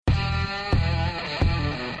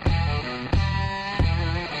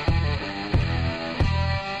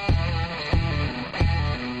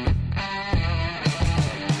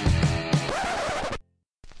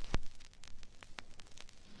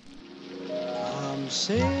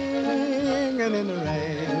singing in the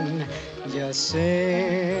rain, just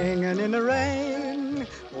singing in the rain.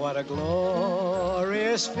 What a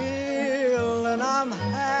glorious feeling, I'm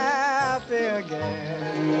happy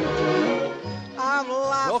again. I'm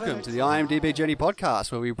laughing. Welcome to the IMDb Journey podcast,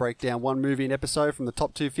 where we break down one movie an episode from the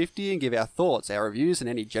top 250 and give our thoughts, our reviews, and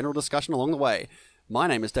any general discussion along the way. My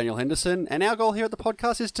name is Daniel Henderson, and our goal here at the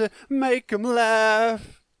podcast is to make them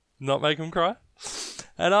laugh. Not make them cry.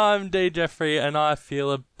 And I'm D. Jeffrey, and I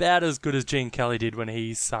feel about as good as Gene Kelly did when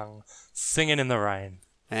he sung Singin' in the Rain.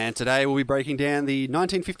 And today we'll be breaking down the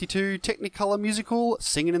 1952 Technicolor musical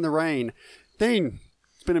Singin' in the Rain. Dean,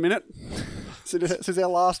 it's been a minute since our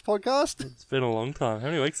last podcast. It's been a long time. How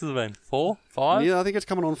many weeks has it been? 4? 5? Yeah, I think it's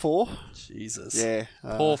coming on 4. Jesus. Yeah.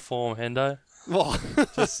 Poor form, Hendo. Well,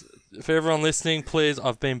 Just for everyone listening, please,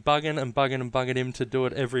 I've been bugging him to do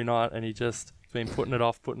it every night, and he just been putting it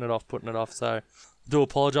off. So do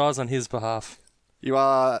apologise on his behalf. You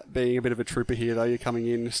are being a bit of a trooper here, though. You're coming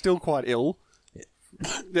in still quite ill.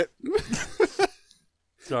 Yeah.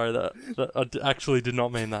 Sorry, that I actually did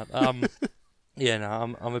not mean that. Yeah,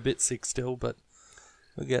 no, I'm a bit sick still, but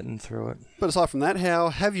we're getting through it. But aside from that, how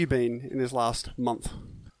have you been in this last month?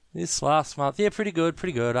 This last month, yeah, pretty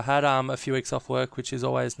good. I had a few weeks off work, which is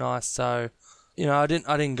always nice. So, I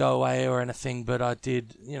didn't go away or anything, but I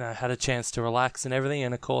did, had a chance to relax and everything.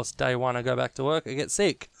 And of course, day one, I go back to work, I get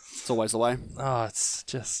sick. It's always the way. Oh, it's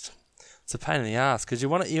a pain in the ass because you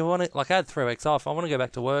want to, like I had 3 weeks off. I want to go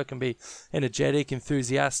back to work and be energetic,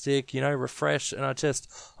 enthusiastic, refreshed. And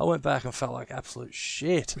I went back and felt like absolute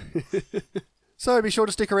shit. So be sure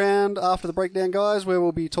to stick around after the breakdown, guys, where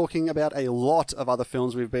we'll be talking about a lot of other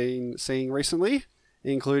films we've been seeing recently,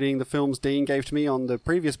 including the films Dean gave to me on the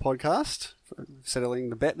previous podcast, settling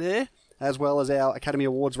the bet there, as well as our Academy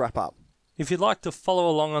Awards wrap-up. If you'd like to follow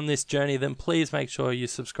along on this journey, then please make sure you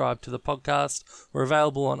subscribe to the podcast. We're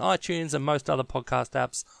available on iTunes and most other podcast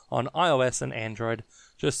apps on iOS and Android.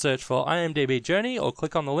 Just search for IMDb Journey or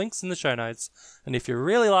click on the links in the show notes. And if you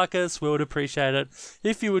really like us, we would appreciate it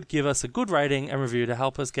if you would give us a good rating and review to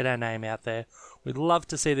help us get our name out there. We'd love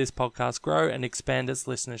to see this podcast grow and expand its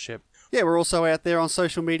listenership. Yeah, we're also out there on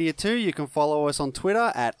social media too. You can follow us on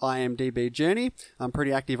Twitter at IMDb Journey. I'm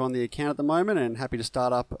pretty active on the account at the moment and happy to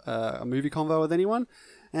start up a movie convo with anyone.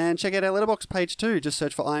 And check out our Letterboxd page too. Just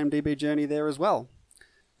search for IMDb Journey there as well.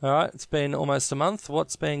 All right, it's been almost a month.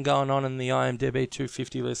 What's been going on in the IMDb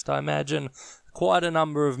 250 list? I imagine quite a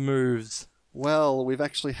number of moves. Well, we've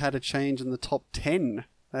actually had a change in the top 10.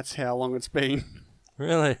 That's how long it's been.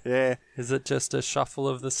 Really? Yeah. Is it just a shuffle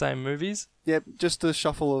of the same movies? Yep, just a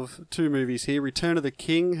shuffle of 2 movies here. Return of the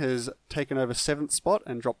King has taken over 7th spot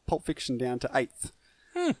and dropped Pulp Fiction down to 8th.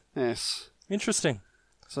 Yes. Interesting.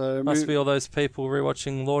 So Must be all those people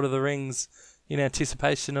rewatching Lord of the Rings in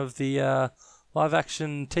anticipation of the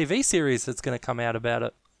live-action TV series that's going to come out about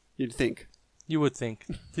it. You'd think. You would think.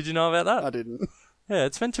 Did you know about that? I didn't. Yeah,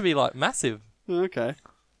 it's meant to be, massive. Okay.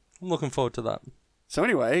 I'm looking forward to that. So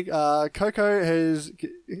anyway, Coco has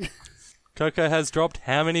dropped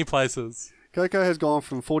how many places? Coco has gone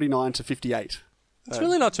from 49 to 58. It's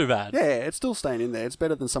really not too bad. Yeah, it's still staying in there. It's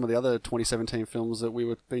better than some of the other 2017 films that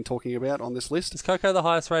we've been talking about on this list. Is Coco the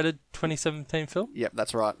highest-rated 2017 film? Yep,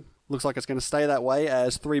 that's right. Looks like it's going to stay that way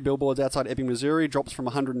as 3 Billboards Outside Ebbing, Missouri drops from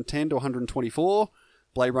 110 to 124.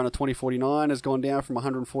 Blade Runner 2049 has gone down from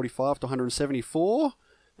 145 to 174.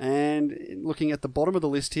 And looking at the bottom of the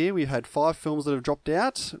list here, we've had 5 films that have dropped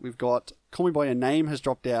out. We've got Call Me By Your Name has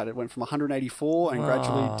dropped out. It went from 184 and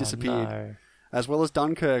gradually disappeared. No. As well as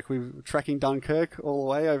Dunkirk. We're tracking Dunkirk all the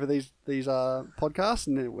way over these podcasts,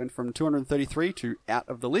 and it went from 233 to out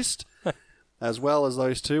of the list. As well as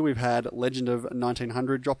those 2, we've had Legend of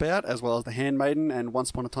 1900 drop out, as well as The Handmaiden and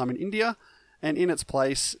Once Upon a Time in India. And in its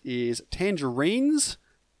place is Tangerines,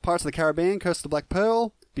 Pirates of the Caribbean, Curse of the Black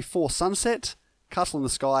Pearl, Before Sunset, Castle in the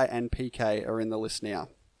Sky, and PK are in the list now.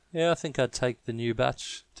 Yeah, I think I'd take the new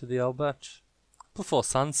batch to the old batch. Before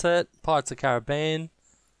Sunset, Pirates of the Caribbean.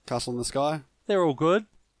 Castle in the Sky. They're all good.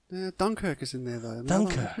 Dunkirk is in there, though.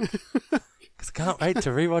 Dunkirk. Because I can't wait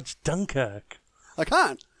to rewatch Dunkirk. I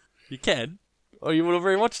can't. You can, or you would have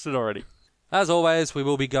rewatched it already. As always, we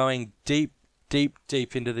will be going deep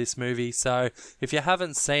into this movie, so if you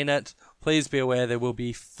haven't seen it, please be aware there will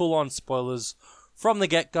be full-on spoilers from the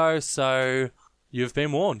get-go, so you've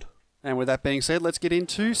been warned. And with that being said, let's get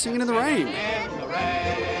into Singin' in the Rain.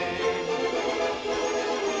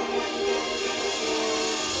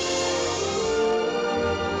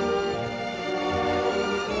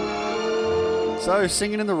 So,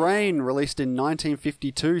 Singin' in the Rain, released in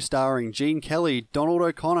 1952, starring Gene Kelly, Donald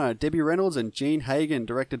O'Connor, Debbie Reynolds and Gene Hagen,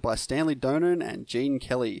 directed by Stanley Donen and Gene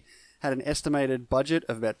Kelly. had an estimated budget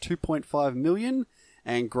of about 2.5 million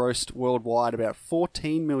and grossed worldwide about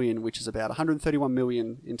 14 million, which is about 131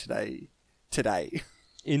 million in today.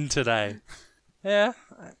 In today. Yeah,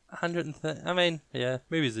 130. I mean, yeah,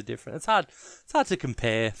 movies are different. It's hard to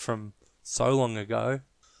compare from so long ago.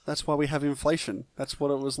 That's why we have inflation. That's what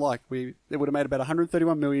it was like. It would have made about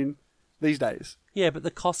 131 million these days. Yeah, but the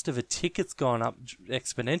cost of a ticket's gone up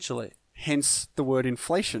exponentially. Hence the word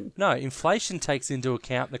inflation. No, inflation takes into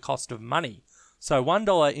account the cost of money. So $1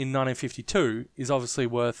 in 1952 is obviously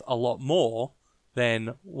worth a lot more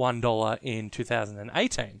than $1 in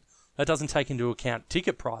 2018. That doesn't take into account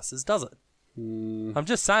ticket prices, does it? I'm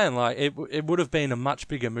just saying, like, it would have been a much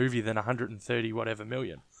bigger movie than 130 whatever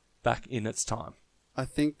million back in its time. I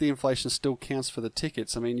think the inflation still counts for the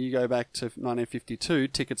tickets. I mean, you go back to 1952,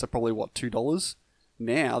 tickets are probably, $2?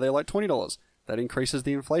 Now they're like $20. That increases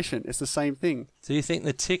the inflation. It's the same thing. So you think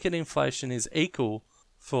the ticket inflation is equal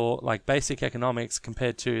for, like, basic economics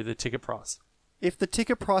compared to the ticket price? If the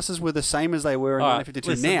ticket prices were the same as they were in 1952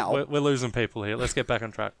 listen, now... We're losing people here. Let's get back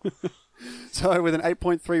on track. So with an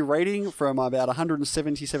 8.3 rating from about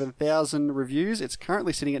 177,000 reviews, it's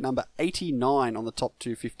currently sitting at number 89 on the top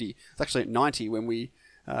 250. It's actually at 90 when we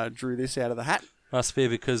drew this out of the hat. Must be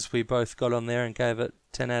because we both got on there and gave it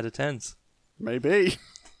 10 out of 10s. Maybe.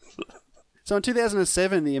 So in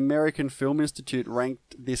 2007, the American Film Institute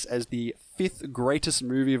ranked this as the 5th greatest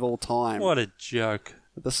movie of all time. What a joke.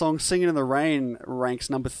 The song Singin' in the Rain ranks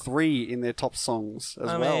number 3 in their top songs as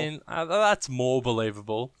well. I mean, that's more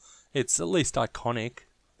believable. It's at least iconic.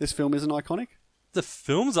 This film isn't iconic? The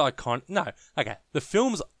film's iconic. No, okay. The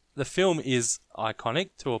film is iconic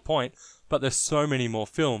to a point, but there's so many more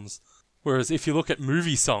films. Whereas if you look at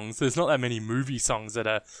movie songs, there's not that many movie songs that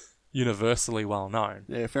are universally well known.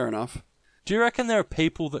 Yeah, fair enough. Do you reckon there are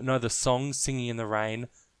people that know the song Singing in the Rain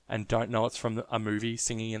and don't know it's from a movie,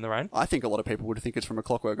 Singing in the Rain? I think a lot of people would think it's from A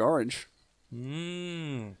Clockwork Orange.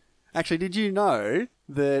 Actually, did you know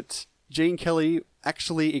that Gene Kelly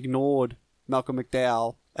actually ignored Malcolm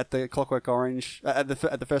McDowell at the Clockwork Orange at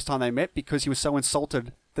the first time they met because he was so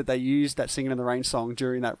insulted that they used that Singing in the Rain song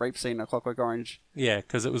during that rape scene at Clockwork Orange? Yeah,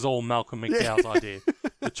 because it was all Malcolm McDowell's idea,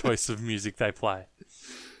 the choice of music they play.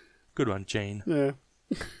 Good one, Gene. Yeah.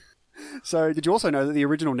 So, did you also know that the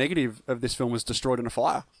original negative of this film was destroyed in a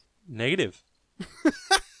fire? Negative.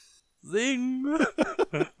 Zing.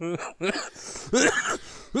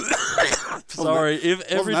 Sorry,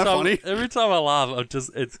 every time I laugh,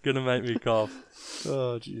 it's gonna make me cough.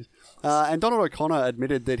 Oh, jeez. And Donald O'Connor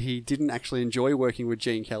admitted that he didn't actually enjoy working with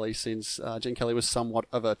Gene Kelly since Gene Kelly was somewhat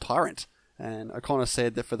of a tyrant. And O'Connor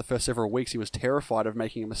said that for the first several weeks he was terrified of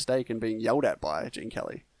making a mistake and being yelled at by Gene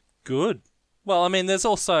Kelly. Good. Well, I mean, there's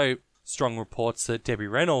also strong reports that Debbie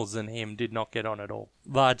Reynolds and him did not get on at all,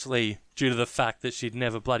 largely due to the fact that she'd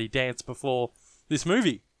never bloody danced before this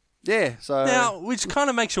movie. Yeah, so... Now, which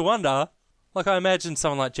kind of makes you wonder, like, I imagine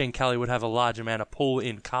someone like Gene Kelly would have a large amount of pull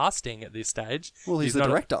in casting at this stage. Well, he's the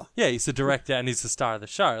director. Yeah, he's the director and he's the star of the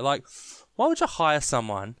show. Like, why would you hire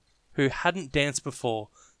someone who hadn't danced before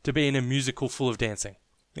to be in a musical full of dancing?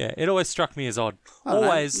 Yeah, it always struck me as odd.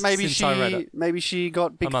 Always, since I read it. Maybe she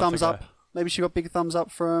got big thumbs up. Maybe she got big thumbs up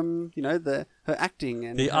from, her acting.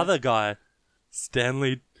 And the other guy,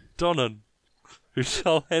 Stanley Donen, who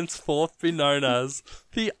shall henceforth be known as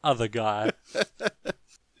the other guy.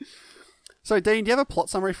 So, Dean, do you have a plot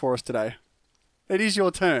summary for us today? It is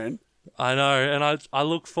your turn. I know, and I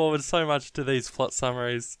look forward so much to these plot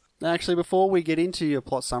summaries. Actually, before we get into your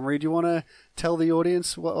plot summary, do you want to tell the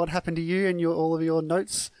audience what happened to you and all of your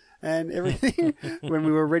notes and everything when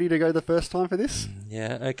we were ready to go the first time for this?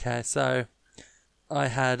 Yeah, okay. So I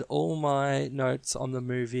had all my notes on the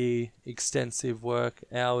movie, extensive work,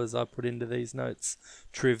 hours I put into these notes,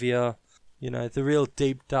 trivia, the real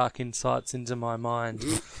deep, dark insights into my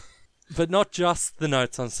mind. But not just the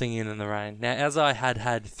notes on Singing in the Rain. Now, as I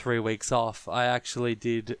had 3 weeks off, I actually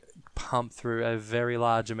did pump through a very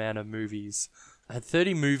large amount of movies. I had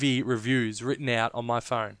 30 movie reviews written out on my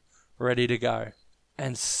phone, ready to go.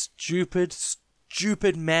 And stupid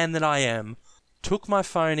man that I am, took my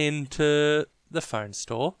phone into the phone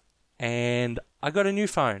store, and I got a new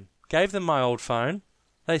phone. Gave them my old phone.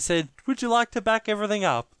 They said, "Would you like to back everything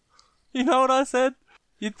up?" You know what I said?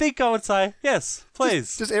 You'd think I would say, "Yes,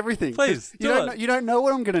 please." Just everything. Please, you don't know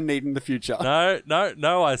what I'm going to need in the future.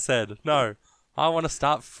 No, I said. No. I want to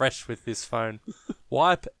start fresh with this phone.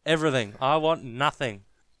 Wipe everything. I want nothing.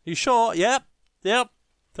 You sure? Yep.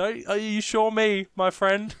 Are you sure me, my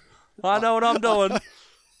friend? I know what I'm doing.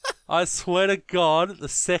 I swear to God, the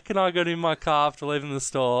second I got in my car after leaving the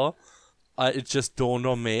store, it just dawned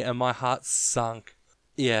on me and my heart sunk.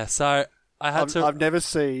 Yeah, so I had to... I've never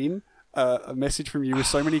seen a message from you with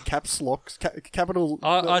so many caps locks, capital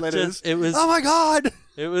letters. It was. Oh my god!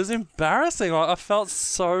 It was embarrassing. I felt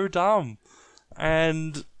so dumb,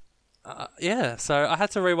 and so I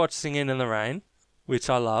had to rewatch Singin' in the Rain, which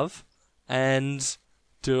I love, and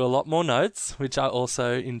do a lot more notes, which I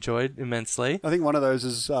also enjoyed immensely. I think one of those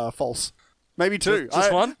is false. Maybe two.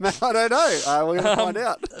 Just one? I don't know. We're going to find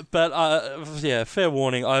out. But, fair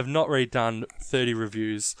warning. I have not redone 30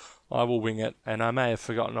 reviews. I will wing it, and I may have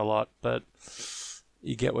forgotten a lot, but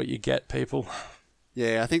you get what you get, people.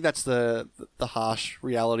 Yeah, I think that's the harsh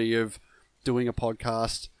reality of doing a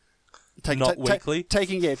podcast. Not weekly.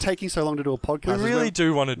 Taking so long to do a podcast. We really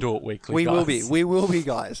do want to do it weekly, We guys. will be. We will be,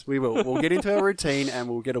 guys. We will. We'll get into a routine and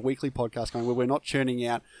we'll get a weekly podcast going where we're not churning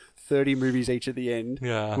out 30 movies each at the end.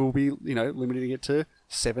 Yeah. We'll be, limiting it to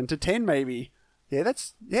 7 to 10 maybe. Yeah,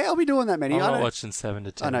 I'll be doing that many. I'm not watching 7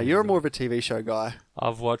 to 10. I know, you're more of a TV show guy.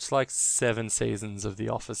 I've watched like 7 seasons of The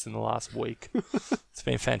Office in the last week. It's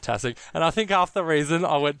been fantastic. And I think half the reason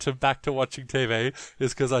I went back to watching TV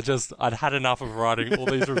is because I'd had enough of writing all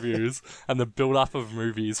these reviews and the build-up of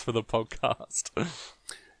movies for the podcast.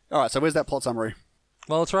 All right, so where's that plot summary?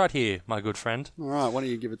 Well, it's right here, my good friend. All right, why don't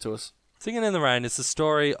you give it to us? Singin' in the Rain is the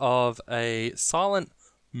story of a silent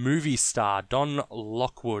movie star, Don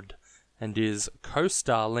Lockwood, and his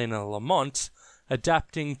co-star Lena Lamont,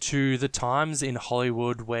 adapting to the times in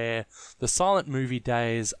Hollywood where the silent movie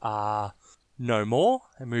days are no more.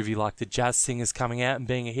 A movie like The Jazz Singer's coming out and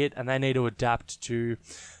being a hit, and they need to adapt to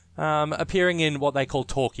appearing in what they call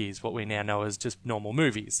talkies, what we now know as just normal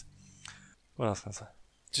movies. What else can I say?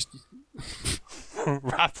 Just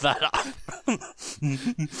wrap that up.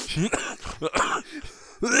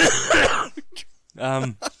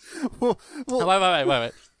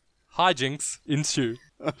 Wait. Hijinks ensue.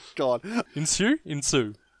 Oh, God. Ensue.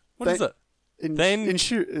 What is it?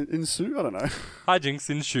 Ensue? I don't know. Hijinks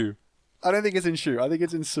ensue. I don't think it's ensue. I think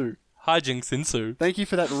it's ensue. Hijinks ensue. Thank you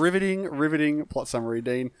for that riveting plot summary,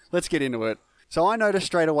 Dean. Let's get into it. So I noticed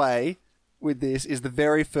straight away with this is the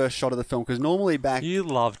very first shot of the film, because normally back... You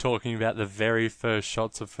love talking about the very first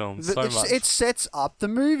shots of films so much. It sets up the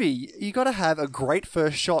movie. You got to have a great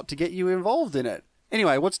first shot to get you involved in it.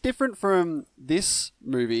 Anyway, what's different from this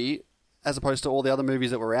movie as opposed to all the other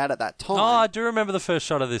movies that were out at that time... Oh, I do remember the first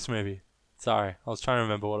shot of this movie. Sorry, I was trying to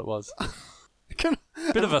remember what it was.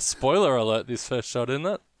 Bit of a spoiler alert, this first shot, isn't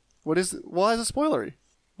it? Why is it spoilery?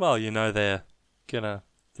 Well, they're gonna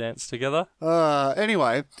dance together.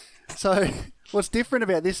 Anyway, so what's different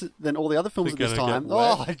about this than all the other films at this time?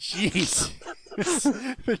 Oh, jeez.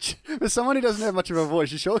 For someone who doesn't have much of a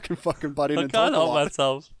voice, you sure can fucking butt in and talk a lot. I can't help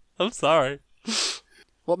myself. I'm sorry.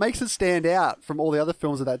 What makes it stand out from all the other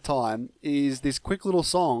films at that time is this quick little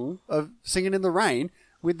song of Singin' in the Rain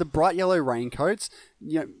with the bright yellow raincoats.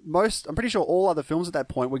 I'm pretty sure all other films at that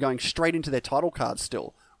point were going straight into their title cards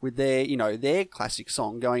still with their classic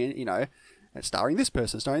song going, starring this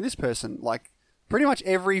person. Like pretty much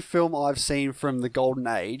every film I've seen from the golden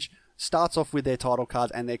age starts off with their title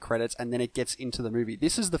cards and their credits, and then it gets into the movie.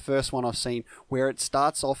 This is the first one I've seen where it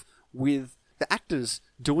starts off with the actors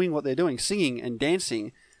doing what they're doing, singing and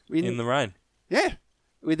dancing in the rain. Yeah,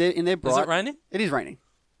 in their bright. Is it raining? It is raining.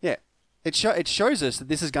 Yeah, it shows us that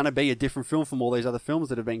this is going to be a different film from all these other films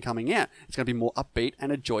that have been coming out. It's going to be more upbeat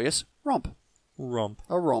and a joyous romp.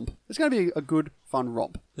 A romp. It's going to be a good, fun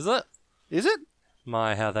romp. Is it? Is it?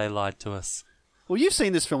 My, how they lied to us. Well, you've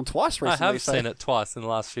seen this film twice recently. I have seen it twice in the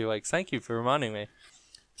last few weeks. Thank you for reminding me.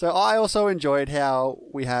 So I also enjoyed how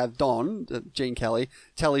we have Don, Gene Kelly,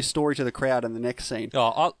 tell his story to the crowd in the next scene.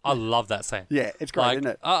 Oh, I love that scene. Yeah, it's great, isn't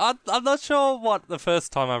it? I'm not sure what, the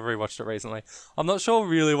first time I've rewatched it recently, I'm not sure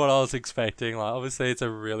really what I was expecting. Like, obviously, it's a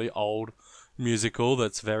really old musical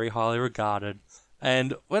that's very highly regarded.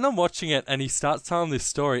 And when I'm watching it and he starts telling this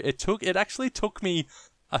story, it actually took me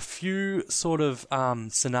a few sort of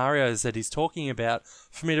scenarios that he's talking about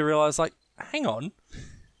for me to realise, like, hang on.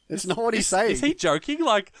 It's not what he's saying. Is he joking?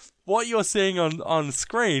 Like, what you're seeing on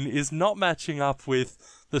screen is not matching up with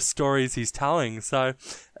the stories he's telling. So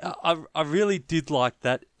I really did like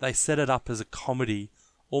that they set it up as a comedy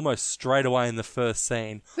almost straight away in the first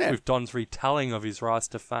scene with Don's retelling of his rise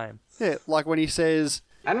to fame. Yeah, like when he says...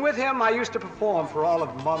 And with him, I used to perform for all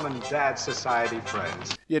of Mum and Dad's society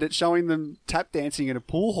friends. Yet it's showing them tap dancing in a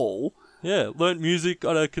pool hall. Yeah, learnt music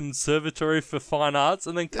at a conservatory for fine arts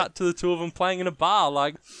and then cut to the two of them playing in a bar.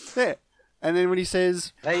 Like, yeah. And then when he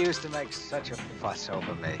says... They used to make such a fuss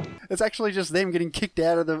over me. It's actually just them getting kicked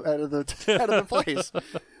out of the place.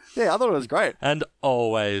 Yeah, I thought it was great. And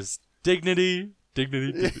always dignity.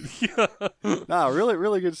 No, really,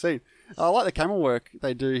 really good scene. I like the camera work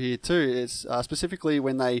they do here too. It's specifically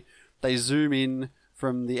when they zoom in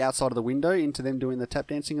from the outside of the window into them doing the tap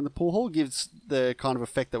dancing in the pool hall gives the kind of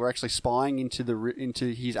effect that we're actually spying into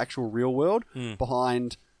his actual real world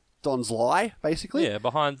behind Don's lie, basically. Yeah,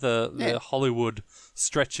 behind the Hollywood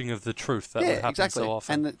stretching of the truth that would happen so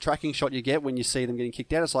often. And the tracking shot you get when you see them getting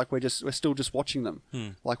kicked out, it's like we're still just watching them,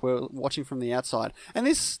 like we're watching from the outside. And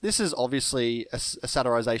this is obviously a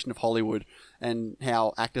satirization of Hollywood and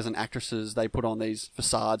how actors and actresses, they put on these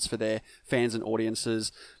facades for their fans and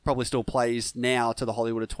audiences. Probably still plays now to the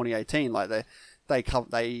Hollywood of 2018. Like they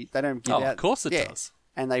don't give out. Of course it does.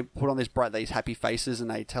 And they put on these happy faces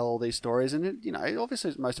and they tell all these stories. And,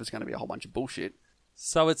 obviously most of it's going to be a whole bunch of bullshit.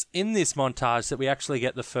 So it's in this montage that we actually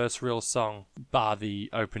get the first real song, bar the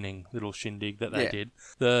opening little shindig that they did.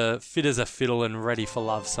 The Fit as a Fiddle and Ready for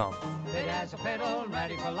Love song. Fit as a fiddle,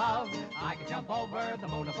 ready for love. I can jump over the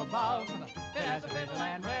moon up above. Fit as a fiddle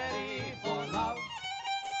and ready for love.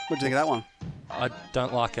 What do you think of that one? I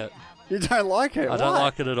don't like it. You don't like it? I don't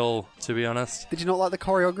like it at all, to be honest. Did you not like the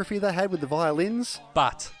choreography they had with the violins?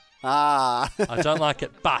 But. I don't like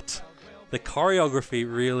it, but the choreography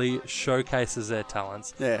really showcases their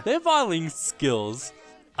talents. Yeah. Their violin skills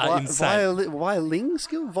are insane. Violin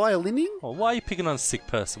skill? Violining? Well, why are you picking on a sick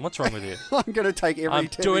person? What's wrong with you? I'm going to take I'm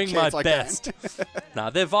doing my best. Nah,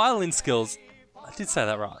 their violin skills, I did say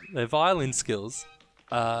that right. Their violin skills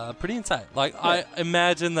are pretty insane. Like, I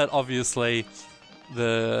imagine that obviously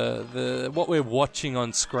the what we're watching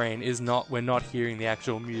on screen is we're not hearing the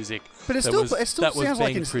actual music. But it still sounds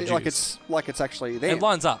like it's actually there. It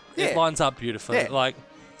lines up. Yeah. It lines up beautifully. Yeah. Like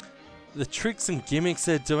the tricks and gimmicks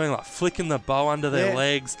they're doing, like flicking the bow under their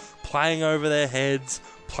legs, playing over their heads,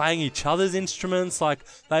 playing each other's instruments. Like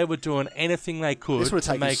they were doing anything they could. This would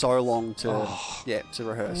have taken so long to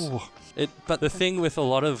rehearse. But the thing with a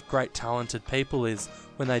lot of great talented people is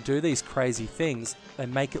when they do these crazy things, they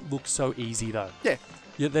make it look so easy though. Yeah.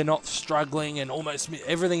 They're not struggling and almost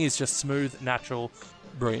everything is just smooth, natural,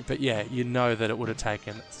 brilliant. But yeah, you know that it would have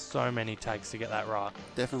taken so many takes to get that right.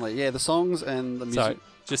 Definitely. Yeah, the songs and the music. So,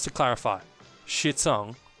 just to clarify, shit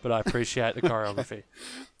song, but I appreciate the choreography.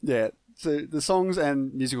 Yeah. So the songs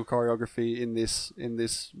and musical choreography in this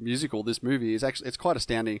movie is actually, it's quite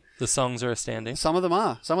astounding. The songs are astounding. Some of them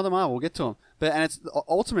are. We'll get to them. And it's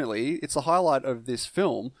ultimately the highlight of this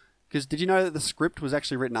film, because did you know that the script was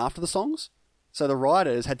actually written after the songs? So the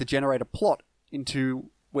writers had to generate a plot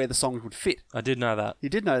into where the songs would fit. I did know that. You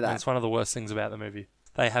did know that. That's one of the worst things about the movie.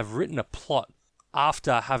 They have written a plot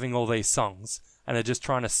after having all these songs, and they're just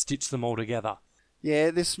trying to stitch them all together.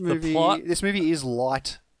 Yeah, this movie is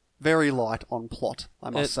light. Very light on plot,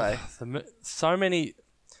 I must say. So many.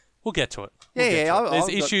 We'll get to it. There's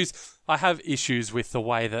issues. I have issues with the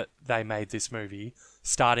way that they made this movie,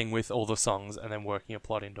 starting with all the songs and then working a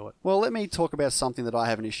plot into it. Well, let me talk about something that I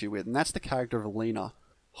have an issue with, and that's the character of Alina.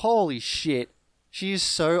 Holy shit. She is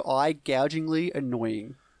so eye-gougingly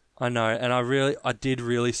annoying. I know, and I did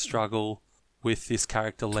really struggle with this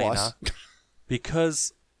character, Lena.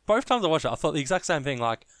 Because both times I watched it, I thought the exact same thing,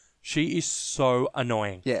 like, she is so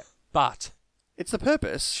annoying. Yeah. But it's the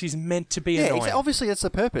purpose. She's meant to be annoying. Obviously it's the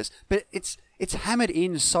purpose, but it's hammered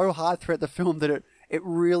in so hard throughout the film that it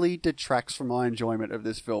really detracts from my enjoyment of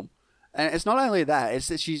this film. And it's not only that, it's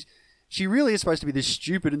that she really is supposed to be this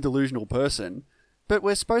stupid and delusional person, but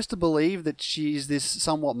we're supposed to believe that she's this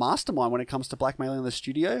somewhat mastermind when it comes to blackmailing the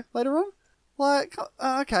studio later on. Like,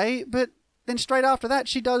 okay, but then straight after that,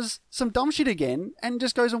 she does some dumb shit again and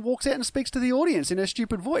just goes and walks out and speaks to the audience in her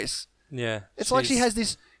stupid voice. Yeah. It's like she has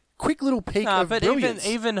this quick little peak of brilliance.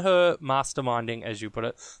 Even her masterminding, as you put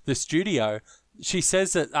it, the studio, she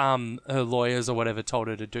says that her lawyers or whatever told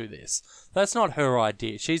her to do this. That's not her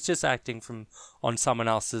idea. She's just acting on someone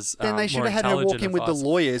else's Then they should have had her walk in with the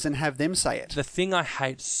lawyers and have them say it. The thing I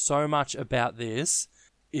hate so much about this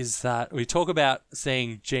is that we talk about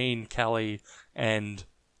seeing Gene Kelly and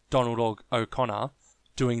Donald O'Connor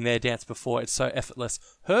doing their dance before. It's so effortless.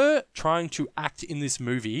 Her trying to act in this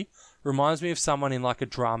movie reminds me of someone in like a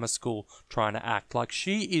drama school trying to act. Like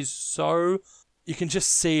she is so... You can just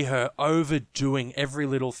see her overdoing every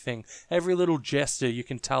little thing. Every little gesture you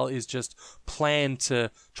can tell is just planned to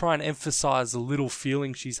try and emphasize the little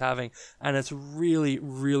feeling she's having. And it's really,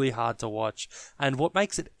 really hard to watch. And what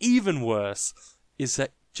makes it even worse is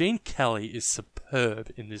that Gene Kelly is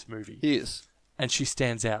superb in this movie. He is. And she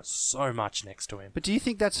stands out so much next to him. But do you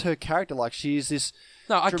think that's her character? Like she's this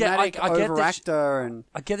dramatic overactor?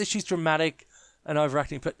 I get that she's dramatic and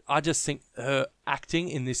overacting, but I just think her acting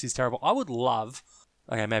in this is terrible. I would love...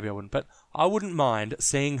 Okay, maybe I wouldn't, but I wouldn't mind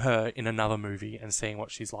seeing her in another movie and seeing what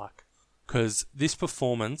she's like. Because this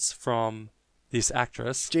performance from this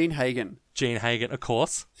actress... Jean Hagen, of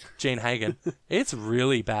course. Jean Hagen. It's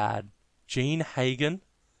really bad. Gene Hagen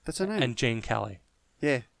That's her name. and Gene Kelly.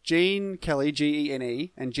 Yeah. Gene Kelly, Gene,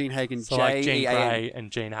 and Gene Hagen, So like Gene Jean. Grey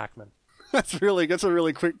and Gene Hackman. That's a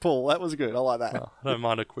really quick pull. That was good. I like that. Oh, I don't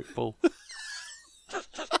mind a quick pull.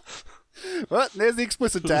 Well, there's the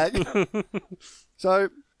explicit tag. So,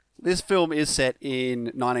 this film is set in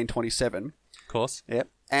 1927. Of course. Yep.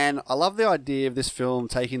 And I love the idea of this film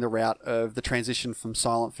taking the route of the transition from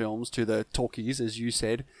silent films to the talkies, as you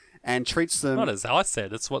said, and treats them... Not as I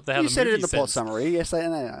said, it's what they have. You said it in the plot says. summary. Yes, they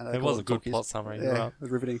It was a good plot summary. Yeah, Right. it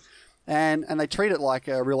was riveting. And they treat it like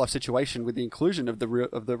a real life situation with the inclusion of the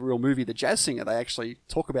real movie, The Jazz Singer. They actually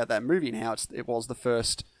talk about that movie and how it was the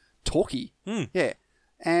first talkie. Yeah.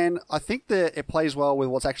 And I think that it plays well with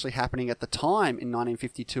what's actually happening at the time in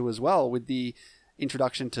 1952 as well, with the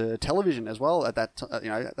introduction to television as well. At that,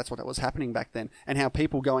 that's what was happening back then, and how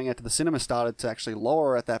people going out to the cinema started to actually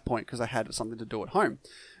lower at that point because they had something to do at home,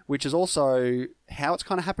 which is also how it's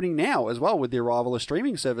kind of happening now as well with the arrival of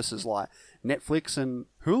streaming services like Netflix and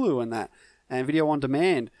Hulu and that, and video on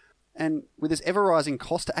demand. And with this ever-rising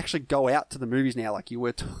cost to actually go out to the movies now, like you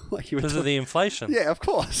were Because of the inflation. Yeah, of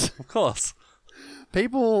course. Of course.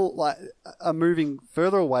 People are moving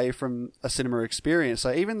further away from a cinema experience.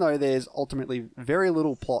 So even though there's ultimately very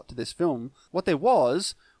little plot to this film, what there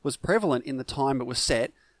was prevalent in the time it was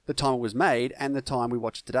set, the time it was made, and the time we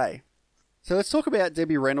watch it today. So let's talk about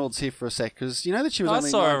Debbie Reynolds here for a sec, because you know that she was I only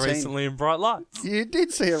saw 19. her recently in Bright Lights. You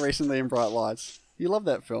did see her recently in Bright Lights. You love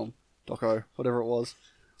that film, Doco, whatever it was.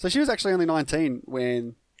 So she was actually only 19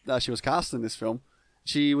 when she was cast in this film.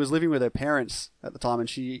 She was living with her parents at the time, and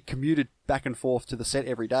she commuted back and forth to the set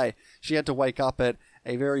every day. She had to wake up at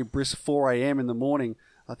a very brisk 4 a.m. in the morning.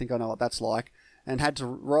 I think I know what that's like. And had to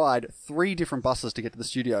ride 3 different buses to get to the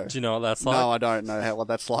studio. Do you know what that's like? No, I don't know what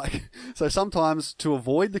that's like. So sometimes, to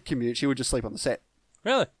avoid the commute, she would just sleep on the set.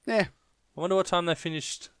 Really? Yeah. I wonder what time they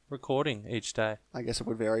finished recording each day. I guess it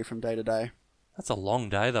would vary from day to day. That's a long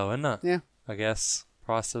day, though, isn't it? Yeah. I guess.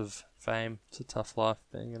 Price of fame. It's a tough life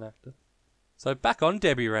being an actor. So back on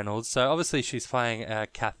Debbie Reynolds. So obviously she's playing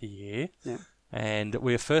Kathy here. Yeah. And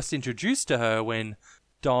we're first introduced to her when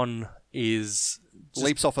Don leaps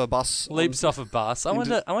off a bus. Off a bus. I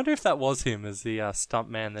wonder if that was him as the stunt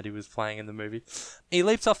man that he was playing in the movie. He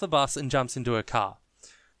leaps off the bus and jumps into her car.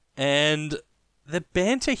 And the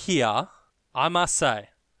banter here, I must say,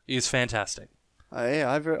 is fantastic.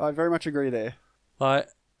 Yeah, I very much agree there. Like,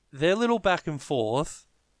 their little back and forth,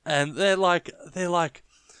 and they're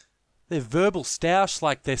verbal stoush,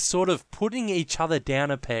 like they're sort of putting each other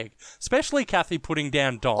down a peg. Especially Kathy putting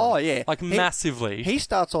down Don. Oh yeah, massively. He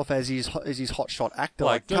starts off as his hotshot actor,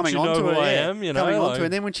 Like, don't coming you know on to who her. I Yeah, am? You know, coming on like- to her,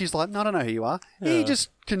 and then when she's like, "No, I don't know who you are," Yeah. he just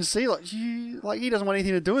can see he doesn't want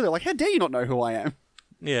anything to do with it. Like, how dare you not know who I am?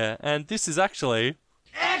 Yeah, and this is actually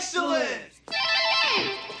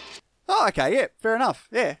Oh, okay, yeah, fair enough.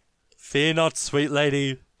 Yeah, Fear not, sweet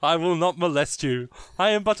lady, I will not molest you. I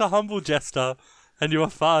am but a humble jester, and you are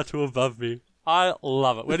far too above me. I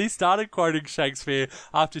love it. When he started quoting Shakespeare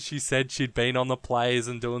after she said she'd been on the plays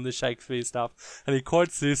and doing the Shakespeare stuff, and he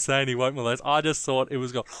quotes this saying he won't molest, I just thought it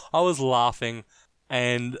was good. I was laughing,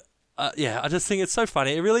 and I just think it's so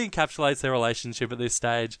funny. It really encapsulates their relationship at this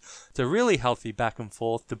stage. It's a really healthy back and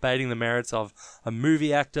forth, debating the merits of a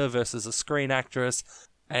movie actor versus a screen actress,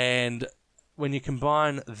 and when you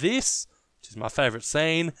combine this, which is my favourite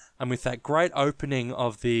scene, and with that great opening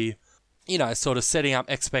of the, sort of setting up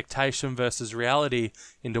expectation versus reality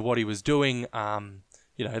into what he was doing,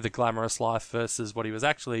 the glamorous life versus what he was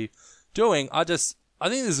actually doing, I think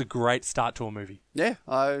this is a great start to a movie. yeah,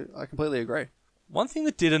 I completely agree. One thing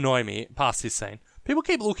that did annoy me past this scene, people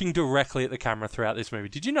keep looking directly at the camera throughout this movie.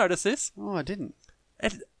 Did you notice this? Oh, I didn't.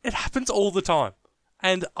 It happens all the time.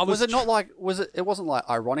 And I was it not like, it wasn't like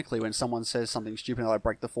ironically when someone says something stupid and they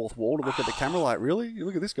break the fourth wall to look at the camera like, really?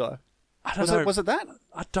 Look at this guy. I don't know. Was it that?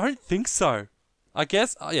 I don't think so. I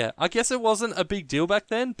guess it wasn't a big deal back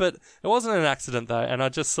then, but it wasn't an accident though, and I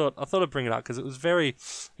thought I'd bring it up because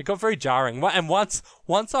it got very jarring. And once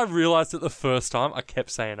I realised it the first time, I kept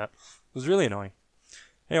saying it. It was really annoying.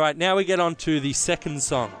 Anyway, now we get on to the second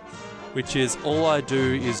song, which is All I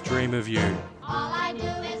Do Is Dream of You. All I do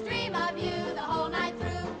is dream of you the whole night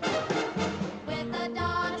through. With the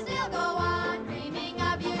dawn, I still go on dreaming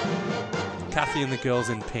of you. Kathy and the girls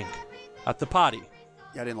in pink at the party.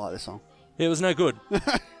 Yeah, I didn't like this song. It was no good.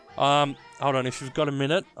 Hold on, if you've got a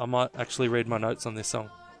minute, I might actually read my notes on this song.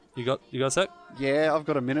 You got a sec? Yeah, I've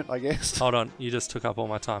got a minute, I guess. Hold on, you just took up all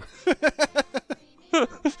my time.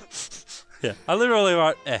 Yeah, I literally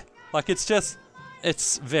wrote like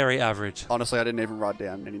it's very average. Honestly, I didn't even write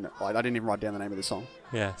down I didn't even write down the name of the song.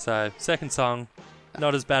 Yeah, so second song,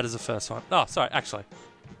 not as bad as the first one. Oh, sorry, actually,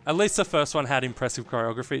 At least the first one had impressive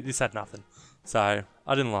choreography. This had nothing. So,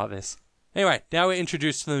 I didn't like this. Anyway, now we're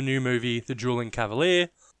introduced to the new movie, The Dueling Cavalier,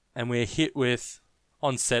 and we're hit with,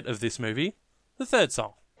 on set of this movie, the third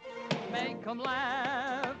song. Make 'em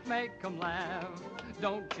laugh, make 'em laugh.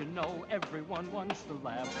 Don't you know everyone wants to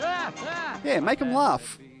laugh? Yeah, make them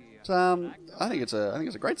laugh. I think it's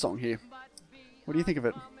a great song here. What do you think of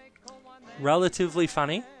it? Relatively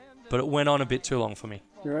funny, but it went on a bit too long for me.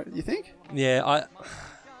 You think? Yeah,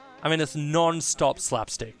 I mean, it's non-stop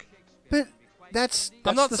slapstick. But that's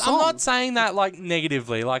I'm the song. I'm not saying that like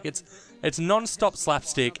negatively. Like it's non-stop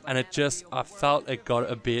slapstick, and I felt it got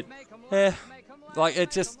a bit, like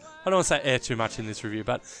it just. I don't want to say too much in this review,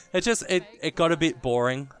 but it got a bit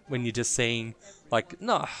boring when you're just seeing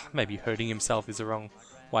maybe hurting himself is the wrong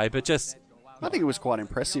way, but just. I think it was quite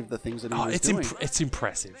impressive, the things that he was doing. It's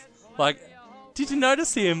impressive. Like, did you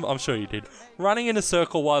notice him? I'm sure you did. Running in a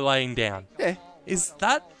circle while laying down. Yeah. Is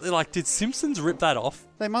that like? Did Simpsons rip that off?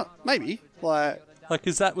 They might, maybe. Like,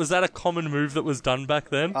 was that a common move that was done back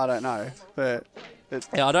then? I don't know, but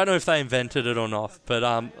yeah, I don't know if they invented it or not. But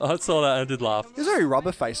I saw that and I did laugh. It's very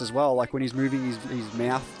rubber face as well, like when he's moving his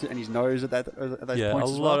mouth and his nose at those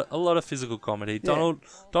points as well. A lot of physical comedy. Yeah. Donald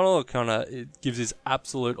O'Connor gives his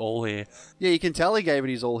absolute all here. Yeah, you can tell he gave it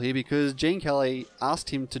his all here because Gene Kelly asked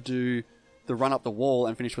him to do the run up the wall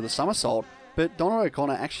and finish with a somersault, but Donald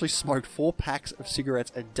O'Connor actually smoked 4 packs of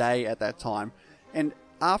cigarettes a day at that time. And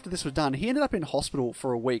after this was done, he ended up in hospital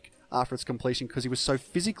for a week after its completion because he was so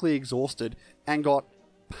physically exhausted and got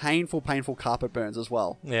painful carpet burns as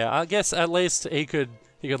well. Yeah, I guess at least he could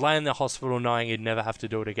lay in the hospital knowing he'd never have to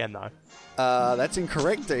do it again, though. That's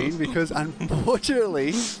incorrect, Dean, because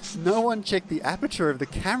unfortunately, no one checked the aperture of the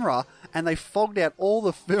camera and they fogged out all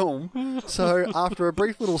the film. So after a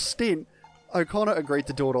brief little stint, O'Connor agreed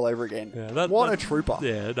to do it all over again. Yeah, what a trooper.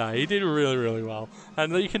 Yeah, no, he did really, really well.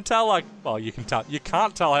 And you can tell, you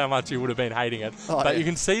can't tell how much he would have been hating it, but you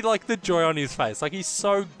can see, the joy on his face. He's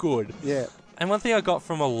so good. Yeah. And one thing I got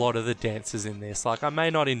from a lot of the dancers in this, I may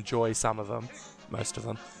not enjoy some of them, most of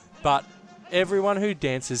them, but everyone who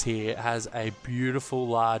dances here has a beautiful,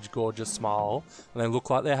 large, gorgeous smile, and they look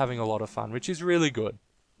like they're having a lot of fun, which is really good.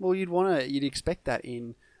 Well, you'd expect that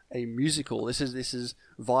in a musical. This is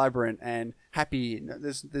vibrant and happy.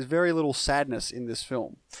 There's very little sadness in this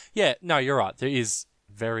film. Yeah, no, you're right. There is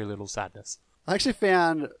very little sadness. I actually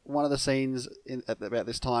found one of the scenes about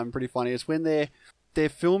this time pretty funny. It's when they're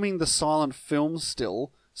filming the silent film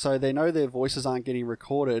still, so they know their voices aren't getting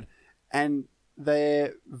recorded, and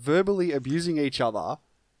they're verbally abusing each other.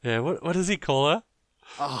 Yeah, what does he call her?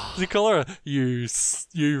 Does he call her you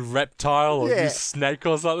reptile or you snake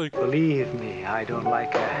or something? Believe me, I don't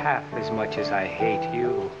like her half as much as I hate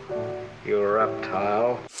you, you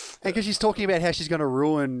reptile. And because she's talking about how she's going to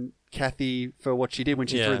ruin Kathy for what she did when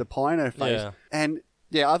she threw the pie in her face. Yeah. And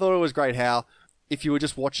I thought it was great how if you were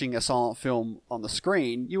just watching a silent film on the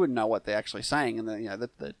screen, you wouldn't know what they're actually saying, and then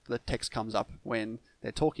the text comes up when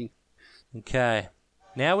they're talking. Okay,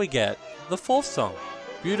 now we get the 4th song,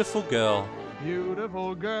 Beautiful Girl.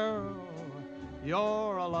 Beautiful girl,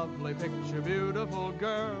 you're a lovely picture, beautiful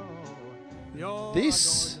girl.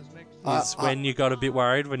 This is when you got a bit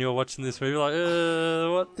worried when you were watching this movie, what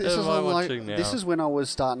am I watching now? This is when I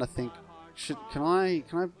was starting to think, can I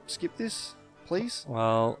skip this, please?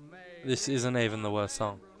 Well, this isn't even the worst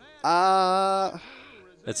song.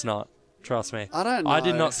 It's not. Trust me. I don't know. I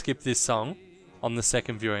did not skip this song on the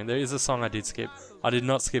second viewing. There is a song I did skip. I did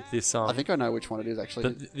not skip this song. I think I know which one it is, actually.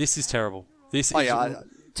 But this is terrible.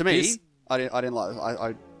 To me, I didn't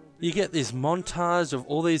like it. You get this montage of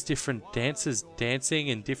all these different dancers dancing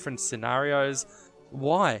in different scenarios.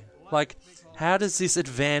 Why? How does this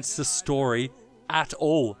advance the story at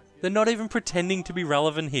all? They're not even pretending to be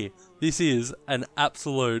relevant here. This is an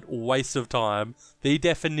absolute waste of time. The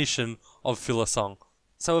definition of filler song.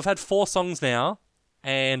 So we've had 4 songs now,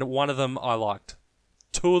 and one of them I liked.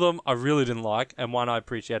 2 of them I really didn't like, and one I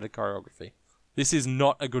appreciated choreography. This is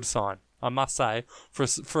not a good sign, I must say,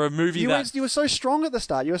 for a movie you were so strong at the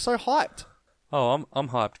start. You were so hyped. Oh, I'm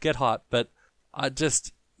hyped. Get hyped. But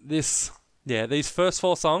these first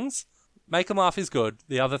 4 songs, Make 'Em Laugh is good.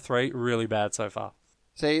 The other 3 really bad so far.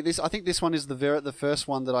 See, I think this one is the first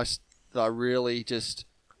one that I really just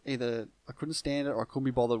either I couldn't stand it or I couldn't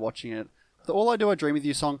be bothered watching it. The All I Do I Dream of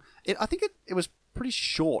You song, I think it was pretty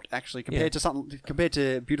short actually compared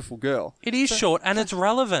to Beautiful Girl. It is short and it's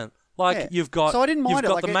relevant. You've got so I didn't mind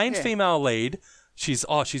the main female lead. She's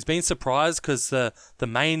been surprised because the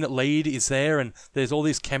main lead is there and there's all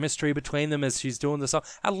this chemistry between them as she's doing the song.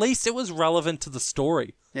 At least it was relevant to the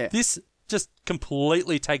story. Yeah. This just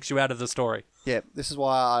completely takes you out of the story. Yeah, this is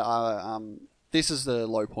why This is the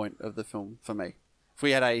low point of the film for me. If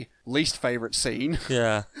we had a least favourite scene,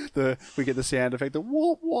 Yeah. we get the sound effect, the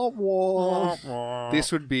wah, wah, wah.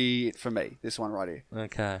 This would be it for me, this one right here.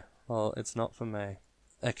 Okay. Well, it's not for me.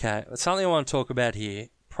 Okay. Something I want to talk about here.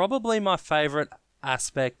 Probably my favourite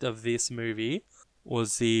aspect of this movie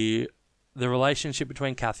was the relationship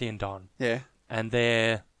between Kathy and Don. Yeah. And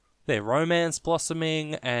their romance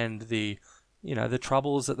blossoming and the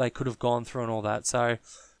troubles that they could have gone through and all that. So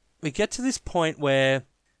we get to this point where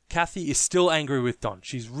Kathy is still angry with Don.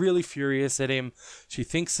 She's really furious at him. She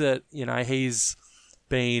thinks that, he's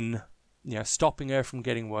been, stopping her from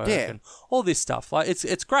getting work and all this stuff. Like,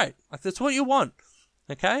 it's great. Like, that's what you want.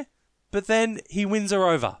 Okay? But then he wins her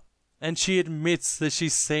over. And she admits that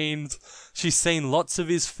she's seen lots of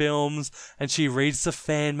his films and she reads the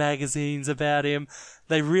fan magazines about him.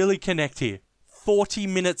 They really connect here. 40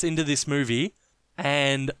 minutes into this movie,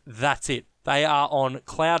 and that's it. They are on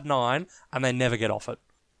cloud 9 and they never get off it.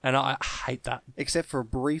 And I hate that. Except for a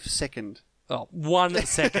brief second. Oh, 1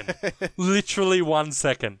 second. Literally 1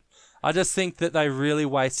 second. I just think that they really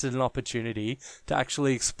wasted an opportunity to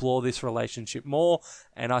actually explore this relationship more.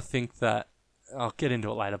 And I think that, I'll get into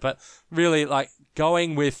it later, but really, like,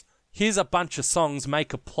 going with, here's a bunch of songs,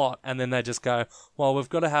 make a plot, and then they just go, well, we've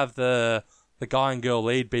got to have the guy and girl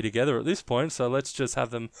lead be together at this point, so let's just have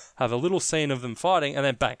them have a little scene of them fighting, and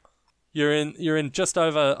then bang. You're in just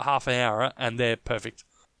over half an hour, and they're perfect.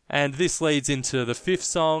 And this leads into the 5th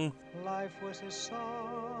song. Life was a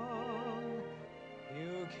song,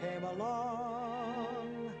 you came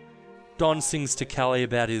along. Don sings to Kelly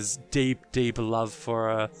about his deep, deep love for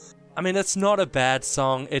her. I mean, it's not a bad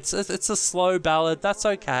song. It's a slow ballad. That's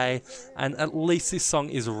okay. And at least this song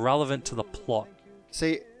is relevant to the plot.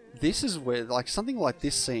 See, this is where, like, something like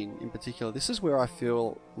this scene in particular, this is where I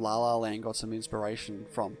feel La La Land got some inspiration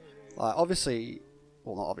from. Not obviously,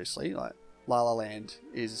 like, La La Land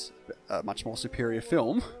is a much more superior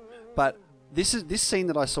film, but this scene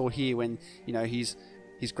that I saw here when, he's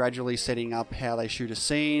gradually setting up how they shoot a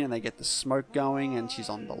scene and they get the smoke going and she's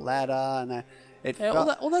on the ladder and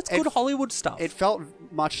all that's good Hollywood stuff. It felt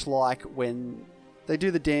much like when they do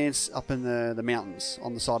the dance up in the mountains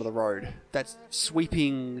on the side of the road. That's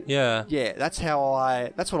sweeping. Yeah. Yeah, that's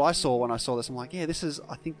what I saw when I saw this. I'm like, yeah,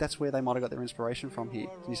 I think that's where they might have got their inspiration from here.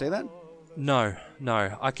 Can you see that? No.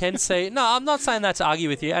 I can see. No, I'm not saying that to argue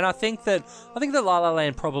with you. And I think that La La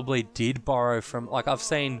Land probably did borrow from, like, I've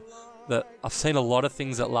seen a lot of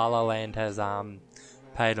things that La La Land has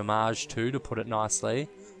paid homage to put it nicely,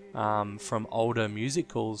 from older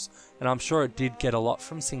musicals, and I'm sure it did get a lot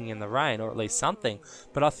from Singing in the Rain, or at least something.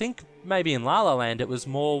 But I think maybe in La La Land it was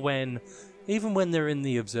more even when they're in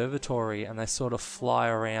the observatory and they sort of fly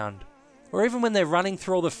around, or even when they're running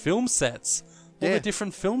through all the film sets, all the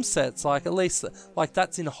different film sets, like, at least, like,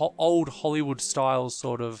 that's in old Hollywood style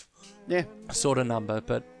sort of number.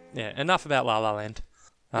 But yeah, enough about La La Land.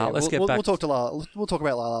 Let's get back. We'll talk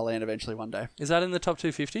about La La Land eventually one day. Is that in the top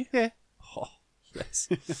 250? Yeah. Oh,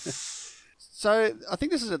 yes. So I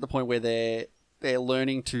think this is at the point where they're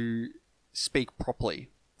learning to speak properly.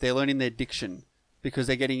 They're learning their diction because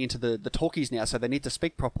they're getting into the talkies now, so they need to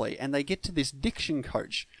speak properly. And they get to this diction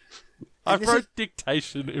coach. I wrote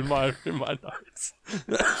dictation in my notes.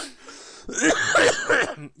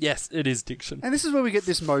 Yes, it is diction. And this is where we get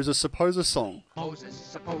this Moses Supposes song. Moses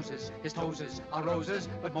supposes his toes are roses,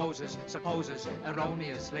 but Moses supposes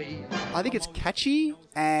erroneously. I think it's catchy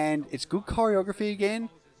and it's good choreography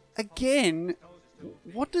again. Again,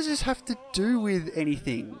 what does this have to do with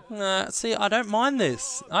anything? See, I don't mind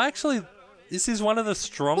this. This is one of the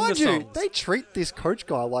strongest songs. They treat this coach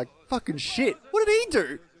guy like fucking shit. What did he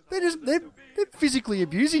do? They're physically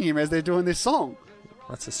abusing him as they're doing this song.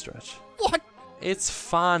 That's a stretch. What? It's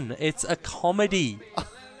fun. It's a comedy.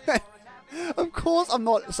 Of course, I'm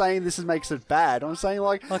not saying this makes it bad. I'm saying,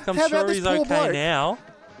 like I'm how sure about this he's poor okay bloke? now.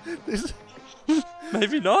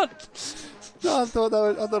 Maybe not. No, I thought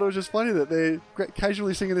it was just funny that they're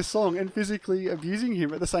casually singing this song and physically abusing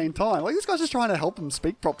him at the same time. Like, this guy's just trying to help him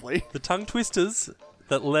speak properly. The tongue twisters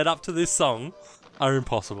that led up to this song are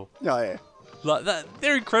impossible. Oh, yeah. Like that,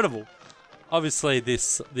 they're incredible. Obviously,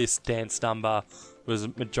 this dance number was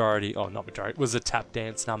was a tap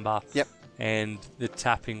dance number. Yep. And the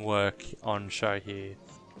tapping work on show here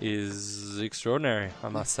is extraordinary, I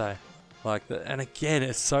must say. And again,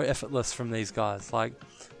 it's so effortless from these guys. Like,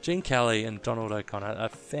 Gene Kelly and Donald O'Connor are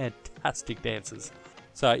fantastic dancers.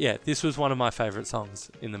 So yeah, this was one of my favourite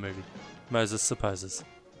songs in the movie. Moses Supposes.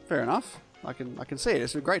 Fair enough. I can see it.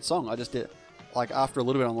 It's a great song. I just did, like, after a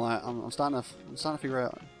little bit, I'm starting to figure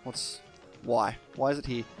out why is it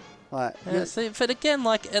here. Like, Yeah, see, but again,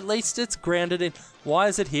 like, at least it's grounded in... Why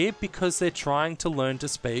is it here? Because they're trying to learn to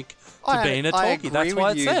speak to being a talkie. That's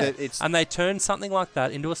why it's there. And they turn something like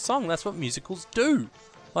that into a song. That's what musicals do.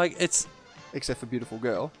 Like, it's... Except for Beautiful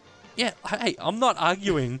Girl. Yeah, hey, I'm not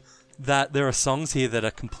arguing that there are songs here that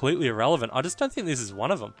are completely irrelevant. I just don't think this is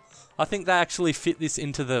one of them. I think they actually fit this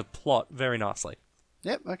into the plot very nicely.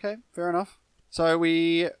 Yep, okay, fair enough. So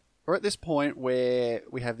we're at this point where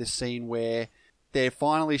we have this scene where they're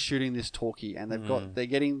finally shooting this talkie and they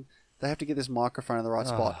have to get this microphone in the right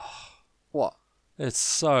spot. What? It's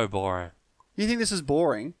so boring. You think this is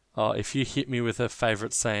boring? Oh, if you hit me with a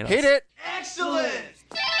favourite scene... Hit it!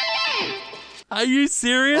 Are you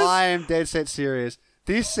serious? I am dead set serious.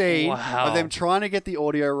 This scene of them trying to get the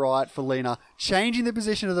audio right for Lena, changing the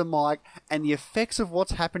position of the mic, and the effects of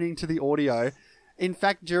what's happening to the audio, in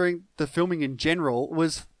fact, during the filming in general,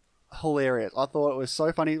 was hilarious. I thought it was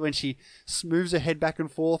so funny when she moves her head back and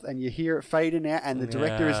forth and you hear it fade in out, and the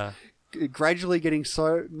director is gradually getting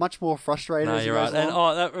so much more frustrated. No, as you're he right. goes along.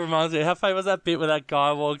 And that reminds me, how famous was that bit where that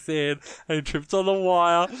guy walks in and he trips on the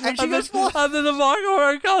wire, And she goes, then, and then the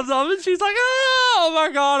microphone comes up and she's like, oh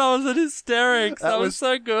my god, I was in hysterics. That was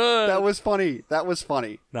so good. That was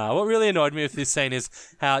funny. No, what really annoyed me with this scene is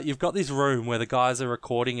how you've got this room where the guys are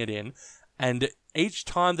recording it in, and each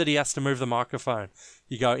time that he has to move the microphone,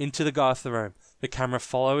 you go into the guy's room. The camera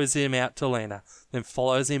follows him out to Lena, then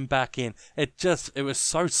follows him back in. It was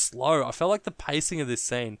so slow. I felt like the pacing of this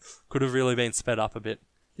scene could have really been sped up a bit.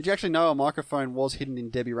 Did you actually know a microphone was hidden in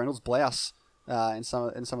Debbie Reynolds' blouse in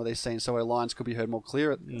some of these scenes, so her lines could be heard more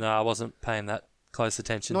clear? No, I wasn't paying that close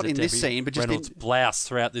attention Not to in Debbie this scene, but just Reynolds' blouse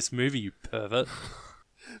throughout this movie, you pervert.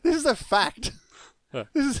 This is a fact.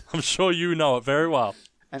 I'm sure you know it very well.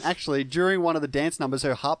 And actually, during one of the dance numbers,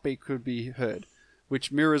 her heartbeat could be heard,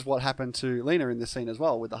 which mirrors what happened to Lena in this scene as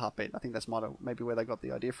well with the heartbeat. I think that's maybe where they got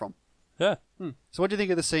the idea from. Yeah. So what do you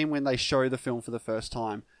think of the scene when they show the film for the first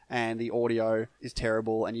time and the audio is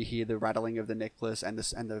terrible and you hear the rattling of the necklace and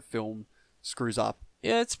the film screws up?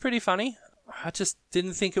 Yeah, it's pretty funny. I just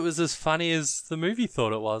didn't think it was as funny as the movie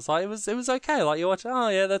thought it was. Like, it was okay. Like, you watch, oh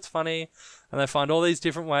yeah, that's funny. And they find all these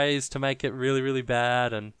different ways to make it really, really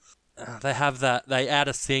bad. And they add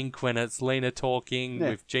a sync when it's Lena talking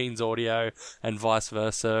with Gene's audio and vice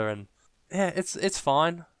versa. And yeah, it's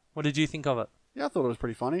fine. What did you think of it? Yeah, I thought it was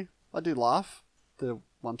pretty funny. I did laugh the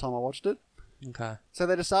one time I watched it. Okay. So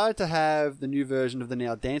they decided to have the new version of the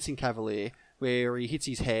now dancing Cavalier where he hits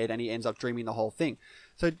his head and he ends up dreaming the whole thing.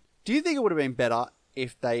 So do you think it would have been better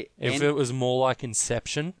if it was more like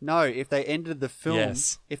Inception? No, if they ended the film...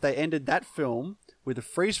 Yes. If they ended that film with a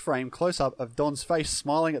freeze frame close-up of Don's face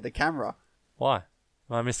smiling at the camera. Why?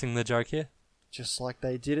 Am I missing the joke here? Just like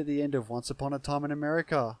they did at the end of Once Upon a Time in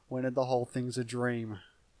America, when the whole thing's a dream.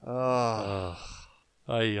 Oh.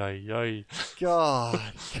 Ay, ay, ay. God,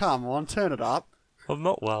 come on, turn it up. I'm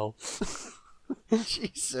not well.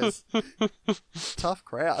 Jesus. Tough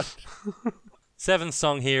crowd. Seventh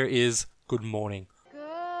song here is Good Morning.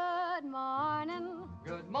 Good morning.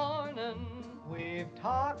 Good morning. We've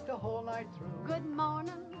talked the whole night through. Good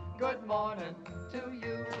morning. Good morning to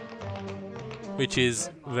you. Which is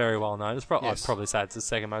very well known. Yes. I'd probably say it's the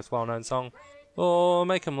second most well known song. Or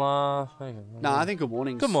Make 'em Laugh. No, I think Good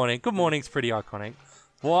Morning's... Good Morning. Good Morning's pretty iconic.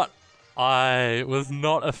 What I was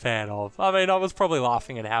not a fan of. I mean, I was probably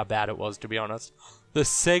laughing at how bad it was, to be honest. The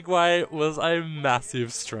segue was a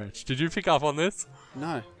massive stretch. Did you pick up on this?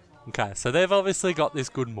 No. Okay, so they've obviously got this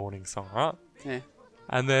Good Morning song, right? Yeah.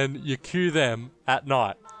 And then you cue them at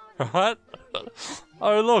night, right?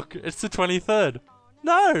 Oh, look, it's the 23rd.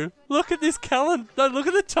 No, look at this calendar. No, look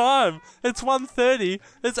at the time. It's 1:30.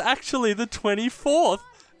 It's actually the 24th.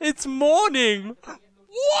 It's morning.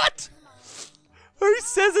 What? Who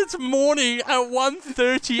says it's morning at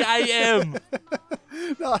 1:30 a.m.?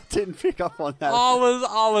 No, I didn't pick up on that. I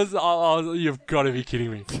was. You've got to be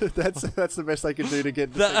kidding me. That's the best they could do to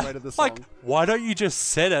get the segue to the song. Like, why don't you just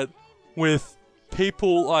set it with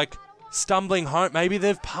people like stumbling home? Maybe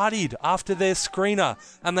they've partied after their screener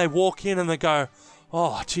and they walk in and they go,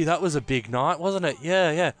 "Oh, gee, that was a big night, wasn't it?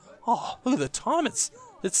 Yeah, yeah. Oh, look at the time. It's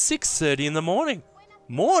 6:30 in the morning.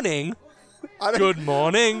 Morning. Good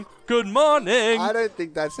morning. Good morning." I don't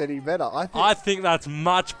think that's any better. I think that's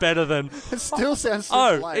much better than... It still sounds so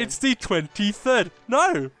Oh, lame. it's the 23rd.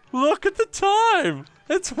 No, look at the time.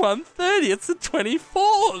 It's 1:30. It's the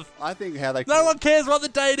 24th. I think how they... No one cares what the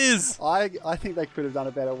date is. I think they could have done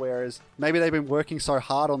it better, whereas maybe they've been working so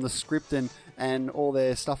hard on the script and all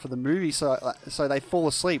their stuff for the movie, so they fall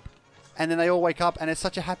asleep. And then they all wake up and it's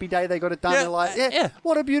such a happy day they got it done. Yeah, They're like, yeah.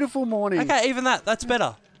 what a beautiful morning. Okay, even that's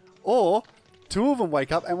better. Or two of them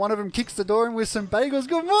wake up, and one of them kicks the door in with some bagels.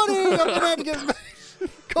 Good morning! I'm going to get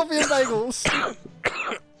coffee and bagels.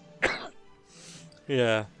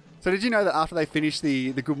 Yeah. So did you know that after they finished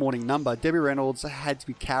the Good Morning number, Debbie Reynolds had to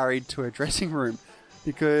be carried to her dressing room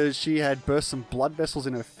because she had burst some blood vessels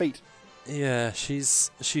in her feet? Yeah,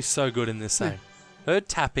 she's so good in this scene. Her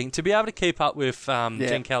tapping, to be able to keep up with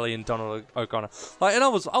Gene Kelly and Donald O'Connor. Like, and I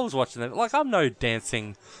was watching them. Like, I'm no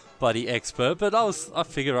dancing bloody expert, but I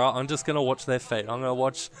figured out I'm just gonna watch their feet. I'm gonna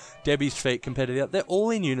watch Debbie's feet compared to the other. They're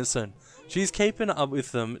all in unison. She's keeping up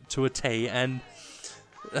with them to a T, and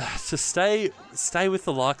to stay with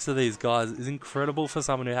the likes of these guys is incredible for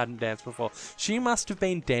someone who hadn't danced before. She must have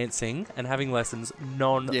been dancing and having lessons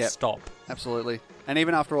non-stop. Yep, absolutely. And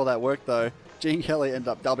even after all that work, though, Gene Kelly ended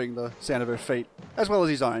up dubbing the sound of her feet, as well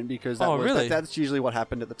as his own, because that's usually what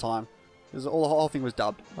happened at the time. The whole thing was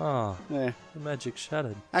dubbed. Oh, yeah. The magic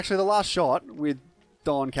shattered. Actually, the last shot with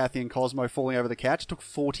Don, Kathy, and Cosmo falling over the couch took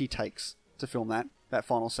 40 takes to film that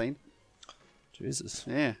final scene. Jesus.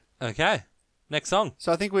 Yeah. Okay. Next song.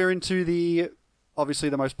 So I think we're into obviously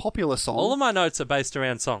the most popular song. All of my notes are based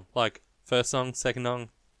around song. Like, first song, second song,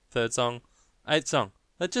 third song, eighth song.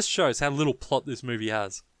 That just shows how little plot this movie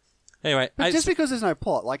has. Anyway, but just because there's no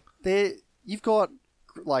plot, like you've got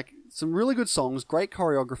like some really good songs, great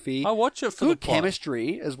choreography. I watch it for the plot. Good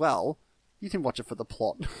chemistry as well. You can watch it for the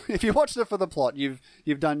plot. If you watched it for the plot, you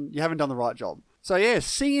haven't done the right job. So yeah,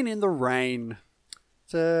 Singin' in the Rain.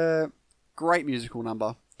 It's a great musical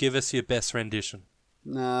number. Give us your best rendition.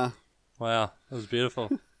 Nah. Wow, that was beautiful.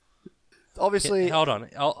 Obviously... Hold on,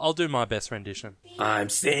 I'll do my best rendition. I'm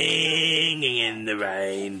singing in the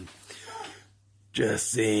rain.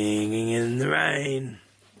 Just singing in the rain.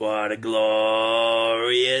 What a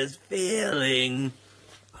glorious feeling.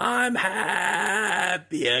 I'm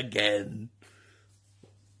happy again.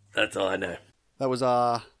 That's all I know. That was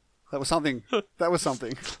something. That was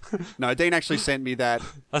something. No, Dean actually sent me that.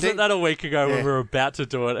 I sent that a week ago when we were about to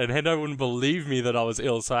do it, and Hendo wouldn't believe me that I was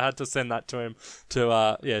ill, so I had to send that to him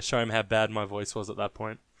to show him how bad my voice was at that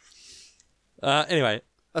point. Anyway.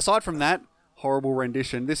 Aside from that horrible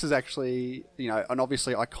rendition, this is actually, an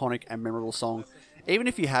obviously iconic and memorable song. Even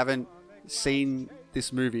if you haven't seen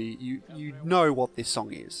this movie, you know what this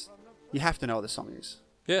song is. You have to know what this song is.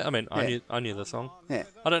 Yeah, I mean, I knew the song. Yeah.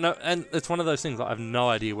 I don't know, and it's one of those things, I have no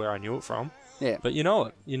idea where I knew it from. Yeah. But you know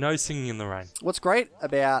it. You know Singing in the Rain. What's great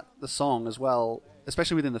about the song as well,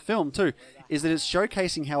 especially within the film too, is that it's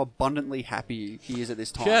showcasing how abundantly happy he is at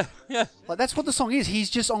this time. Yeah. Like, that's what the song is.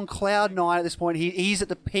 He's just on cloud nine at this point. He's at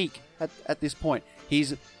the peak at this point.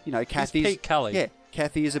 He's, Kathy's... He's peak Kelly. Yeah.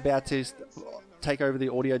 Kathy is about to take over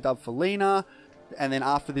the audio dub for Lena. And then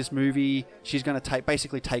after this movie, she's going to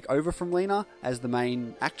basically take over from Lena as the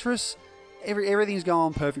main actress. Everything's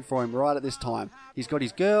going perfect for him right at this time. He's got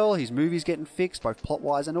his girl, his movie's getting fixed, both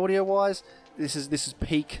plot-wise and audio-wise. This is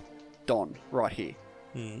peak Don right here.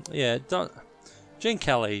 Yeah, Gene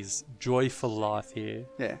Kelly's joy for life here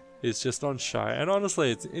is just on show. And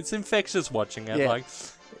honestly, it's infectious watching it. Yeah. Like,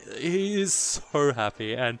 he is so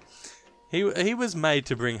happy, and He was made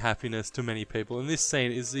to bring happiness to many people, and this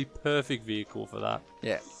scene is the perfect vehicle for that.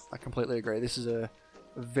 Yeah, I completely agree. This is a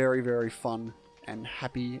very, very fun and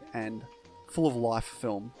happy and full of life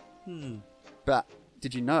film. But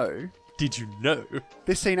did you know...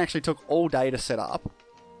 This scene actually took all day to set up,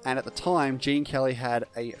 and at the time, Gene Kelly had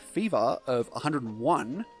a fever of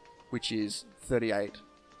 101, which is 38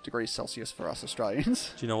 degrees Celsius for us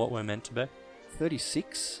Australians. Do you know what we're meant to be?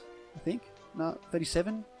 36, I think? No,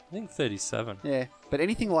 37? I think 37. Yeah, but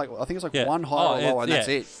anything like, I think it's like one higher or lower, and that's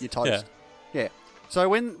it. You're toast. Yeah. So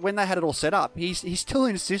when they had it all set up, he still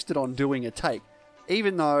insisted on doing a take,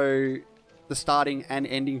 even though the starting and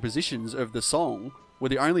ending positions of the song were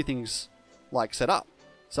the only things like set up.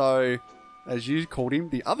 So, as you called him,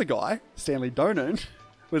 the other guy, Stanley Donen,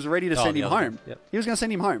 was ready to send him home. Yep. He was going to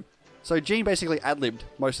send him home. So Gene basically ad-libbed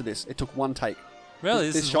most of this. It took one take.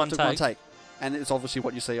 Really? This shot took one take? take, and it's obviously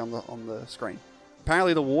what you see on the screen.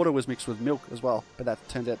 Apparently the water was mixed with milk as well, but that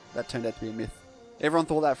turned out to be a myth. Everyone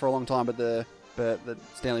thought that for a long time, but the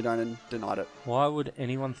Stanley Donen denied it. Why would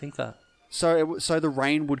anyone think that? So the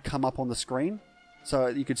rain would come up on the screen, so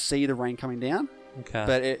you could see the rain coming down.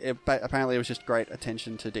 Okay. But apparently it was just great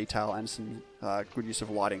attention to detail and some good use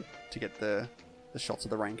of lighting to get the shots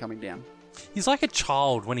of the rain coming down. He's like a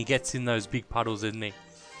child when he gets in those big puddles, isn't he?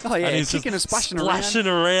 Oh yeah, and he's kicking and splashing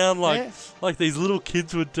around like these little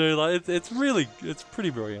kids would do. Like it's pretty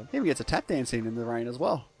brilliant. He even gets a tap dancing in the rain as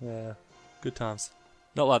well. Yeah, good times.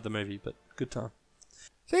 Not like the movie, but good time.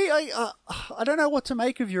 See, I don't know what to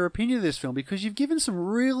make of your opinion of this film, because you've given some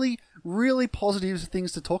really, really positive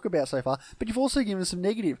things to talk about so far, but you've also given some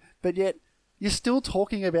negative. But yet, you're still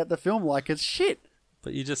talking about the film like it's shit.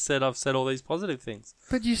 But you just said I've said all these positive things.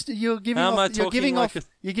 But you're giving How am I off, you're talking giving like off,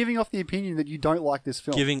 you're giving off the opinion that you don't like this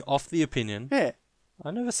film. Giving off the opinion. Yeah.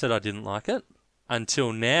 I never said I didn't like it.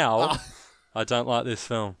 Until now, I don't like this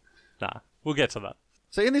film. Nah, we'll get to that.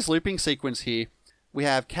 So in this looping sequence here, we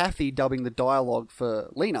have Kathy dubbing the dialogue for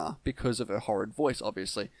Lena because of her horrid voice,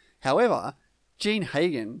 obviously. However, Gene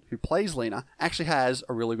Hagen, who plays Lena, actually has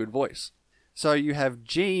a really good voice. So you have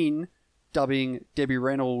Gene dubbing Debbie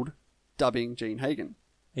Reynolds, dubbing Gene Hagen.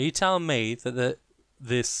 Are you telling me that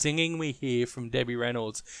the singing we hear from Debbie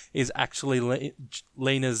Reynolds is actually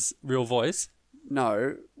Lena's real voice?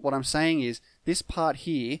 No, what I'm saying is this part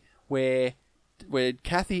here where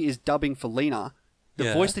Kathy is dubbing for Lena,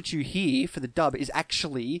 the voice that you hear for the dub is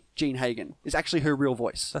actually Gene Hagen. Is actually her real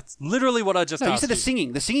voice. That's literally what I just asked No, you said the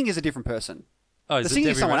singing. The singing is a different person. Oh, the singing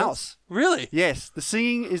is someone else. Really? Yes, the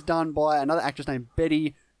singing is done by another actress named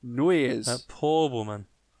Betty Noyes, That poor woman.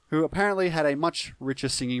 who apparently had a much richer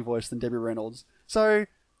singing voice than Debbie Reynolds. So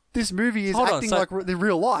this movie is Hold on, acting so- like the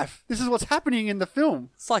real life. This is what's happening in the film.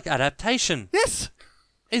 It's like adaptation. Yes.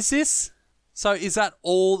 Is that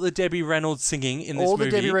all the Debbie Reynolds singing in this All movie?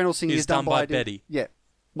 the Debbie Reynolds singing is done by Betty. Yeah.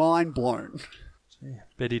 Mind blown.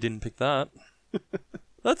 Betty didn't pick that.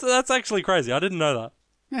 That's actually crazy. I didn't know that.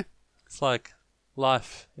 Yeah. It's like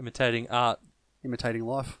life imitating art. Imitating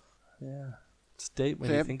life. Yeah. It's deep when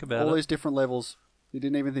So, you think about all it. those different levels you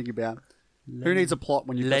didn't even think about. Who needs a plot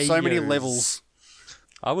when you've got so many Layers. levels?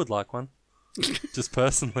 I would like one. Just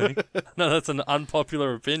personally. No, that's an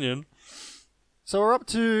unpopular opinion. So we're up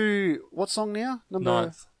to what song now?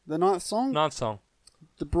 Ninth. The ninth song? Ninth song.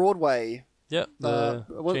 The Broadway. Yep, the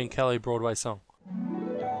what- Gene Kelly Broadway song.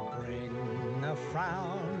 Don't bring a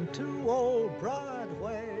frown to old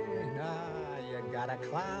Broadway. Nah, you got a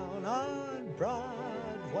clown on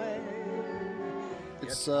Broadway.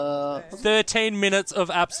 It's 13 minutes of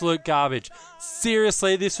absolute garbage.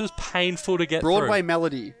 Seriously, this was painful to get Broadway through.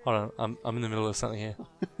 Melody. Hold on, I'm in the middle of something here.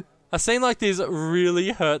 A scene like this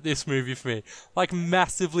really hurt this movie for me. Like,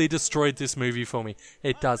 massively destroyed this movie for me.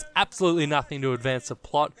 It does absolutely nothing to advance the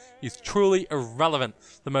plot. It's truly irrelevant.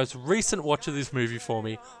 The most recent watch of this movie for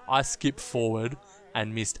me, I skipped forward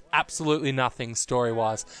and missed absolutely nothing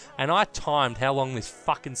story-wise. And I timed how long this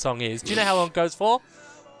fucking song is. Do you know how long it goes for?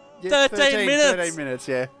 Yeah, 13 minutes. 13 minutes,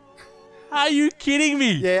 yeah. Are you kidding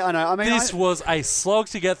me? Yeah, I know. I mean, This was a slog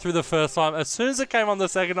to get through the first time. As soon as it came on the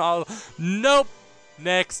second, I was, nope,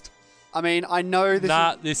 next. I know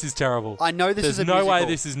this This is terrible. I know this There's is a no musical. way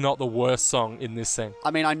this is not the worst song in this thing.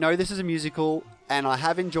 I mean, I know this is a musical, and I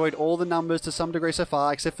have enjoyed all the numbers to some degree so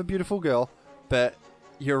far, except for Beautiful Girl, but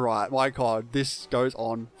you're right. My God, this goes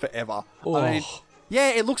on forever. I mean, Oh. yeah,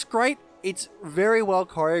 it looks great. It's very well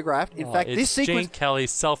choreographed. In fact, it's this sequence... Gene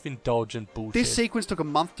Kelly's self-indulgent bullshit. This sequence took a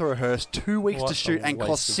month to rehearse, 2 weeks What to shoot, a and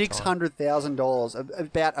cost waste of time. $600,000,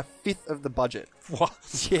 about a fifth of the budget. What?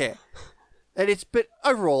 Yeah. But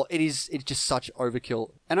overall, it's just such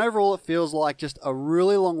overkill. And overall, it feels like just a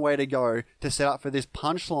really long way to go to set up for this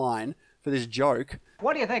punchline, for this joke.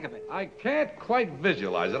 What do you think of it? I can't quite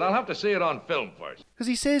visualize it. I'll have to see it on film first. Because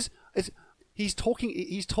he says, he's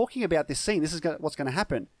talking about this scene, this is what's going to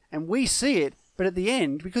happen. And we see it, but at the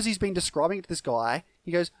end, because he's been describing it to this guy,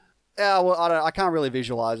 he goes, oh, well, I can't really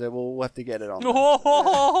visualize it. We'll have to get it on. Too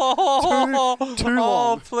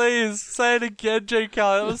long. Oh, please. Say it again, Gene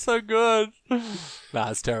Kelly. That was so good. Nah,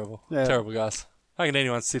 it's terrible. Yeah. Terrible, guys. How can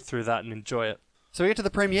anyone sit through that and enjoy it? So we get to the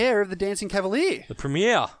premiere of The Dancing Cavalier. The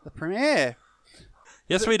premiere. The premiere.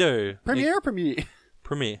 Yes, we do. Premiere or premiere?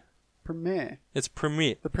 Premiere. Premiere. It's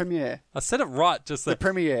premiere. The premiere. I said it right, just The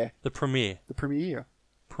premiere. The premiere. The premiere.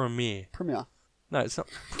 Premiere. Premiere. No, it's not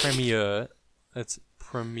premiere. It's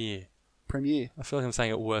premiere. Premiere. I feel like I'm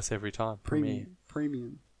saying it worse every time. Premiere.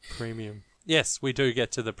 Premium. Premium. Yes, we do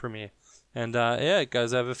get to the premiere. And yeah, it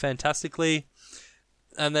goes over fantastically.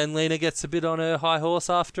 And then Lena gets a bit on her high horse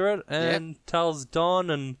after it and tells Don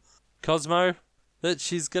and Cosmo that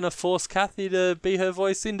she's going to force Kathy to be her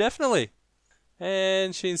voice indefinitely.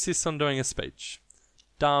 And she insists on doing a speech.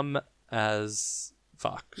 Dumb as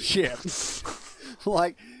fuck. Yeah.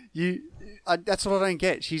 Like, that's what I don't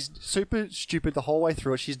get. She's super stupid the whole way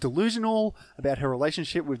through it. She's delusional about her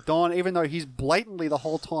relationship with Don, even though he's blatantly the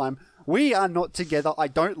whole time, we are not together, I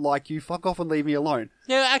don't like you, fuck off and leave me alone.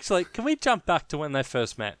 Yeah, actually, can we jump back to when they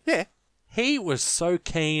first met? Yeah. He was so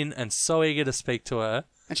keen and so eager to speak to her.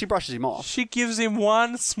 And she brushes him off. She gives him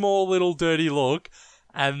one small little dirty look,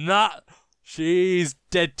 and she's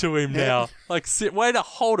dead to him now. Like, way to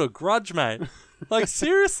hold a grudge, mate. Like,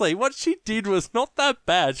 seriously, what she did was not that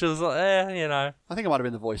bad. She was like, I think it might have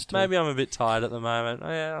been the voice too. Maybe I'm a bit tired at the moment.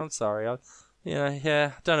 Yeah, I'm sorry. I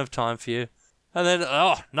don't have time for you. And then,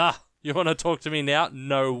 oh, nah, you want to talk to me now?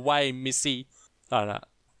 No way, missy. Oh, no.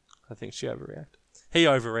 I think she overreacted. He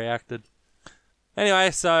overreacted.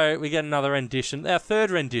 Anyway, so we get another rendition. Our third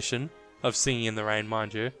rendition of Singing in the Rain,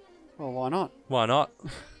 mind you. Well, why not? Why not?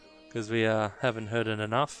 Because we haven't heard it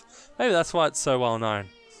enough. Maybe that's why it's so well known.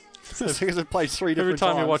 Because it plays three different Every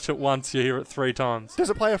time times. you watch it once, you hear it 3 times. Does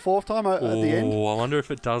it play a fourth time at the end? Oh, I wonder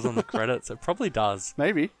if it does on the credits. It probably does.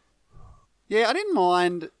 Maybe. Yeah, I didn't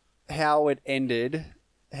mind how it ended,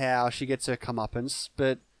 how she gets her comeuppance,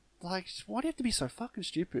 but, like, why do you have to be so fucking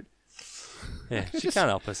stupid? Yeah, she can't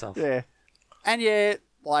help herself. Yeah. And yeah,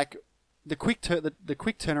 like, the quick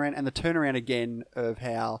turnaround and the turnaround again of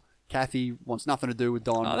how Kathy wants nothing to do with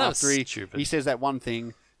Don Oh, that after was he stupid. says that one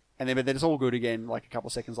thing, and then it's all good again, like, a couple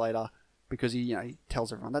of seconds later, because he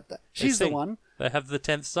tells everyone that she's the one. They have the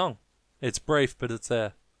 10th song. It's brief, but it's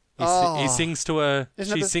there. He Oh. sings to her.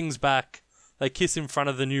 Isn't She that the- sings back. They kiss in front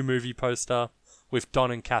of the new movie poster with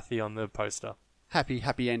Don and Kathy on the poster.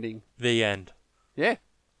 Happy ending. The end. Yeah.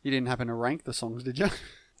 You didn't happen to rank the songs, did you?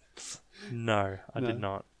 No, I No. did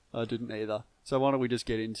not. I didn't either. So why don't we just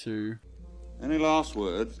get into... Any last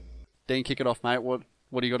words? Dean, kick it off, mate. What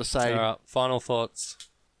do you got to say? All right, final thoughts.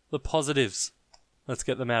 The positives. Let's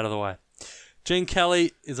get them out of the way. Gene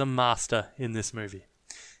Kelly is a master in this movie.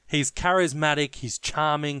 He's charismatic, he's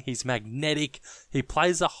charming, he's magnetic. He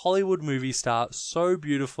plays a Hollywood movie star so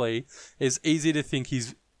beautifully, it's easy to think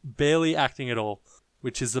he's barely acting at all,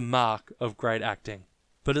 which is the mark of great acting.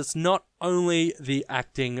 But it's not only the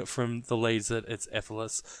acting from the leads that it's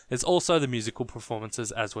effortless, it's also the musical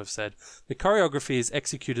performances, as we've said. The choreography is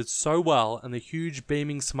executed so well, and the huge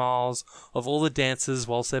beaming smiles of all the dancers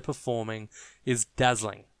whilst they're performing is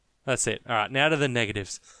dazzling. That's it. Alright, now to the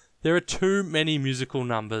negatives. There are too many musical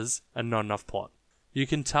numbers and not enough plot. You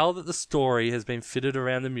can tell that the story has been fitted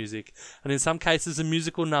around the music, and in some cases the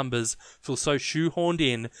musical numbers feel so shoehorned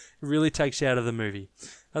in, it really takes you out of the movie.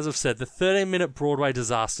 As I've said, the 13-minute Broadway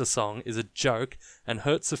disaster song is a joke and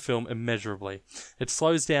hurts the film immeasurably. It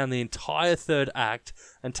slows down the entire third act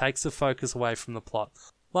and takes the focus away from the plot.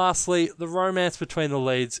 Lastly, the romance between the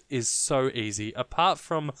leads is so easy. Apart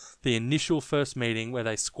from the initial first meeting where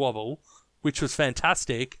they squabble, which was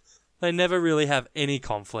fantastic, they never really have any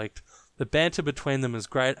conflict. The banter between them is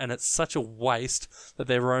great, and it's such a waste that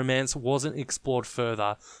their romance wasn't explored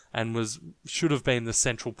further and should have been the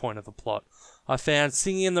central point of the plot. I found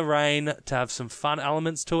Singing in the Rain to have some fun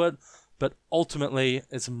elements to it, but ultimately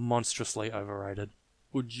it's monstrously overrated.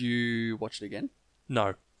 Would you watch it again?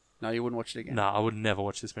 No. No, you wouldn't watch it again. No, I would never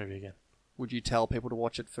watch this movie again. Would you tell people to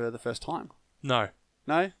watch it for the first time? No.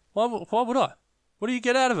 No? Why would I? What do you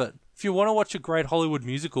get out of it? If you want to watch a great Hollywood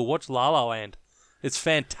musical, watch La La Land. It's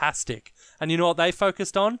fantastic. And you know what they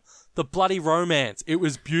focused on? The bloody romance. It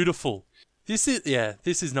was beautiful. This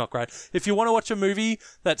is not great. If you want to watch a movie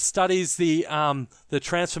that studies the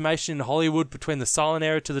transformation in Hollywood between the silent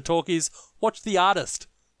era to the talkies, watch The Artist.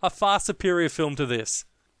 A far superior film to this.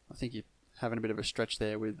 I think you're having a bit of a stretch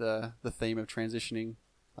there with the theme of transitioning.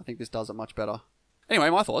 I think this does it much better. Anyway,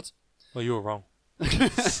 my thoughts. Well, you were wrong.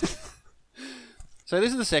 So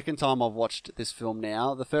this is the second time I've watched this film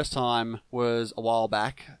now. The first time was a while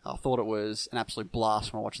back. I thought it was an absolute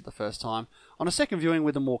blast when I watched it the first time. On a second viewing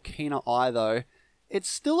with a more keener eye, though, it's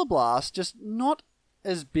still a blast, just not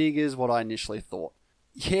as big as what I initially thought.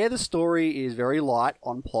 Yeah, the story is very light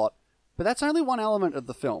on plot, but that's only one element of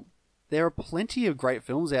the film. There are plenty of great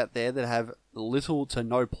films out there that have little to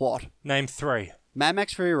no plot. Name 3. Mad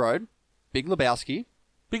Max Fury Road, Big Lebowski.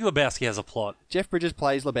 Big Lebowski has a plot. Jeff Bridges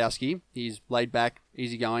plays Lebowski. He's laid back,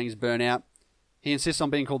 easygoing, he's burnout. He insists on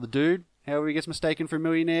being called the Dude. However, he gets mistaken for a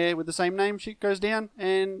millionaire with the same name. Shit goes down,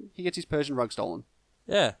 and he gets his Persian rug stolen.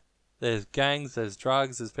 Yeah. There's gangs, there's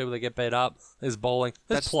drugs, there's people that get beat up, there's bowling.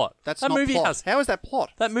 There's plot. That's that not movie plot. How is that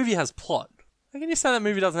plot? That movie has plot. How can you say that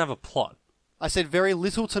movie doesn't have a plot? I said very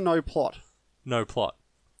little to no plot. No plot.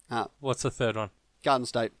 What's the third one? Garden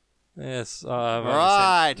State. Yes.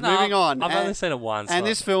 Right, moving on. I've only seen it once. And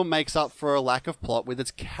this film makes up for a lack of plot with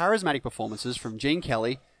its charismatic performances from Gene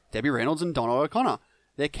Kelly, Debbie Reynolds, and Donna O'Connor.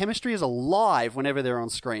 Their chemistry is alive whenever they're on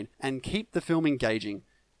screen and keep the film engaging.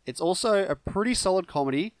 It's also a pretty solid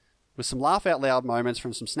comedy with some laugh-out-loud moments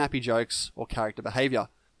from some snappy jokes or character behaviour.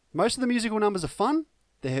 Most of the musical numbers are fun.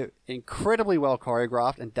 They're incredibly well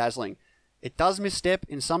choreographed and dazzling. It does misstep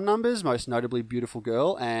in some numbers, most notably Beautiful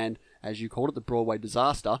Girl and, as you called it, the Broadway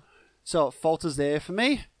Disaster. So it falters there for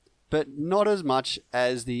me, but not as much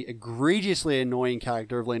as the egregiously annoying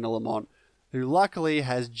character of Lena Lamont, who luckily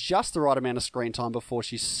has just the right amount of screen time before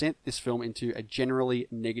she sent this film into a generally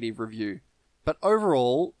negative review. But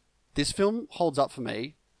overall, this film holds up for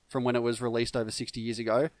me from when it was released over 60 years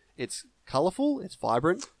ago. Its colourful, it's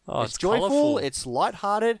vibrant, Oh, it's it's joyful, colourful. it's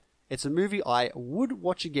light-hearted. It's a movie I would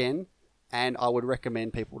watch again, and I would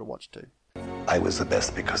recommend people to watch too. I was the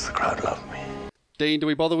best because the crowd loved me. Dean, do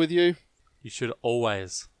we bother with you? You should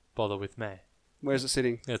always bother with me. Where's it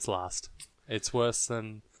sitting? It's last. It's worse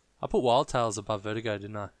than... I put Wild Tales above Vertigo,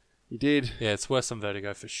 didn't I? You did. Yeah, it's worse than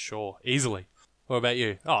Vertigo for sure. Easily. What about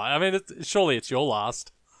you? Oh, I mean, surely it's your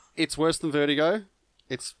last. It's worse than Vertigo.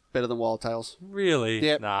 It's better than Wild Tales. Really?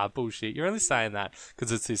 Yep. Nah, bullshit. You're only saying that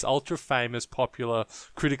because it's this ultra-famous, popular,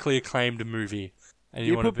 critically acclaimed movie. And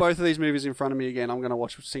You want put both of these movies in front of me again, I'm going to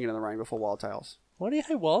watch Singin' in the Rain before Wild Tales. Why do you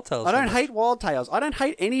hate Wild Tales? I don't so much? hate Wild Tales. I don't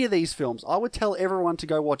hate any of these films. I would tell everyone to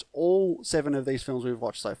go watch all 7 of these films we've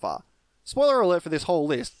watched so far. Spoiler alert for this whole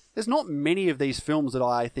list. There's not many of these films that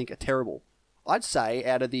I think are terrible. I'd say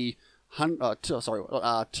out of the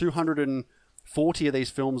 240 of these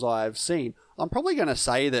films I've seen, I'm probably going to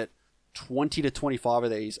say that 20 to 25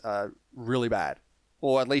 of these are really bad,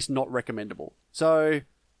 or at least not recommendable. So,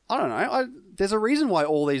 I don't know. There's a reason why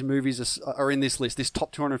all these movies are in this list, this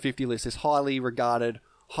top 250 list, this highly regarded,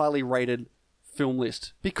 highly rated film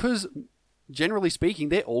list. Because, generally speaking,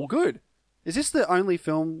 they're all good. Is this the only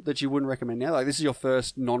film that you wouldn't recommend now? Like, this is your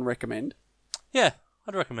first non-recommend? Yeah,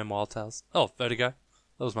 I'd recommend Wild Tales. Oh, Vertigo.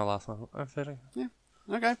 That was my last one. Oh, Vertigo. Yeah.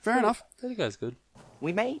 Okay, fair enough. Vertigo's good.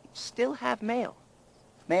 We may still have mail.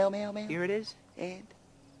 Mail. Here it is. And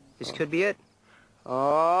this could be it.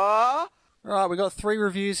 Oh! Alright, we've got 3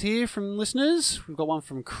 reviews here from listeners. We've got one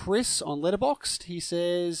from Chris on Letterboxd. He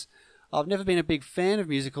says, I've never been a big fan of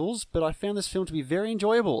musicals, but I found this film to be very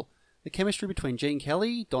enjoyable. The chemistry between Gene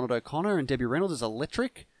Kelly, Donald O'Connor, and Debbie Reynolds is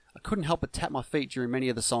electric. I couldn't help but tap my feet during many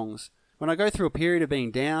of the songs. When I go through a period of being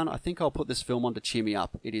down, I think I'll put this film on to cheer me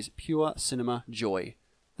up. It is pure cinema joy.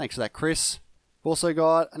 Thanks for that, Chris. We've also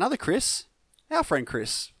got another Chris, our friend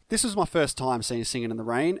Chris. This was my first time seeing Singin' in the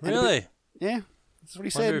Rain. Really? Yeah, that's what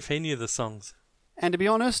he Wonder said. if he knew the songs. And to be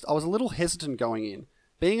honest, I was a little hesitant going in.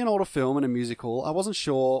 Being an older film and a musical, I wasn't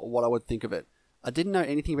sure what I would think of it. I didn't know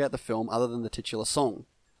anything about the film other than the titular song.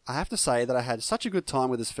 I have to say that I had such a good time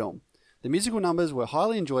with this film. The musical numbers were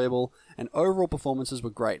highly enjoyable and overall performances were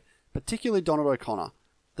great, particularly Donald O'Connor.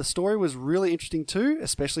 The story was really interesting too,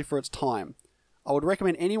 especially for its time. I would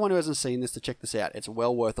recommend anyone who hasn't seen this to check this out. It's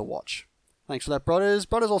well worth a watch. Thanks for that, Brothers.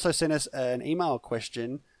 Brothers also sent us an email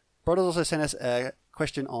question. Brothers also sent us a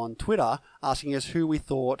question on Twitter asking us who we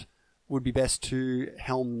thought would be best to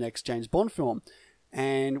helm next James Bond film.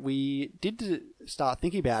 And we did start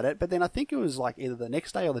thinking about it, but then I think it was like either the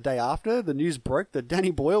next day or the day after, the news broke that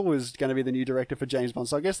Danny Boyle was going to be the new director for James Bond.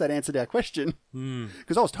 So I guess that answered our question.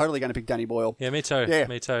 Because I was totally going to pick Danny Boyle. Yeah, me too. Yeah,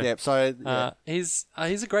 me too. Yeah, so yeah. He's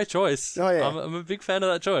a great choice. Oh, yeah. I'm a big fan of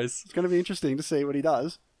that choice. It's going to be interesting to see what he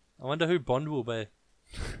does. I wonder who Bond will be.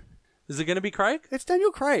 Is it going to be Craig? It's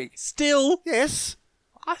Daniel Craig. Still? Yes.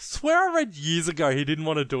 I swear I read years ago he didn't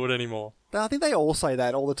want to do it anymore. I think they all say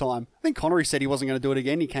that all the time. I think Connery said he wasn't going to do it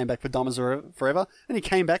again. He came back for Dumb as Forever. And he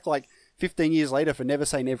came back like 15 years later for Never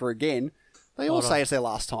Say Never Again. They all say it's their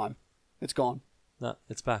last time. It's gone. No,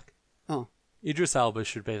 it's back. Oh. Idris Elba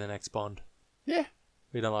should be the next Bond. Yeah.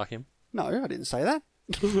 We don't like him. No, I didn't say that.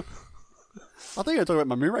 I think you were talking about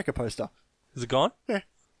my Moonraker poster. Is it gone? Yeah.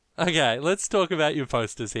 Okay, let's talk about your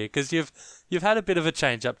posters here, because you've had a bit of a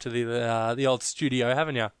change up to the old studio,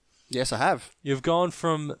 haven't you? Yes, I have. You've gone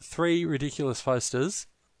from 3 ridiculous posters.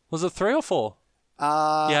 Was it 3 or 4?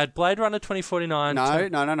 You had Blade Runner 2049. No.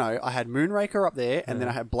 I had Moonraker up there, and then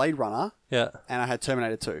I had Blade Runner. Yeah. And I had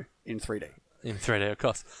Terminator 2 in 3D. In 3D, of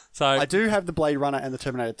course. So I do have the Blade Runner and the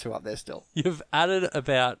Terminator 2 up there still. You've added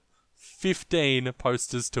about 15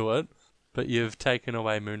 posters to it, but you've taken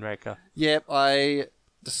away Moonraker. Yep, I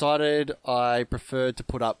decided I preferred to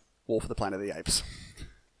put up War for the Planet of the Apes.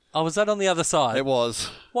 Oh, was that on the other side? It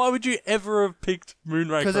was. Why would you ever have picked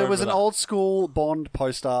Moonraker? Because it was an old school Bond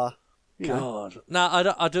poster. God.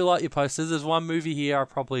 No, I do like your posters. There's one movie here I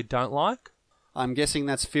probably don't like. I'm guessing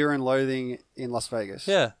that's Fear and Loathing in Las Vegas.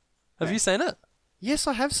 Yeah. Have you seen it? Yes,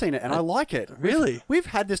 I have seen it, and I like it. Really? We've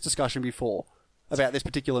had this discussion before about this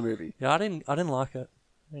particular movie. Yeah, I didn't like it.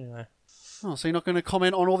 Anyway. Oh, so you're not going to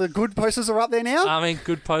comment on all the good posters that are up there now? I mean,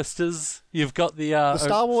 good posters. You've got the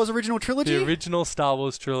Star Wars original trilogy, the original Star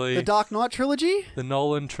Wars trilogy, the Dark Knight trilogy, the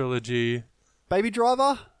Nolan trilogy, Baby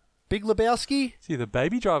Driver, Big Lebowski. See, the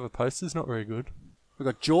Baby Driver poster's not very good. We've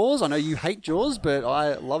got Jaws. I know you hate Jaws, but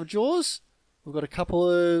I love Jaws. We've got a couple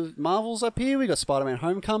of Marvels up here. We've got Spider-Man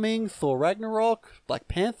Homecoming, Thor Ragnarok, Black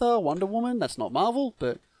Panther, Wonder Woman. That's not Marvel,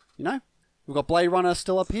 but, you know. We've got Blade Runner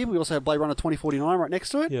still up here. We also have Blade Runner 2049 right next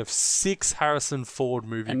to it. You have 6 Harrison Ford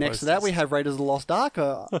movie And next to that, we have Raiders of the Lost Ark.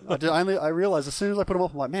 I realised as soon as I put them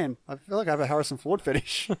up, I'm like, man, I feel like I have a Harrison Ford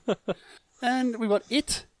fetish. And we've got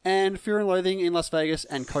It and Fear and Loathing in Las Vegas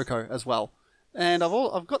and Coco as well. And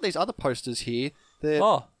I've got these other posters here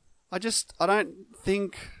that I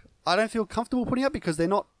don't feel comfortable putting up because they're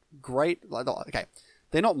not great. Okay,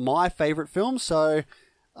 they're not my favourite films, so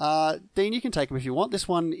Dean, you can take them if you want. This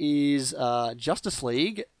one is Justice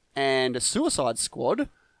League and Suicide Squad.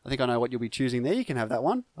 I think I know what you'll be choosing there. You can have that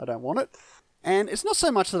one. I don't want it. And it's not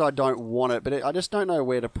so much that I don't want it, but I just don't know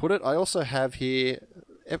where to put it. I also have here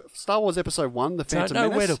Star Wars Episode 1, The Phantom Menace.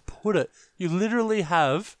 Don't know where to put it. You literally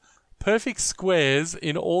have perfect squares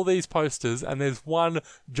in all these posters, and there's one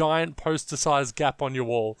giant poster-sized gap on your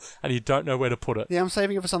wall, and you don't know where to put it. Yeah, I'm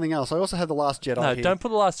saving it for something else. I also have The Last Jedi here. No, don't put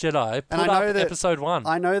The Last Jedi. Put up Episode 1.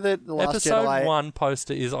 I know that The Last Jedi... Episode 1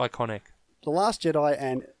 poster is iconic. The Last Jedi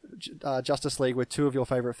and Justice League were two of your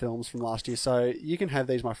favourite films from last year, so you can have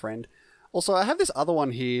these, my friend. Also, I have this other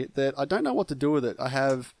one here that I don't know what to do with it. I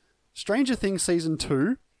have Stranger Things Season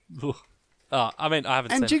 2. I haven't seen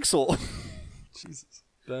and Jigsaw. Jesus,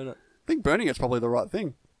 burn it. I think burning it's probably the right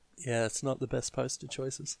thing. Yeah, it's not the best poster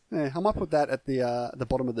choices. Yeah, I might put that at the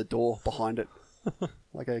bottom of the door behind it.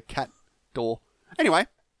 Like a cat door. Anyway,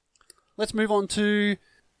 let's move on to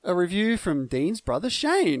a review from Dean's brother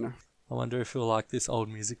Shane. I wonder if you'll like this old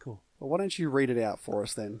musical. Well, why don't you read it out for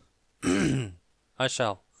us then? I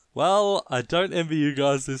shall. Well, I don't envy you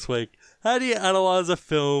guys this week. How do you analyse a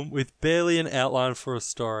film with barely an outline for a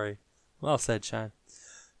story? Well said, Shane.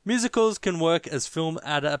 Musicals can work as film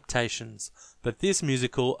adaptations, but this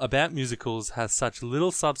musical about musicals has such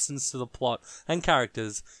little substance to the plot and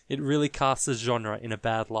characters, it really casts the genre in a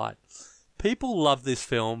bad light. People love this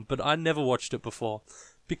film, but I never watched it before.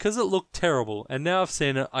 Because it looked terrible, and now I've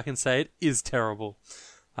seen it, I can say it is terrible.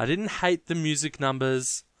 I didn't hate the music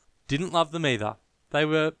numbers, didn't love them either. They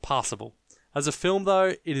were passable. As a film,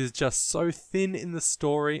 though, it is just so thin in the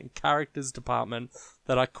story and characters department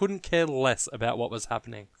that I couldn't care less about what was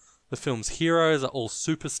happening. The film's heroes are all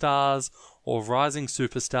superstars or rising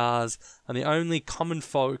superstars, and the only common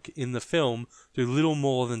folk in the film do little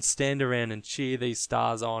more than stand around and cheer these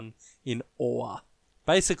stars on in awe.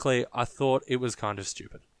 Basically, I thought it was kind of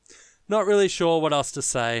stupid. Not really sure what else to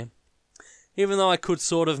say. Even though I could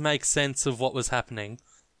sort of make sense of what was happening,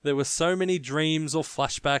 there were so many dreams or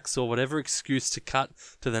flashbacks or whatever excuse to cut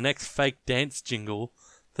to the next fake dance jingle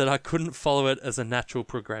that I couldn't follow it as a natural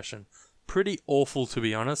progression. Pretty awful, to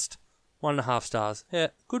be honest. 1.5 stars. Yeah,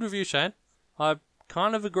 good review, Shane. I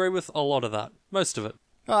kind of agree with a lot of that. Most of it.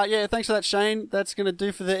 Alright, yeah, thanks for that, Shane. That's going to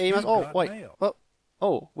do for the emails. Oh, wait.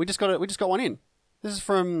 We just got one in. This is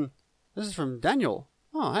from Daniel.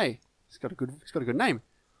 Oh, hey. He's got a good name.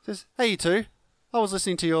 It says, "Hey, you two. I was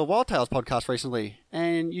listening to your Wild Tales podcast recently,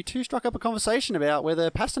 and you two struck up a conversation about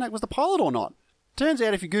whether Pasternak was the pilot or not. Turns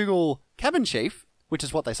out if you Google cabin chief, which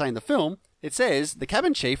is what they say in the film, it says the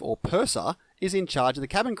cabin chief, or purser, is in charge of the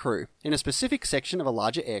cabin crew in a specific section of a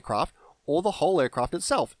larger aircraft or the whole aircraft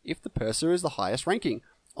itself, if the purser is the highest ranking.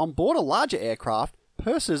 On board a larger aircraft,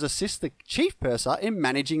 pursers assist the chief purser in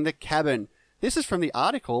managing the cabin. This is from the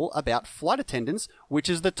article about flight attendants, which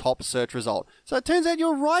is the top search result." So it turns out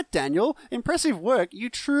you're right, Daniel. Impressive work.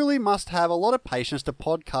 You truly must have a lot of patience to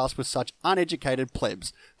podcast with such uneducated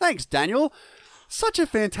plebs. Thanks, Daniel. Such a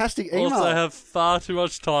fantastic email. Also have far too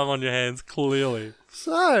much time on your hands, clearly.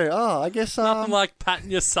 So, I guess... Nothing like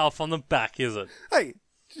patting yourself on the back, is it? Hey,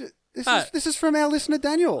 this is from our listener,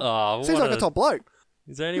 Daniel. Oh, seems like a top bloke.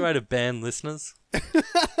 Is there any way to ban listeners?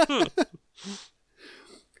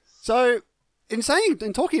 So... In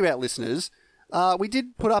talking about listeners, we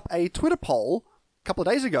did put up a Twitter poll a couple of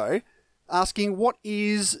days ago asking what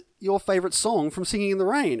is your favourite song from Singing in the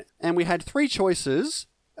Rain. And we had 3 choices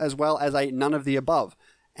as well as a none of the above.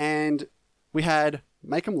 And we had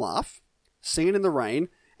Make 'Em Laugh, Singing in the Rain,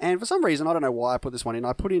 and for some reason, I don't know why I put this one in,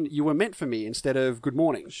 I put in You Were Meant For Me instead of Good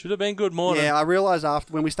Morning. Should have been Good Morning. Yeah, I realised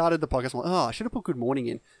after when we started the podcast, I'm like, I should have put Good Morning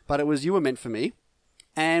in. But it was You Were Meant For Me.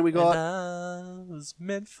 And we got... And I was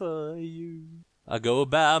meant for you. I go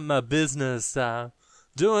about my business. I'm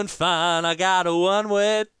doing fine. I got a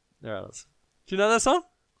one-way... There it is. Do you know that song?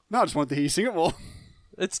 No, I just wanted to hear you sing it more.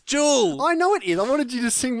 It's Jewel. I know it is. I wanted you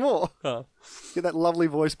to sing more. Oh. Get that lovely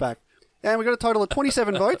voice back. And we got a total of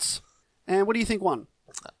 27 votes. And what do you think won?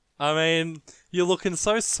 I mean, you're looking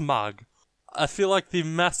so smug. I feel like the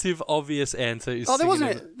massive obvious answer is... there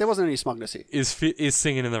wasn't any smugness here. Is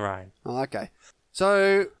Singing in the Rain. Oh, okay.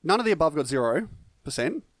 So, none of the above got 0%.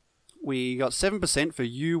 We got 7% for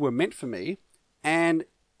You Were Meant For Me. And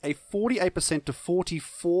a 48% to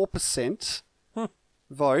 44%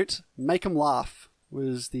 vote. Make 'em laugh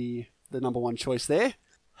was the number one choice there.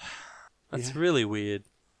 That's really weird.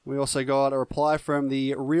 We also got a reply from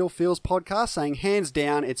the Real Feels podcast saying, hands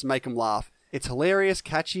down, it's Make 'em laugh. It's hilarious,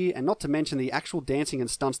 catchy, and not to mention the actual dancing and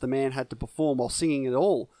stunts the man had to perform while singing it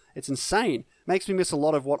all. It's insane. Makes me miss a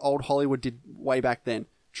lot of what old Hollywood did way back then.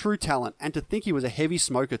 True talent, and to think he was a heavy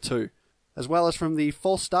smoker too. As well as from the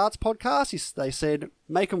False Starts podcast, they said,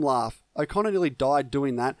 make 'em laugh. O'Connor nearly died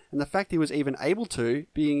doing that, and the fact he was even able to,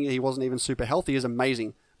 being he wasn't even super healthy, is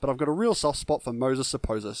amazing. But I've got a real soft spot for Moses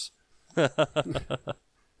Supposis.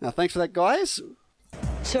 Now, thanks for that, guys.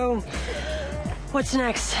 So, what's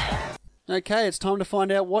next? Okay, it's time to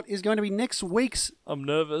find out what is going to be next week's... I'm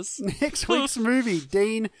nervous. Next week's movie.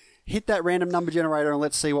 Dean, hit that random number generator and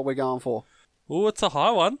let's see what we're going for. Oh, it's a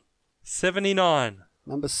high one. 79.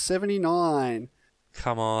 Number 79.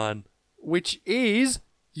 Come on. Which is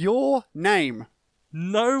Your Name.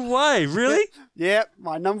 No way, really? Yep,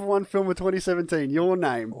 my number one film of 2017, Your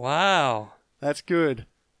Name. Wow. That's good.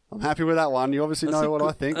 I'm happy with that one. You obviously know what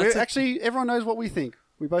I think. Actually, everyone knows what we think.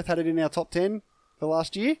 We both had it in our top 10 for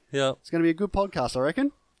last year. Yeah. It's going to be a good podcast, I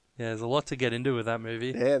reckon. Yeah, there's a lot to get into with that movie.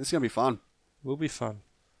 Yeah, this is going to be fun. Will be fun.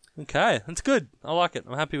 Okay, that's good. I like it.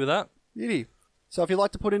 I'm happy with that. Beauty. So if you'd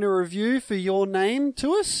like to put in a review for Your Name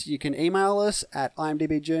to us, you can email us at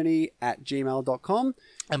imdbjourney@gmail.com.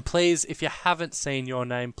 And please, if you haven't seen Your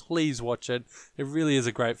Name, please watch it. It really is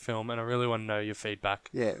a great film, and I really want to know your feedback.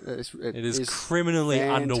 Yeah, it is criminally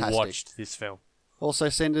fantastic. underwatched, this film. Also,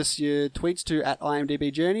 send us your tweets to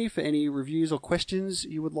 @imdbjourney for any reviews or questions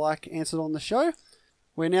you would like answered on the show.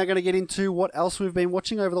 We're now going to get into what else we've been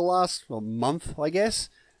watching over the last month, I guess.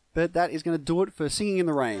 But that is going to do it for Singing in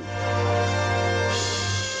the Rain.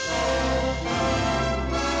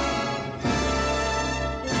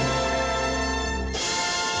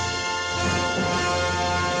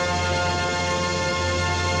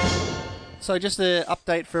 So just an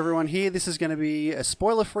update for everyone here. This is going to be a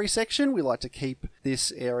spoiler-free section. We like to keep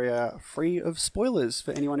this area free of spoilers for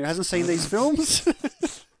anyone who hasn't seen these films.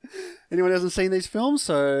 Anyone who hasn't seen these films.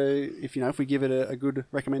 So if we give it a good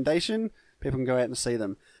recommendation, people can go out and see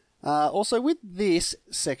them. Also, with this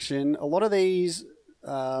section, a lot of these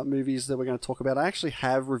movies that we're going to talk about, I actually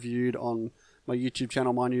have reviewed on my YouTube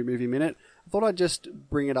channel, My New Movie Minute. I thought I'd just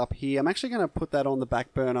bring it up here. I'm actually going to put that on the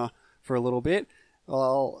back burner for a little bit.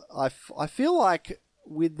 Well, I feel like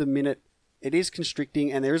with the minute, it is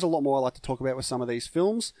constricting, and there is a lot more I like to talk about with some of these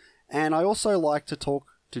films. And I also like to talk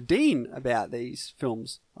to Dean about these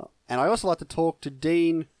films. And I also like to talk to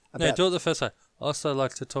Dean about... No, do it the first way. I also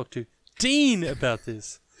like to talk to Dean about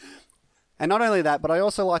this. And not only that, but I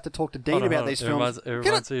also like to talk to Dean about these films. It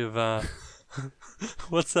reminds me of...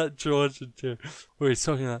 what's that George and Jerry? Where he's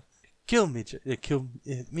talking about, kill me,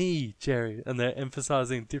 Jerry. And they're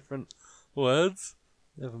emphasizing different words.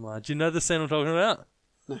 Never mind. Do you know the scene I'm talking about?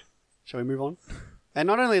 No. Shall we move on? And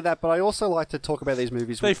not only that, but I also like to talk about these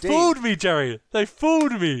movies with Dean. They fooled me, Jerry. They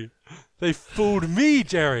fooled me. They fooled me,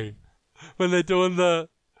 Jerry. When they're doing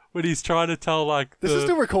when he's trying to tell, this is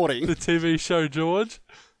still recording. The TV show George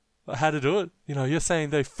how to do it. You're saying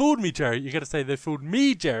they fooled me, Jerry. You got to say they fooled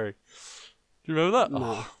me, Jerry. Do you remember that? No.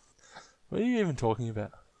 Oh, what are you even talking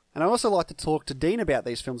about? And I also like to talk to Dean about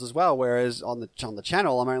these films as well, whereas on the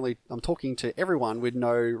channel, I'm talking to everyone with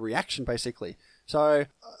no reaction, basically. So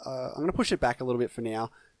I'm going to push it back a little bit for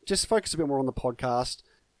now. Just focus a bit more on the podcast,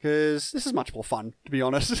 because this is much more fun, to be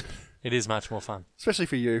honest. It is much more fun. Especially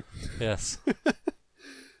for you. Yes.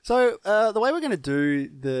 So the way we're going to do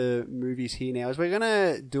the movies here now is we're going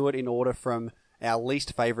to do it in order from our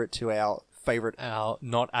least favourite to our favourite. Our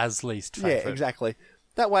not as least favourite. Yeah, exactly.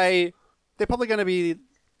 That way, they're probably going to be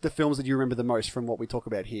the films that you remember the most from what we talk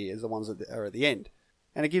about here is the ones that are at the end.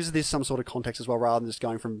 And it gives this some sort of context as well, rather than just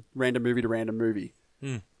going from random movie to random movie.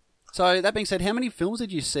 Mm. So, that being said, how many films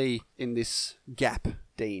did you see in this gap,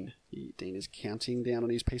 Dean? Dean is counting down on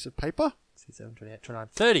his piece of paper. 27, 28, 29,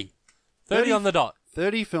 30. 30 on the dot.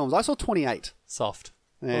 30 films. I saw 28. Soft.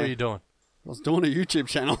 Yeah. What were you doing? I was doing a YouTube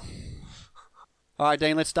channel. All right,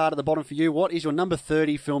 Dean, let's start at the bottom for you. What is your number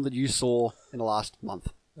 30 film that you saw in the last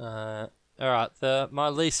month? All right, my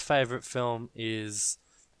least favourite film is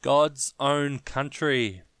God's Own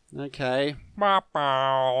Country. Okay. Yeah,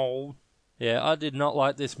 I did not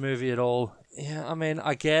like this movie at all. Yeah, I mean,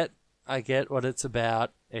 I get what it's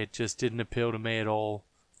about. It just didn't appeal to me at all.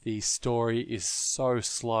 The story is so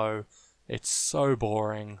slow. It's so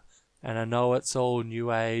boring. And I know it's all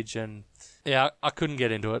new age and... Yeah, I couldn't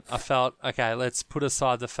get into it. I felt, okay, let's put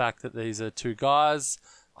aside the fact that these are two guys.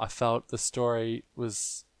 I felt the story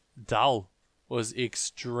was dull. Was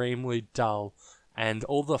extremely dull. and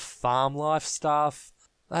all the farm life stuff.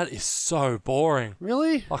 That is so boring.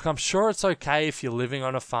 Really? Like, I'm sure it's okay if you're living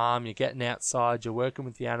on a farm, you're getting outside, you're working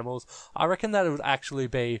with the animals. I reckon that it would actually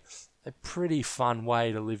be a pretty fun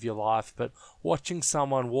way to live your life. But watching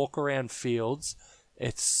someone walk around fields,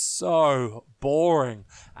 it's so boring.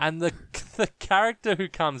 And the character who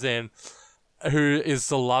comes in, who is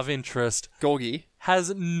the love interest, Gorgie,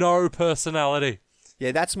 has no personality.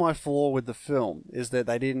 Yeah, that's my flaw with the film, is that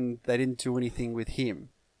they didn't do anything with him.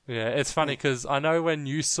 Yeah, it's funny because I know when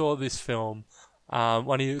you saw this film,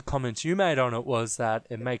 one of the comments you made on it was that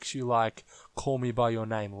it makes you like Call Me By Your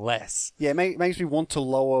Name less. Yeah, it makes me want to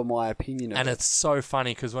lower my opinion of it. And it's so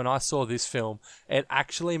funny because when I saw this film, it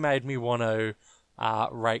actually made me want to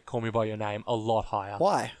rate Call Me By Your Name a lot higher.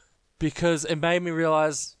 Why? Because it made me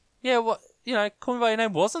realise, Call Me By Your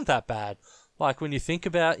Name wasn't that bad. Like, when you think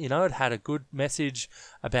about, it had a good message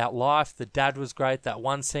about life. The dad was great. That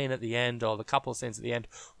one scene at the end, or the couple of scenes at the end,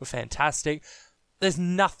 were fantastic. There's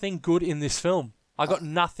nothing good in this film. I got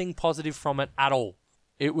nothing positive from it at all.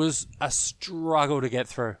 It was a struggle to get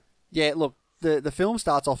through. Yeah, look, the film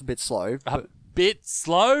starts off a bit slow. But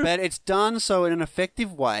it's done so in an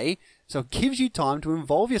effective way, so it gives you time to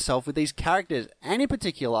involve yourself with these characters, and in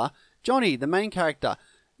particular, Johnny, the main character,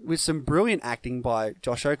 with some brilliant acting by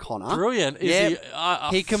Josh O'Connor. Brilliant.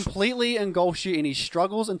 He completely engulfs you in his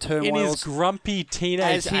struggles and turmoils. In his grumpy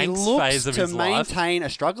teenage as he angst looks phase of to his life. maintain a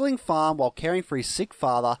struggling farm while caring for his sick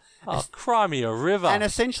father. Oh, cry me a river. And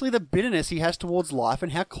essentially the bitterness he has towards life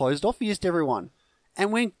and how closed off he is to everyone.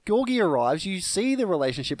 And when Gorgie arrives, you see the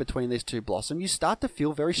relationship between these two blossom. You start to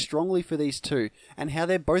feel very strongly for these two and how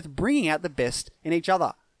they're both bringing out the best in each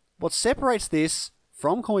other. What separates this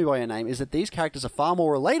from Call Me By Your Name is that these characters are far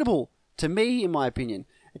more relatable to me, in my opinion.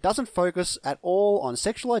 It doesn't focus at all on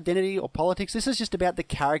sexual identity or politics. This is just about the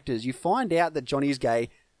characters. You find out that Johnny's gay,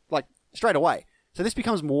 like, straight away. So this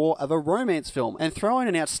becomes more of a romance film, and throw in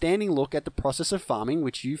an outstanding look at the process of farming,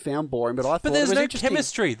 which you found boring, but I thought it was there's no interesting.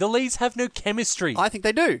 chemistry. The leads have no chemistry. I think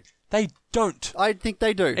they do. They don't. I think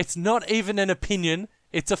they do. It's not even an opinion.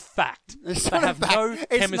 It's a fact. They have no chemistry.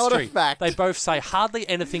 It's not a fact. They both say hardly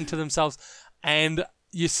anything to themselves, and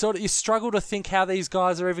you struggle to think how these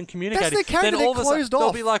guys are even communicating. That's the character. Then all of a sudden closed they'll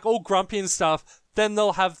off. be like all grumpy and stuff. Then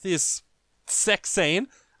they'll have this sex scene,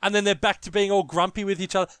 and then they're back to being all grumpy with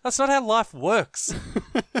each other. That's not how life works.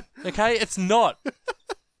 Okay, it's not.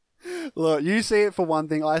 Look, you see it for one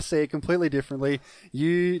thing. I see it completely differently.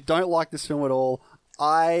 You don't like this film at all.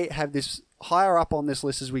 I have this higher up on this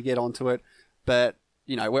list as we get onto it, but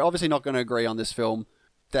we're obviously not going to agree on this film.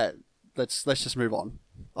 Let's just move on.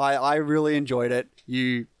 I really enjoyed it.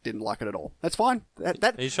 You didn't like it at all. That's fine.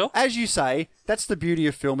 Are you sure? As you say, that's the beauty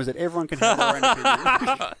of film, is that everyone can have their own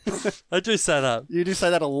opinion. I do say that. You do say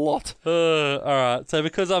that a lot. All right. So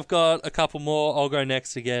because I've got a couple more, I'll go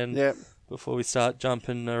next again. Yep. Before we start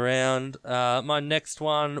jumping around. My next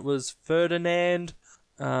one was Ferdinand.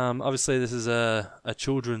 Obviously, this is a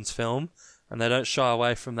children's film, and they don't shy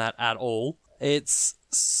away from that at all. It's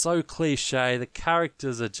so cliche. The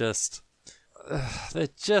characters are just... they're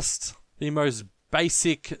just the most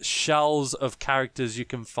basic shells of characters you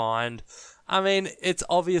can find. I mean, it's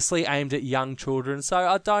obviously aimed at young children, so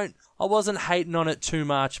I wasn't hating on it too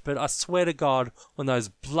much, but I swear to God, when those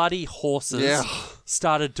bloody horses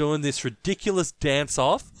started doing this ridiculous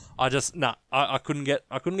dance-off, I couldn't get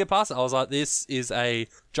past it. I was like, this is a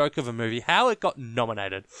joke of a movie. How it got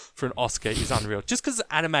nominated for an Oscar is unreal. Just because it's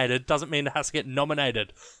animated doesn't mean it has to get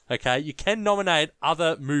nominated. Okay? You can nominate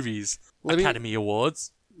other movies, Academy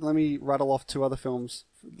Awards. Let me rattle off two other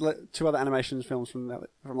animation films from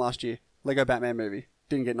last year. Lego Batman movie.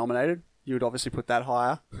 Didn't get nominated. You would obviously put that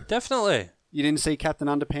higher. Definitely. You didn't see Captain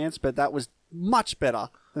Underpants, but that was much better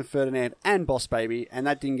than Ferdinand and Boss Baby, and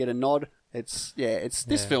that didn't get a nod.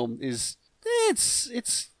 This film is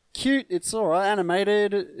it's cute. It's all right,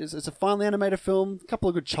 animated. It's a finely animated film. A couple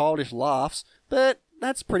of good childish laughs, but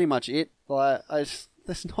that's pretty much it. There's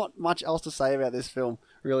not much else to say about this film,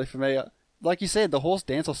 really, for me. Like you said, the horse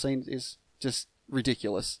dance-off scene is just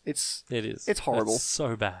ridiculous. It is. It's horrible. It's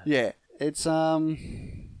so bad. Yeah. It's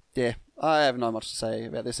yeah. I have not much to say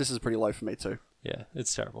about this. This is pretty low for me too. Yeah,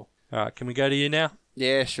 it's terrible. All right, can we go to you now?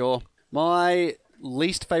 Yeah, sure. My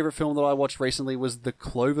least favourite film that I watched recently was The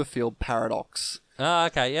Cloverfield Paradox. Ah,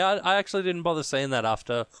 okay. Yeah, I actually didn't bother seeing that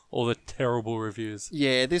after all the terrible reviews.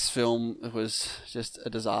 Yeah, this film was just a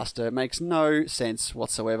disaster. It makes no sense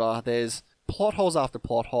whatsoever. There's plot holes after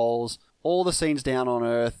plot holes. All the scenes down on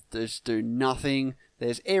Earth just do nothing.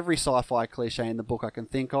 There's every sci-fi cliche in the book I can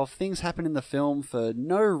think of. Things happen in the film for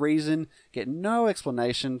no reason, get no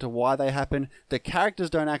explanation to why they happen. The characters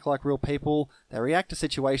don't act like real people. They react to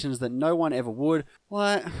situations that no one ever would.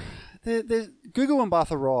 Like, Gugu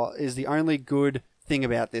Mbatha Raw is the only good thing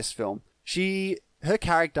about this film. Her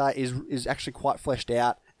character is actually quite fleshed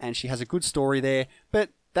out, and she has a good story there, but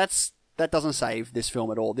that doesn't save this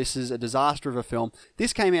film at all. This is a disaster of a film.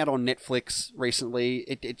 This came out on Netflix recently.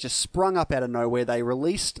 It just sprung up out of nowhere. They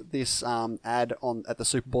released this ad at the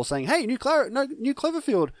Super Bowl saying, "Hey, new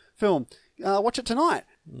Cloverfield film. Watch it tonight."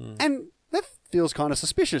 And that feels kind of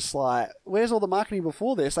suspicious. Like, where's all the marketing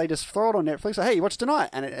before this? They just throw it on Netflix. Say, "Hey, watch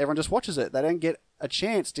tonight," and everyone just watches it. They don't get a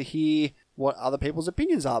chance to hear what other people's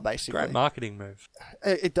opinions are. Basically, great marketing move.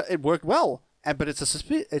 It worked well, but it's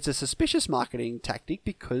a suspicious marketing tactic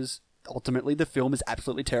because ultimately the film is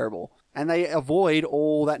absolutely terrible, and they avoid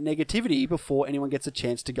all that negativity before anyone gets a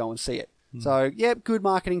chance to go and see it. So, yeah, good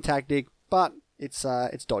marketing tactic, but it's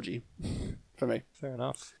dodgy for me. Fair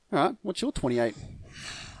enough. All right, what's your 28?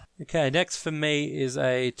 Okay, next for me is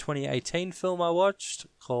a 2018 film I watched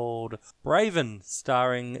called Braven,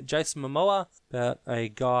 starring Jason Momoa, about a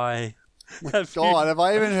guy... God, have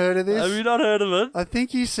I even heard of this? Have you not heard of it? I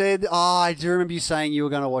think you said... I do remember you saying you were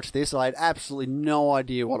going to watch this. I had absolutely no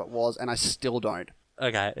idea what it was, and I still don't.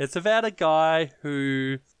 Okay, it's about a guy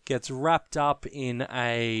who gets wrapped up in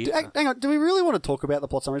a... Hang on, do we really want to talk about the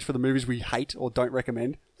plot summaries for the movies we hate or don't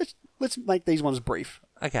recommend? Let's make these ones brief.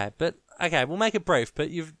 Okay, we'll make it brief, but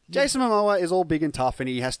Jason Momoa is all big and tough, and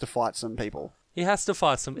he has to fight some people. He has to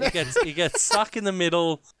fight some. He gets stuck in the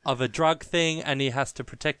middle of a drug thing, and he has to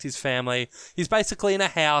protect his family. He's basically in a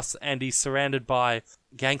house, and he's surrounded by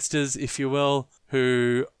gangsters, if you will,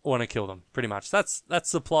 who want to kill them. Pretty much. That's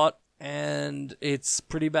the plot, and it's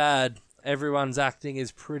pretty bad. Everyone's acting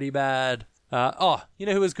is pretty bad. You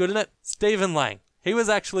know who was good in it? Stephen Lang. He was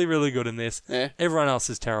actually really good in this. Yeah. Everyone else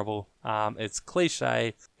is terrible. It's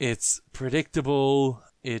cliche. It's predictable.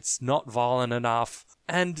 It's not violent enough.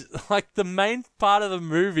 And, like, the main part of the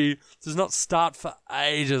movie does not start for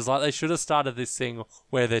ages. Like, they should have started this thing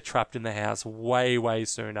where they're trapped in the house way, way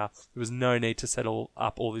sooner. There was no need to set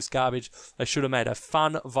up all this garbage. They should have made a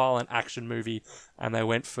fun, violent action movie, and they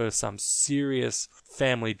went for some serious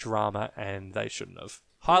family drama, and they shouldn't have.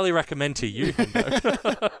 Highly recommend to you,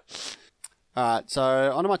 Hendo. Alright,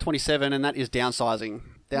 so on to my 27, and that is Downsizing.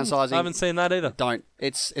 Downsizing. I haven't seen that either. Don't.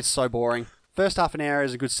 It's so boring. First half an hour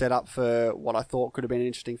is a good setup for what I thought could have been an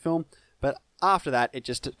interesting film, but after that, it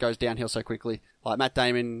just goes downhill so quickly. Like, Matt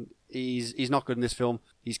Damon, he's not good in this film.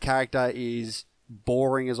 His character is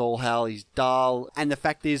boring as all hell. He's dull. And the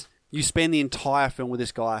fact is, you spend the entire film with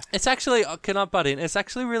this guy. It's actually, can I butt in? It's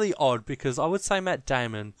actually really odd because I would say Matt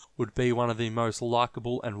Damon would be one of the most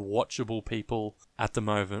likable and watchable people at the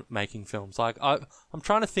moment making films. Like, I'm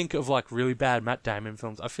trying to think of, like, really bad Matt Damon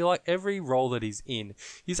films. I feel like every role that he's in,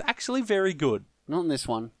 he's actually very good. Not in this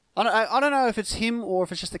one. I don't know if it's him or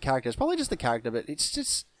if it's just the character. It's probably just the character, but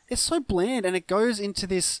it's so bland, and it goes into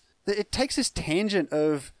this... It takes this tangent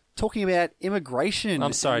of talking about immigration.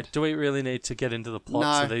 I'm sorry, do we really need to get into the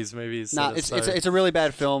plots of these movies? No, it's a really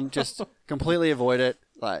bad film. Just completely avoid it.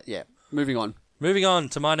 Like, yeah, moving on. Moving on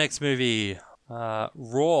to my next movie,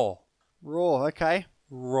 Raw. Raw, okay.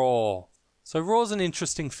 Raw. So Raw's an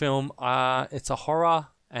interesting film. It's a horror,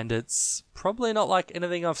 and it's probably not like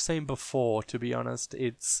anything I've seen before, to be honest.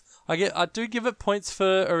 I do give it points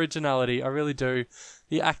for originality. I really do.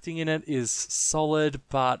 The acting in it is solid,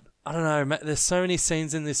 but I don't know, there's so many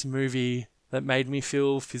scenes in this movie that made me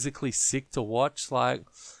feel physically sick to watch. Like,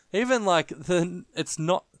 even like the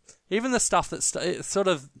stuff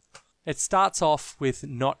that it starts off with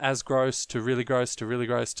not as gross to really gross to really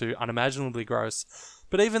gross to unimaginably gross.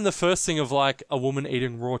 But even the first thing of like a woman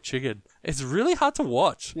eating raw chicken, it's really hard to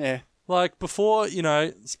watch. Yeah. Like, before,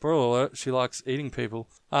 spoiler alert, she likes eating people.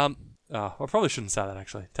 I probably shouldn't say that,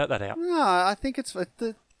 actually. Take that out. No, I think it's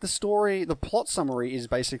the story, the plot summary is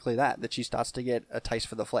basically that she starts to get a taste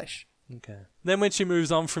for the flesh. Okay. Then when she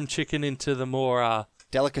moves on from chicken into the more...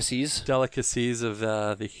 delicacies of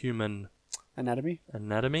the human... Anatomy,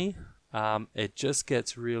 it just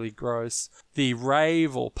gets really gross. The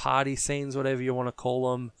rave or party scenes, whatever you want to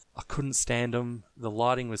call them, I couldn't stand them. The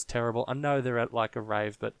lighting was terrible. I know they're at like a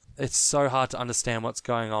rave, but it's so hard to understand what's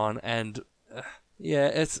going on, and...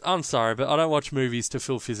 I'm sorry, but I don't watch movies to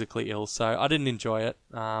feel physically ill, so I didn't enjoy it.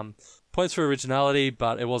 Points for originality,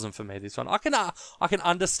 but it wasn't for me, this one. I can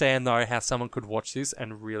understand, though, how someone could watch this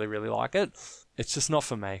and really, really like it. It's just not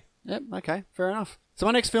for me. Yep, okay, fair enough. So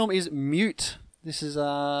my next film is Mute. This is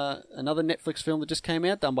another Netflix film that just came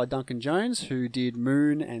out, done by Duncan Jones, who did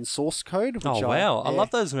Moon and Source Code. Which I love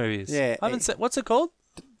those movies. Yeah. I haven't seen... What's it called?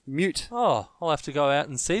 Mute. Oh, I'll have to go out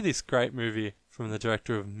and see this great movie from the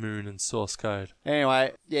director of Moon and Source Code.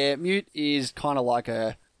 Anyway, yeah, Mute is kind of like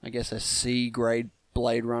a C-grade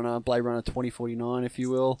Blade Runner 2049, if you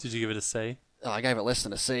will. Did you give it a C? Oh, I gave it less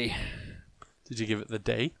than a C. Did you give it the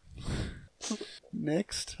D?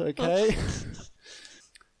 Next, okay.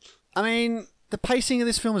 I mean, the pacing of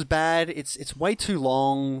this film is bad. It's way too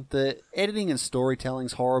long. The editing and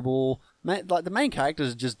storytelling's horrible. The main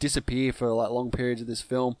characters just disappear for like long periods of this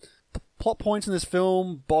film. The plot points in this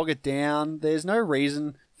film bog it down. There's no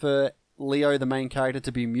reason for Leo, the main character,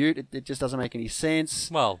 to be mute. It just doesn't make any sense.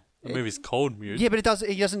 Well, the movie's called Mute. Yeah, but it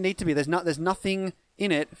doesn't need to be. There's nothing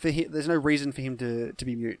in it for him. There's no reason for him to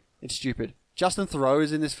be mute. It's stupid. Justin Theroux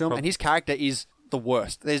is in this film, and his character is the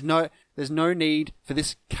worst. There's no need for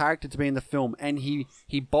this character to be in the film, and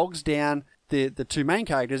he bogs down the two main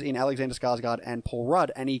characters in Alexander Skarsgård and Paul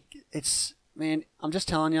Rudd, and I'm just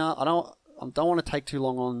telling you, I don't want to take too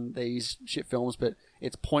long on these shit films, but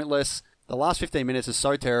it's pointless. The last 15 minutes is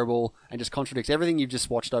so terrible and just contradicts everything you've just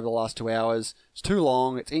watched over the last 2 hours. It's too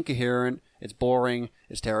long, it's incoherent, it's boring,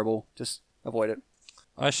 it's terrible. Just avoid it.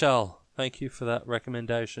 I shall. Thank you for that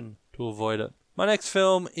recommendation to avoid it. My next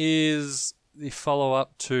film is the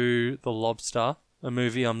follow-up to The Lobster, a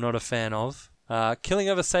movie I'm not a fan of. Killing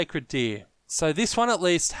of a Sacred Deer. So this one at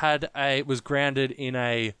least was grounded in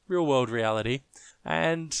a real-world reality,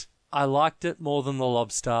 and I liked it more than The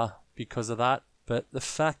Lobster because of that. But the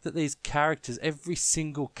fact that these characters, every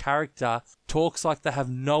single character, talks like they have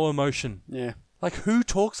no emotion. Yeah. Like, who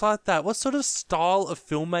talks like that? What sort of style of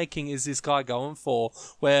filmmaking is this guy going for?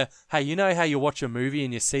 Where, hey, you know how you watch a movie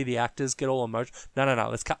and you see the actors get all emotion? No.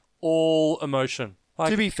 Let's cut all emotion. Like,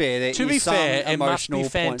 to be fair, it must be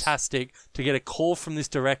fantastic to get a call from this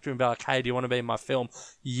director and be like, hey, do you want to be in my film?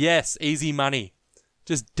 Yes, easy money.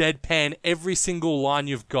 Just deadpan every single line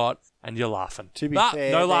you've got and you're laughing. To be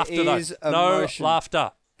fair, no laughter though. No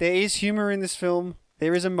laughter. There is humour in this film.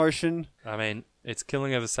 There is emotion. I mean, it's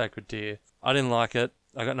Killing of a Sacred Deer. I didn't like it.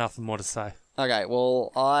 I got nothing more to say. Okay,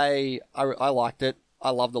 well, I liked it. I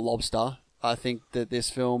love The Lobster. I think that this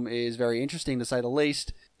film is very interesting, to say the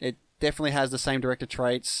least. It definitely has the same director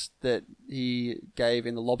traits that he gave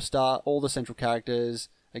in The Lobster. All the central characters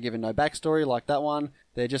are given no backstory like that one.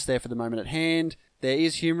 They're just there for the moment at hand. There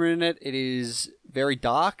is humour in it. It is very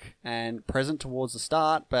dark and present towards the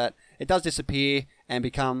start, but it does disappear and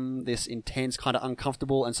become this intense, kind of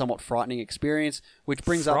uncomfortable and somewhat frightening experience, which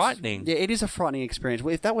brings up... Frightening? Yeah, it is a frightening experience.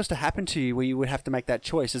 Well, if that was to happen to you, where you would have to make that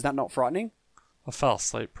choice, is that not frightening? I fell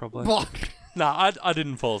asleep, probably. No, I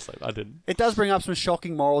didn't fall asleep. I didn't. It does bring up some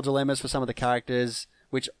shocking moral dilemmas for some of the characters,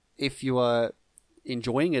 which, if you are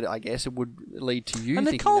enjoying it, I guess, it would lead to you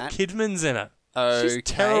thinking Nicole that. Kidman's in it. Okay. She's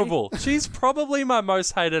terrible. She's probably my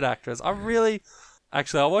most hated actress. I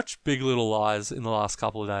watched Big Little Lies in the last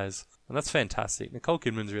couple of days, and that's fantastic. Nicole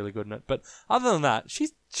Kidman's really good in it. But other than that,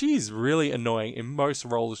 she's really annoying in most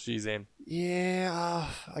roles she's in. Yeah,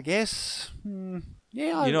 I guess.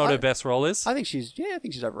 Yeah, you know what her best role is? I think she's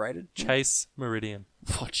overrated. Chase Meridian.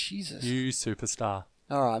 Oh, Jesus. You superstar.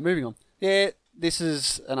 All right, moving on. Yeah, this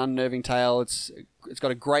is an unnerving tale. It's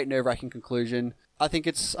got a great nerve-wracking conclusion. I think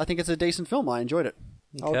it's a decent film. I enjoyed it.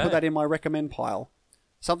 Okay. I'll put that in my recommend pile.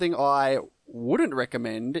 Something I wouldn't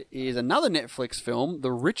recommend is another Netflix film,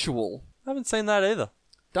 The Ritual. I haven't seen that either.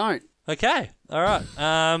 Don't. Okay. All right.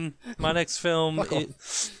 My next film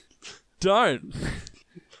Don't.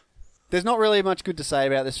 There's not really much good to say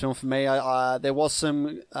about this film for me. There was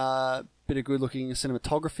some bit of good-looking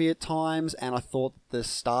cinematography at times, and I thought the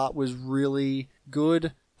start was really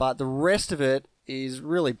good, but the rest of it is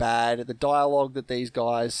really bad. The dialogue that these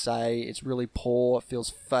guys say, it's really poor. It feels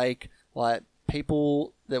fake. Like,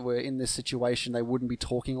 people that were in this situation, they wouldn't be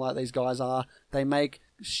talking like these guys are. They make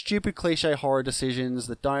stupid cliche horror decisions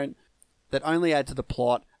that only add to the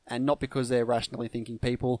plot, and not because they're rationally thinking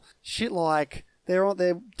people. Shit like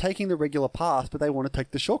they're taking the regular path, but they want to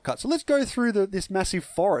take the shortcut. So let's go through this massive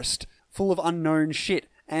forest full of unknown shit,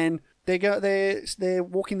 and they're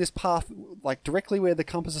walking this path like directly where the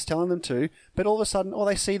compass is telling them to, but all of a sudden,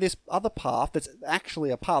 they see this other path that's actually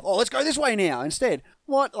a path. Oh, let's go this way now instead.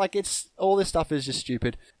 What? Like, all this stuff is just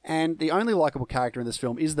stupid. And the only likable character in this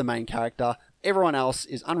film is the main character. Everyone else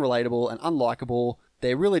is unrelatable and unlikable.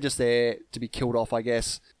 They're really just there to be killed off, I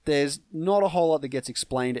guess. There's not a whole lot that gets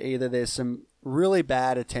explained either. There's some really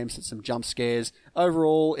bad attempts at some jump scares.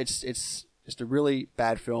 Overall, it's just a really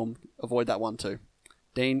bad film. Avoid that one too.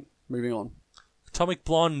 Dean, moving on. Atomic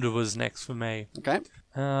Blonde was next for me. Okay.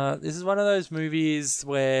 This is one of those movies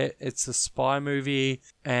where it's a spy movie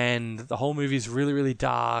and the whole movie is really, really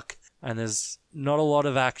dark and there's not a lot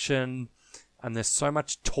of action and there's so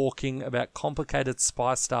much talking about complicated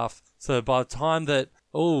spy stuff. So by the time that,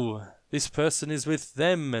 this person is with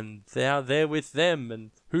them and they're with them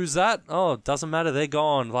and who's that? Oh, it doesn't matter, they're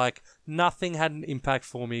gone. Like, nothing had an impact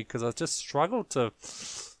for me because I just struggled to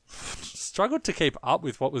keep up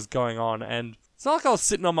with what was going on, and it's not like I was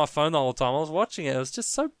sitting on my phone the whole time. I was watching it. It was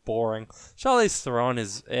just so boring. Charlize Theron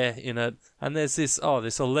is in it, and there's this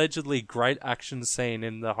allegedly great action scene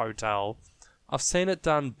in the hotel. I've seen it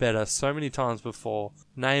done better so many times before,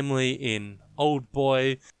 namely in Old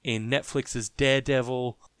Boy, in Netflix's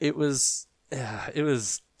Daredevil. It was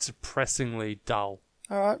depressingly dull.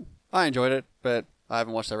 All right, I enjoyed it, but I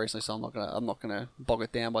haven't watched that recently, so I'm not gonna bog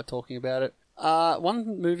it down by talking about it.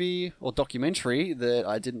 One movie or documentary that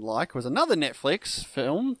I didn't like was another Netflix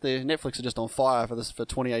film. The Netflix are just on fire for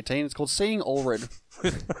 2018. It's called Seeing All Red.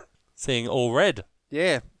 Seeing All Red?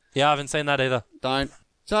 Yeah. Yeah, I haven't seen that either. Don't.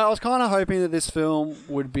 So I was kind of hoping that this film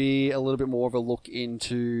would be a little bit more of a look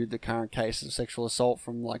into the current cases of sexual assault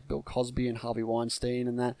from like Bill Cosby and Harvey Weinstein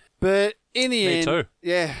and that. But in the end... Me too.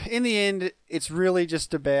 Yeah, in the end, it's really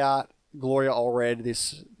just about Gloria Allred,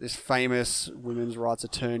 this famous women's rights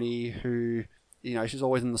attorney who, you know, she's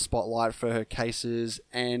always in the spotlight for her cases,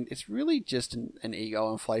 and it's really just an ego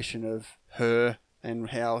inflation of her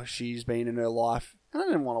and how she's been in her life. And I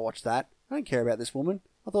didn't want to watch that. I don't care about this woman.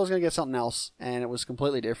 I thought I was going to get something else, and it was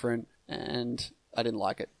completely different, and I didn't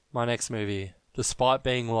like it. My next movie, despite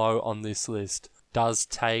being low on this list, does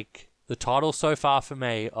take the title so far for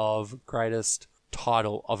me of greatest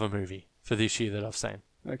title of a movie for this year that I've seen.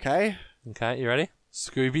 Okay. Okay, you ready?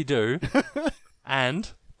 Scooby-Doo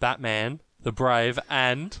and Batman, the Brave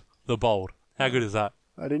and the Bold. How good is that?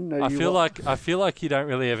 I didn't know I feel like you don't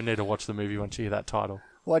really ever need to watch the movie once you hear that title.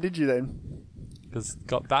 Why did you then? Because it's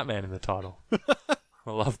got Batman in the title.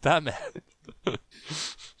 I love Batman.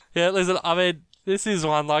 Yeah, listen, I mean, this is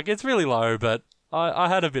one, like, it's really low, but I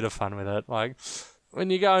had a bit of fun with it. Like, when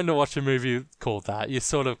you go in to watch a movie called that, you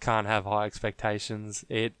sort of can't have high expectations.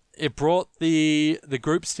 It brought the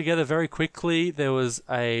groups together very quickly. There was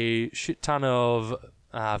a shit ton of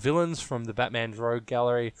villains from the Batman's Rogue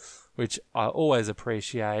Gallery, which I always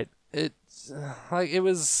appreciate. It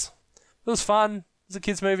was fun. It was a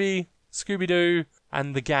kids' movie. Scooby-Doo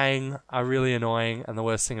and the gang are really annoying, and the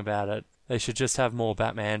worst thing about it, they should just have more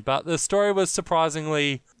Batman. But the story was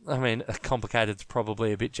surprisingly, I mean, complicated's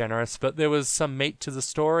probably a bit generous, but there was some meat to the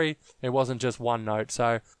story. It wasn't just one note, so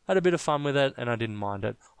I had a bit of fun with it, and I didn't mind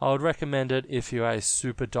it. I would recommend it if you're a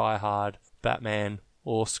super diehard Batman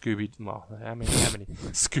or Scooby... Well, how many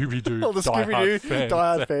Scooby-Doo All the Scooby-Doo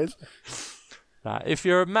diehard fans. If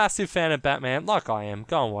you're a massive fan of Batman, like I am,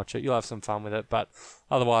 go and watch it. You'll have some fun with it, but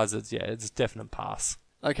otherwise, it's a definite pass.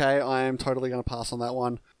 Okay, I am totally going to pass on that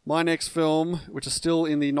one. My next film, which is still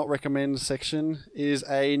in the not recommend section, is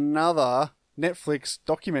another Netflix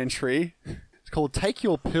documentary. It's called Take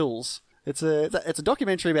Your Pills. It's a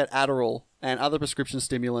documentary about Adderall and other prescription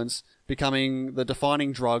stimulants becoming the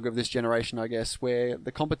defining drug of this generation, I guess, where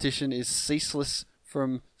the competition is ceaseless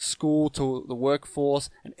from school to the workforce,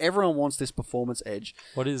 and everyone wants this performance edge.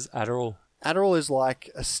 What is Adderall? Adderall is like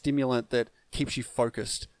a stimulant that keeps you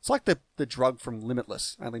focused. It's like the drug from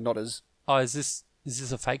Limitless, only not as... Oh, is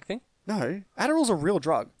this a fake thing? No, Adderall's a real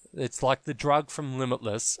drug. It's like the drug from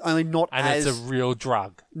Limitless. Only not and as... it's a real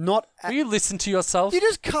drug. Not... Will you listen to yourself? You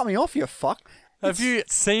just cut me off, you fuck. Have you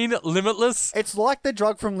seen Limitless? It's like the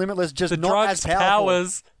drug from Limitless, just the not as powerful. The drug's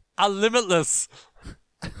powers are limitless.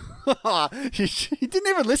 You didn't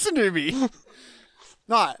even listen to me.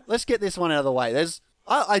 Alright, let's get this one out of the way.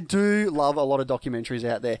 I do love a lot of documentaries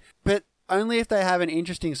out there, but only if they have an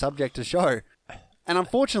interesting subject to show. And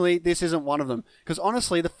unfortunately, this isn't one of them. Because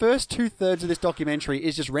honestly, the first 2/3 of this documentary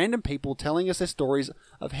is just random people telling us their stories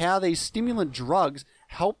of how these stimulant drugs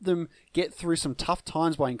help them get through some tough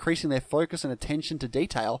times by increasing their focus and attention to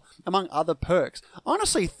detail, among other perks. I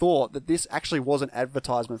honestly thought that this actually was an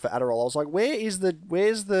advertisement for Adderall. I was like, where's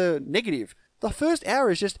the negative? The first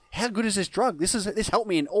hour is just, how good is this drug? This helped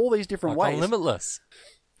me in all these different ways. Limitless.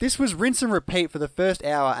 This was rinse and repeat for the first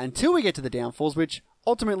hour until we get to the downfalls, which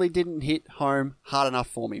ultimately didn't hit home hard enough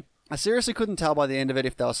for me. I seriously couldn't tell by the end of it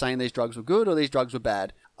if they were saying these drugs were good or these drugs were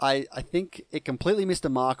bad. I think it completely missed the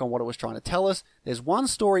mark on what it was trying to tell us. There's one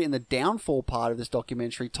story in the downfall part of this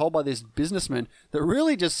documentary told by this businessman that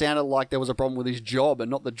really just sounded like there was a problem with his job and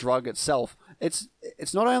not the drug itself. It's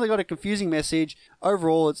not only got a confusing message,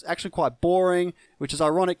 overall it's actually quite boring, which is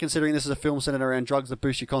ironic considering this is a film centered around drugs that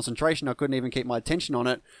boost your concentration. I couldn't even keep my attention on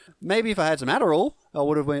it. Maybe if I had some Adderall, I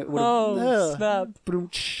would have... snap.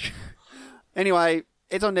 Anyway,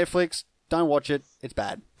 it's on Netflix. Don't watch it. It's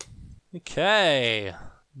bad. Okay.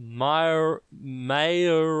 Meyerowitz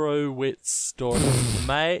story.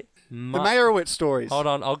 The Meyerowitz stories. Hold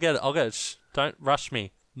on, I'll get it. Shh, don't rush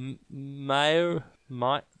me. Meyerowitz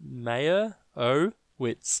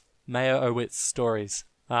stories.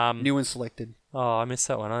 New and selected. Oh, I missed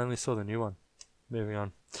that one. I only saw the new one. Moving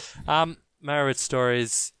on. Meyerowitz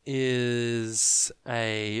Stories is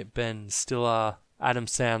a Ben Stiller, Adam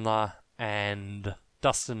Sandler, and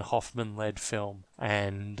Dustin Hoffman-led film,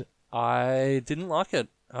 and I didn't like it.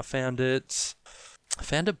 I found it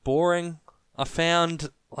boring.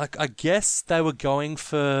 I guess they were going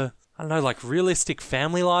for, I don't know, like realistic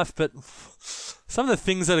family life, but some of the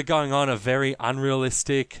things that are going on are very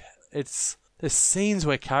unrealistic. There's scenes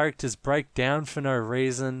where characters break down for no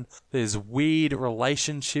reason. There's weird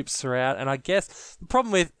relationships throughout, and I guess the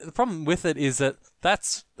problem with it is that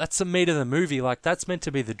that's the meat of the movie. Like, that's meant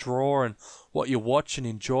to be the draw and what you watch and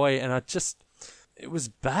enjoy, and it was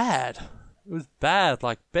bad. It was bad.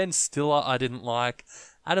 Like, Ben Stiller I didn't like.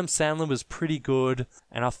 Adam Sandler was pretty good,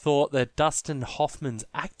 and I thought that Dustin Hoffman's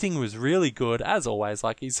acting was really good, as always.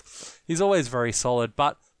 Like, he's always very solid,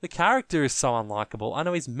 but the character is so unlikable. I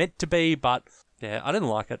know he's meant to be, but yeah, I didn't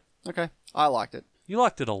like it. Okay, I liked it. You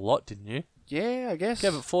liked it a lot, didn't you? Yeah, I guess.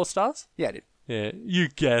 Gave it 4 stars? Yeah, I did. Yeah, you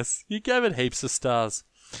guess. You gave it heaps of stars.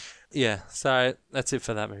 Yeah, so that's it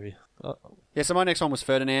for that movie. Yeah, so my next one was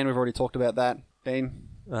Ferdinand. We've already talked about that. Dean?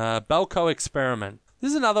 Belko Experiment.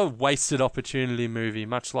 This is another wasted opportunity movie,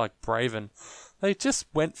 much like Braven. They just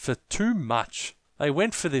went for too much. They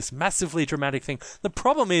went for this massively dramatic thing. The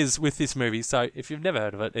problem is with this movie, so if you've never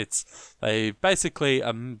heard of it, they basically,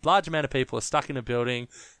 a large amount of people are stuck in a building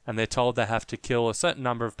and they're told they have to kill a certain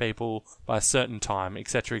number of people by a certain time,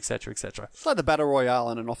 etc., etc., etc. It's like the Battle Royale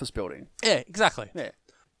in an office building. Yeah, exactly. Yeah.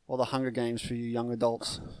 Or the Hunger Games for you young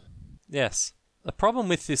adults. Yes. The problem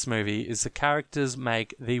with this movie is the characters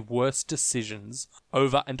make the worst decisions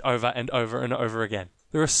over and over and over and over again.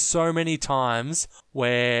 There are so many times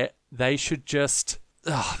where they should just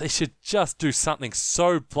do something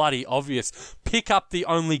so bloody obvious. Pick up the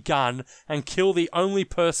only gun and kill the only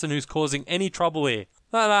person who's causing any trouble here.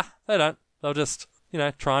 Nah, they don't. They'll just,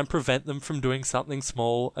 try and prevent them from doing something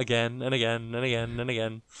small again and again and again and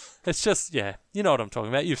again. It's just, yeah, you know what I'm talking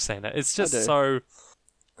about. You've seen it. It's just so...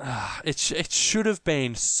 It should have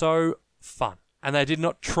been so fun, and they did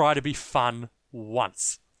not try to be fun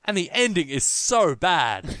once. And the ending is so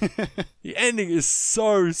bad. The ending is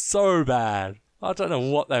so bad. I don't know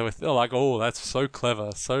what they were like, oh, that's so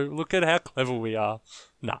clever. So look at how clever we are.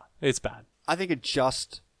 Nah, it's bad. I think it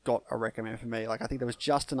just got a recommend for me. Like, I think there was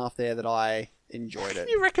just enough there that I enjoyed it.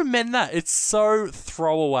 You recommend that? It's so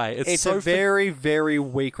throwaway. It's so a very, very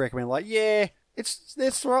weak recommend. Like, yeah...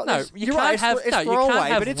 You can't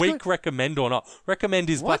have weak recommend or not. Recommend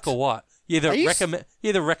is black or white. You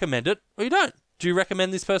either recommend it or you don't. Do you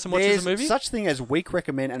recommend this person watches a movie? There's such thing as weak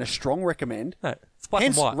recommend and a strong recommend. No, it's black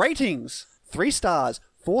and white. Ratings: 3 stars,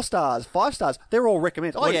 4 stars, 5 stars. They're all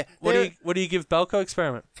recommends. What do you give Belko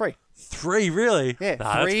Experiment? 3. 3, really? Yeah,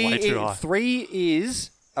 nah, 3. That's way too high. 3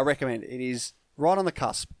 is a recommend. It is right on the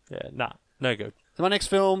cusp. Yeah, nah, no good. So my next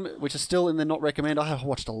film, which is still in the not recommend, I have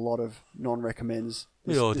watched a lot of non-recommends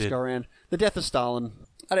this go around. The Death of Stalin.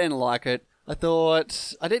 I didn't like it. I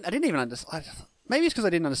thought I didn't even understand. Maybe it's because I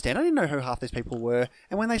didn't understand. I didn't know who half these people were.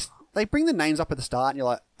 And when they bring the names up at the start, and you're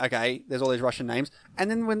like, okay, there's all these Russian names.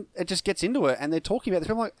 And then when it just gets into it, and they're talking about this,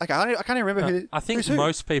 I'm like, okay, I can't even remember who. I think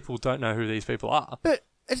most people don't know who these people are. But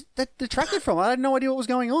they're detracted from it. I had no idea what was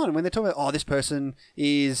going on. And when they're talking about, this person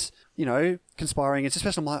is, conspiring. It's this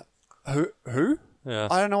person. I'm like, who? Yeah.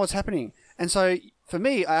 I don't know what's happening. And so, for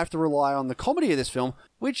me, I have to rely on the comedy of this film,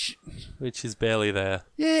 which is barely there.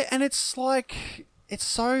 Yeah, and it's like... It's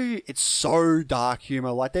so dark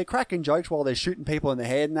humour. Like, they're cracking jokes while they're shooting people in the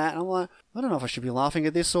head and that. And I'm like, I don't know if I should be laughing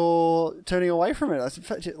at this or turning away from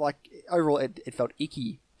it. Like, overall, it felt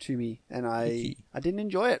icky to me. And I didn't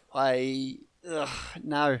enjoy it.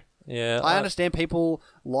 No. Yeah, I understand people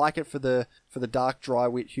like it for the dark, dry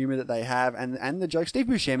wit humour that they have, and the jokes. Steve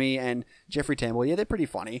Buscemi and Jeffrey Tambor, yeah, they're pretty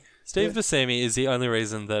funny. Steve Buscemi is the only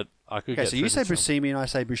reason that I could get so you say Buscemi and I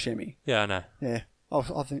say Buscemi. Yeah, I know. Yeah,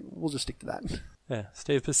 I think we'll just stick to that. Yeah,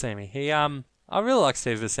 Steve Buscemi. I really like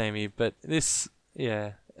Steve Buscemi, but this,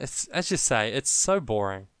 it's, as you say, it's so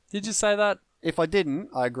boring. Did you say that? If I didn't,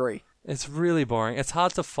 I agree. It's really boring. It's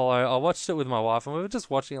hard to follow. I watched it with my wife, and we were just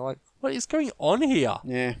watching it like, what is going on here?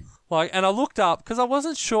 Yeah. And I looked up, because I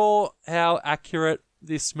wasn't sure how accurate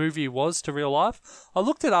this movie was to real life. I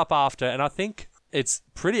looked it up after, and I think it's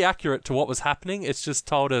pretty accurate to what was happening. It's just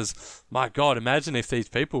told us, my God, imagine if these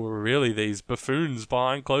people were really these buffoons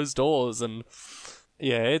behind closed doors. And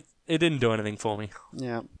yeah, it didn't do anything for me.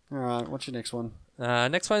 Yeah. All right. What's your next one?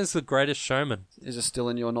 Next one is The Greatest Showman. Is it still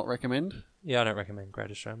in your not recommend? Yeah, I don't recommend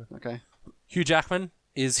Greatest Showman. Okay. Hugh Jackman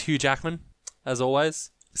is Hugh Jackman, as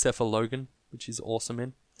always, except for Logan, which he's awesome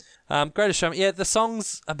in. Greatest Showman. Yeah, the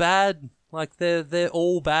songs are bad. They're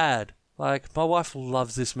all bad. My wife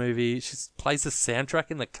loves this movie. She plays the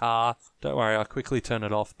soundtrack in the car. Don't worry, I quickly turn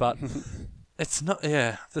it off. But it's not,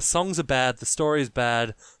 the songs are bad. The story is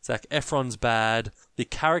bad. Zac Efron's bad. The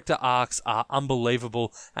character arcs are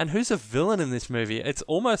unbelievable. And who's a villain in this movie? It's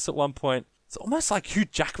almost like Hugh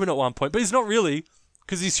Jackman at one point, but he's not really,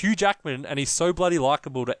 because he's Hugh Jackman and he's so bloody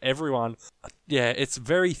likable to everyone. Yeah, it's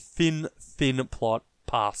very thin plot.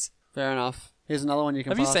 Pass. Fair enough. Here's another one you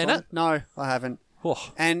can Have pass you seen on. it? No, I haven't.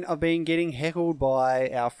 Oh. And I've been getting heckled by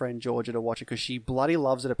our friend Georgia to watch it because she bloody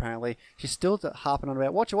loves it. Apparently, she's still harping on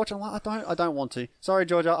about watch it. I'm like, I don't want to. Sorry,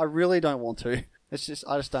 Georgia, I really don't want to. It's just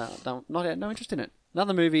I just don't no interest in it.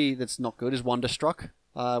 Another movie that's not good is Wonderstruck.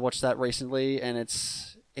 I watched that recently, and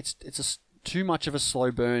it's too much of a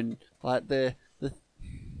slow burn.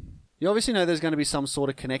 You obviously know there's going to be some sort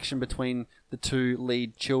of connection between the two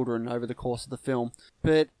lead children over the course of the film,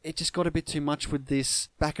 but it just got a bit too much with this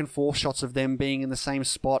back and forth shots of them being in the same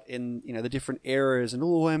spot in the different eras, and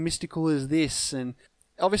how mystical is this? And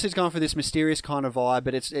obviously it's going for this mysterious kind of vibe,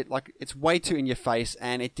 but it's way too in your face,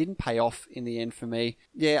 and it didn't pay off in the end for me.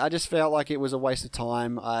 Yeah, I just felt like it was a waste of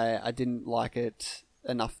time. I didn't like it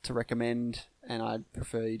enough to recommend, and I'd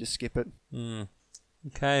prefer you to skip it.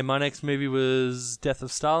 Okay, my next movie was Death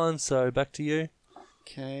of Stalin, so back to you.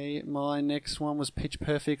 Okay, my next one was Pitch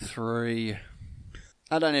Perfect 3.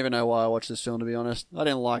 I don't even know why I watched this film, to be honest. I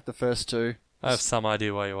didn't like the first two. I have some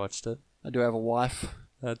idea why you watched it. I do have a wife.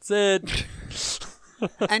 That's it.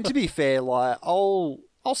 And to be fair, I'll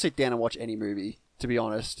sit down and watch any movie, to be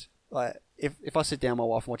honest. If I sit down with my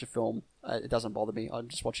wife and watch a film, it doesn't bother me. I'm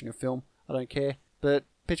just watching a film. I don't care. But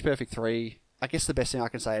Pitch Perfect 3... I guess the best thing I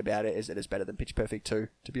can say about it is that it's better than Pitch Perfect 2,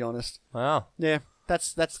 to be honest. Wow. Yeah,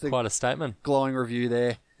 that's the quite a statement. Glowing review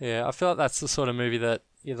there. Yeah, I feel like that's the sort of movie that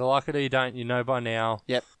you either like it or you don't. You know by now.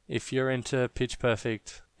 Yep. If you're into Pitch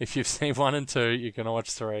Perfect, if you've seen 1 and 2, you're going to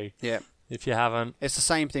watch 3. Yep. If you haven't... It's the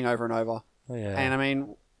same thing over and over. Yeah. And I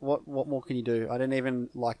mean, what more can you do? I didn't even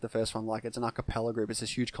like the first one. It's an a cappella group. It's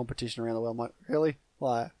this huge competition around the world. I'm like, really?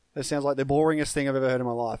 It sounds like the boringest thing I've ever heard in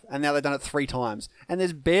my life. And now they've done it 3 times. And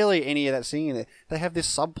there's barely any of that singing there. They have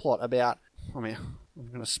this subplot about... I'm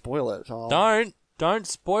going to spoil it. Don't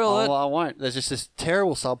spoil it. Well, I won't. There's just this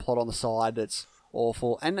terrible subplot on the side that's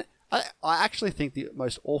awful. And I actually think the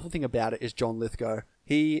most awful thing about it is John Lithgow.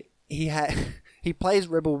 He plays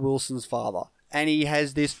Rebel Wilson's father. And he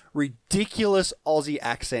has this ridiculous Aussie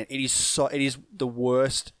accent. It is the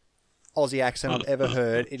worst Aussie accent I've ever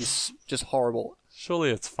heard. It is just horrible.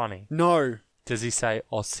 Surely it's funny. No. Does he say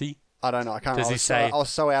Aussie? I don't know. I can't. Does he say I was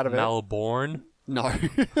so out of Melbourne? it. No.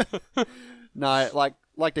 No.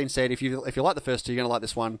 Like Dean said, if you like the first two, you're gonna like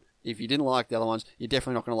this one. If you didn't like the other ones, you're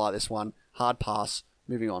definitely not gonna like this one. Hard pass.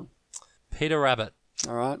 Moving on. Peter Rabbit.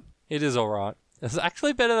 All right. It is all right. It's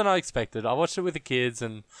actually better than I expected. I watched it with the kids,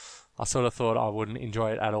 and I sort of thought I wouldn't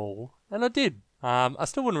enjoy it at all, and I did. I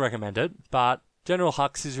still wouldn't recommend it, but General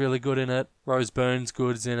Hux is really good in it. Rose Byrne's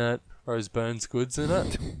Good's in it. Rose Byrne's Good's in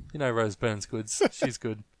it. You know Rose Byrne's Good's. She's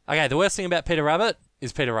good. Okay, the worst thing about Peter Rabbit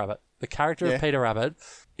is Peter Rabbit. The character of Peter Rabbit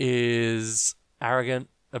is arrogant,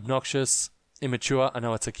 obnoxious, immature. I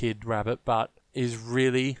know it's a kid rabbit, but is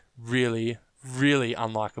really, really, really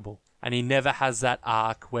unlikable. And he never has that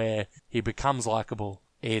arc where he becomes likable.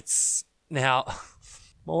 It's... Now,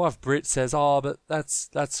 my wife Britt says, but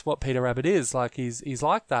that's what Peter Rabbit is. He's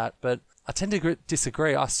like that. But I tend to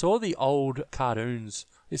disagree. I saw the old cartoons.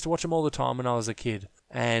 I used to watch them all the time when I was a kid.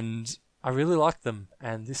 And I really liked them.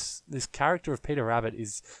 And this character of Peter Rabbit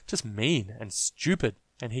is just mean and stupid.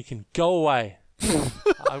 And he can go away.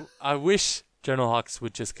 I wish General Hux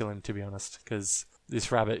would just kill him, to be honest. Because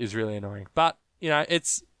this rabbit is really annoying. But,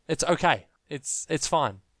 it's okay. It's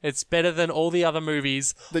fine. It's better than all the other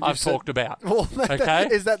movies I've talked about. Well, okay?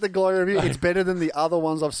 Is that the glow review? It's better than the other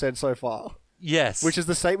ones I've said so far. Yes. Which is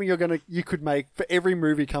the statement you could make for every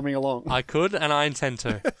movie coming along. I could, and I intend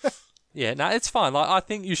to. Yeah, no, it's fine. I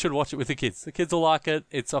think you should watch it with the kids. The kids will like it.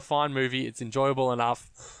 It's a fine movie. It's enjoyable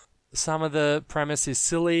enough. Some of the premise is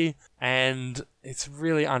silly, and it's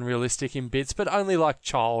really unrealistic in bits, but only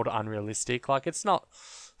child unrealistic. It's not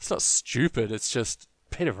stupid. It's just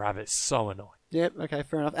Peter Rabbit is so annoying. Yep. Okay.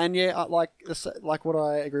 Fair enough. And yeah, like what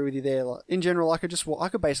I agree with you there. Like, in general, I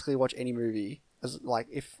could basically watch any movie. As like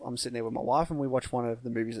if I'm sitting there with my wife and we watch one of the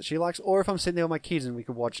movies that she likes, or if I'm sitting there with my kids and we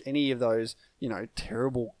could watch any of those,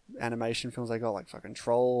 terrible animation films they got, like fucking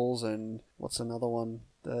Trolls and what's another one,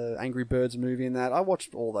 the Angry Birds movie and that. I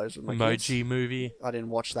watched all those with my kids. Emoji Movie. I didn't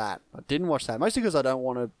watch that. Mostly because I don't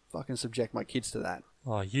want to fucking subject my kids to that.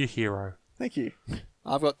 Oh, you hero. Thank you.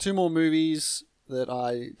 I've got 2 more movies that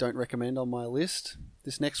I don't recommend on my list.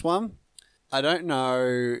 This next one, I don't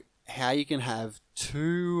know how you can have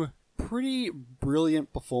 2 pretty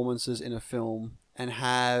brilliant performances in a film and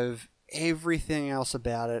have everything else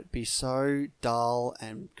about it be so dull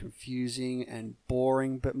and confusing and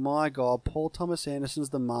boring. But my God, Paul Thomas Anderson's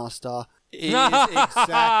The Master is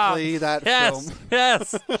exactly that film.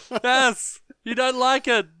 Yes. You don't like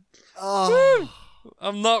it. Oh.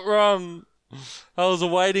 I'm not wrong. I was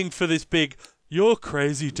waiting for this big... You're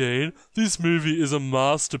crazy, Dean. This movie is a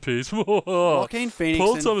masterpiece. Joaquin Phoenix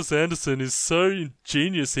Paul Thomas Anderson is so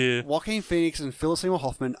genius here. Joaquin Phoenix and Philip Seymour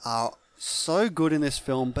Hoffman are so good in this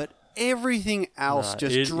film, but everything else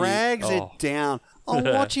drags it down. I'm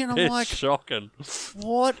watching and I'm like, shocking.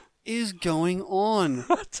 What is going on?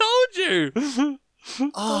 I told you.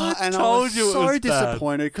 And I was so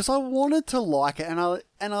disappointed because I wanted to like it and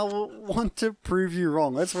I want to prove you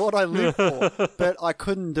wrong. That's what I live for. But I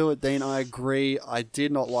couldn't do it, Dean. I agree. I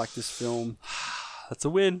did not like this film. That's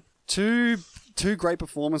a win. Two great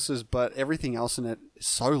performances, but everything else in it is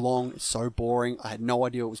so long, it's so boring. I had no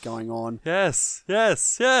idea what was going on. Yes. Yeah,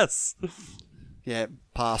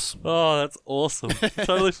 pass. Oh, that's awesome.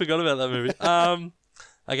 Totally forgot about that movie.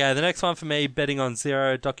 Okay, the next one for me, Betting on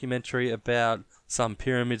Zero, documentary about some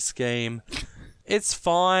pyramid scheme. It's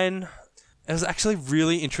fine. It was actually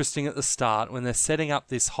really interesting at the start when they're setting up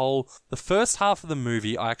this whole... The first half of the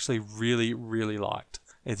movie I actually really, really liked.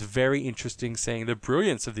 It's very interesting seeing the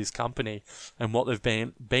brilliance of this company and what they've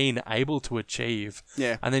been able to achieve.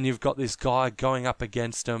 Yeah. And then you've got this guy going up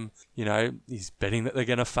against them, he's betting that they're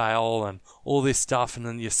going to fail and all this stuff. And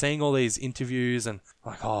then you're seeing all these interviews and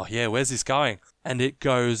like, oh yeah, where's this going? And it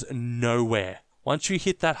goes nowhere. Once you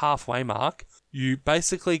hit that halfway mark, you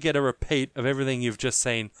basically get a repeat of everything you've just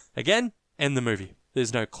seen. Again, end the movie.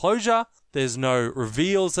 There's no closure. There's no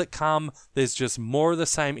reveals that come. There's just more of the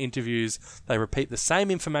same interviews. They repeat the same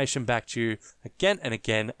information back to you again and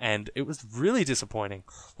again, and it was really disappointing.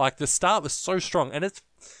 Like, the start was so strong, and it's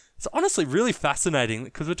honestly really fascinating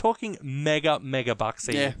because we're talking mega bucks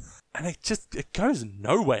here. Yeah. And it goes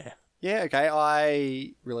nowhere. Yeah, okay.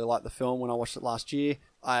 I really liked the film when I watched it last year.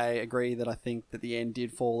 I agree that I think that the end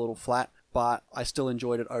did fall a little flat, but I still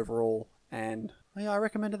enjoyed it overall. And I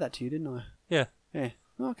recommended that to you, didn't I? Yeah. Yeah.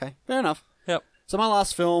 Okay. Fair enough. Yep. So my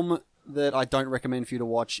last film that I don't recommend for you to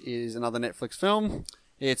watch is another Netflix film.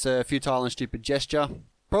 It's A Futile and Stupid Gesture.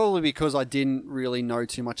 Probably because I didn't really know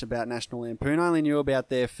too much about National Lampoon. I only knew about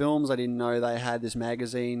their films. I didn't know they had this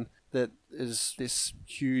magazine that is this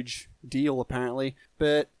huge deal, apparently.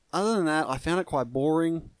 But other than that, I found it quite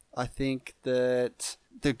boring. I think that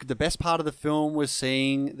the best part of the film was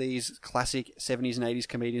seeing these classic 70s and 80s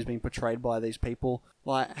comedians being portrayed by these people.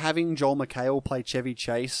 Like, having Joel McHale play Chevy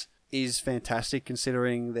Chase is fantastic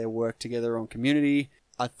considering their work together on Community.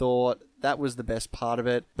 I thought that was the best part of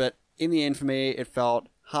it. But in the end, for me, it felt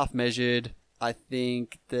half-measured. I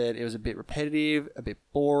think that it was a bit repetitive, a bit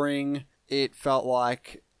boring. It felt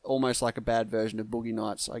like almost like a bad version of Boogie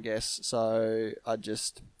Nights, I guess. So I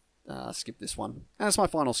just... skip this one. And it's my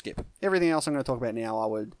final skip. Everything else I'm going to talk about now, I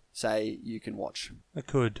would say you can watch. I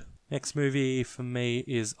could. Next movie for me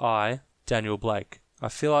is Daniel Blake. I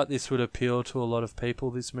feel like this would appeal to a lot of people,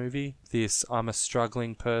 this movie. I'm a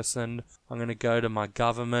struggling person. I'm going to go to my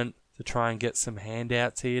government to try and get some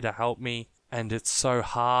handouts here to help me. And it's so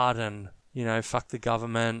hard and, fuck the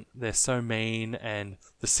government. They're so mean and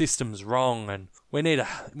the system's wrong and we need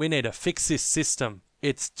to fix this system.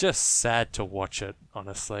 It's just sad to watch it,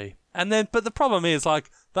 honestly. But the problem is,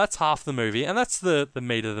 that's half the movie, and that's the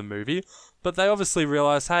meat of the movie. But they obviously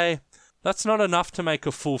realise, hey, that's not enough to make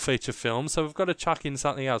a full feature film, so we've got to chuck in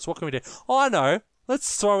something else. What can we do? Oh, I know.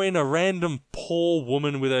 Let's throw in a random poor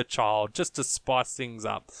woman with her child, just to spice things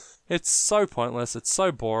up. It's so pointless. It's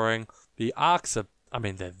so boring. The arcs are,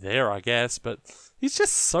 they're there, I guess, but he's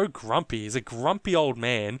just so grumpy. He's a grumpy old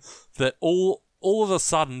man that all of a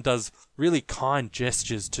sudden does really kind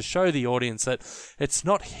gestures to show the audience that it's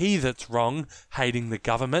not he that's wrong, hating the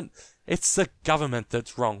government. It's the government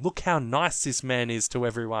that's wrong. Look how nice this man is to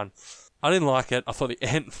everyone. I didn't like it. I thought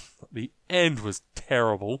the end was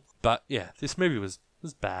terrible. But yeah, this movie was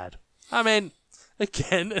bad. Again,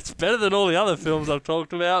 it's better than all the other films I've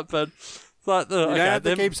talked about, but Like, You don't have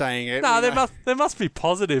to keep saying it. No, there must be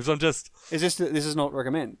positives. I'm just... This is not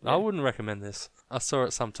recommend? I wouldn't recommend this. I saw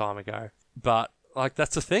it some time ago. But, like,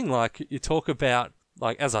 that's the thing. Like, you talk about...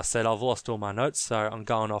 Like, as I said, I've lost all my notes, so I'm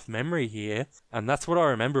going off memory here. And that's what I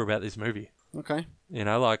remember about this movie. Okay. You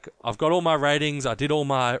know, like, I've got all my ratings. I did all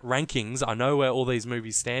my rankings. I know where all these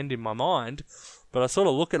movies stand in my mind. But I sort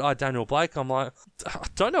of look at I, Daniel Blake, I'm like, I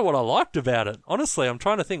don't know what I liked about it. Honestly, I'm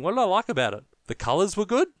trying to think, what did I like about it? The colours were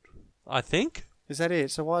good, I think. Is that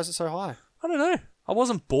it? So why is it so high? I don't know. I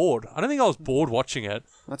wasn't bored. I don't think I was bored watching it.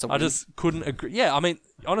 I just couldn't agree. Yeah, I mean,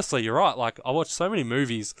 honestly, you're right. Like, I watched so many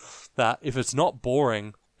movies that if it's not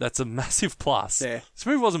boring, that's a massive plus. Yeah. This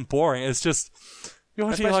movie wasn't boring. It's just... You're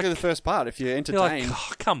That's watching, basically like, the first part, if you're entertained. you're like,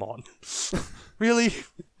 oh, come on. Really?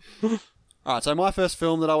 Alright, so my first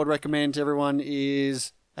film that I would recommend to everyone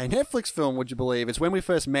is a Netflix film, would you believe? It's When We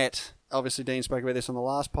First Met. Obviously, Dean spoke about this on the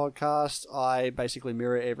last podcast. I basically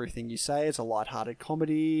mirror everything you say. It's a light-hearted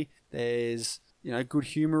comedy. There's, good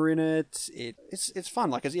humour in it. It's fun.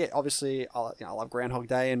 Like, obviously, I love Groundhog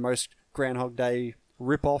Day, and most Groundhog Day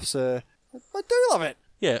rip-offs are... I do love it.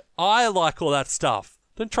 Yeah, I like all that stuff.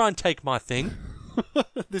 Don't try and take my thing.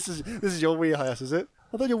 This is your wheelhouse, is it?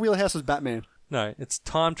 I thought your wheelhouse was Batman. No, it's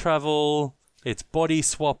time travel. It's body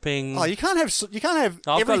swopping. Oh, you can't have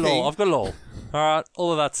everything. I've got it all. All right,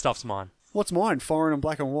 all of that stuff's mine. What's mine? Foreign and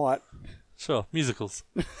black and white. Sure, musicals.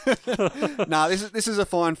 Nah, this is a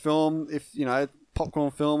fine film. If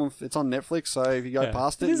popcorn film. It's on Netflix, so if you go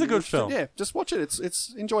past it, it is a good film. Yeah, just watch it.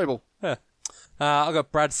 It's enjoyable. Yeah. I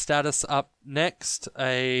got Brad Status up next.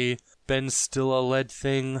 A Ben Stiller led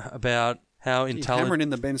thing about how hammering in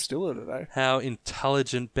the Ben Stiller today. How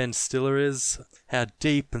intelligent Ben Stiller is, how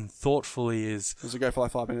deep and thoughtful he is. Does it go for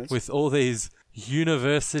like 5 minutes? With all these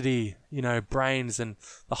university, brains, and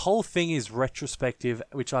the whole thing is retrospective,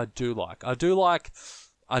 which I do like. I do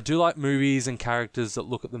like movies and characters that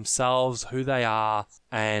look at themselves, who they are,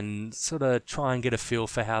 and sort of try and get a feel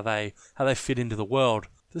for how they fit into the world.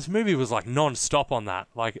 This movie was like non-stop on that,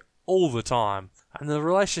 like all the time. And the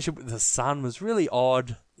relationship with the son was really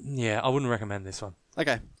odd. Yeah, I wouldn't recommend this one.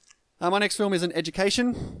 Okay. My next film is An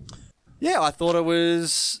Education. Yeah, I thought it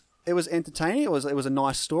was entertaining. It was a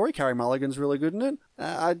nice story. Carey Mulligan's really good in it.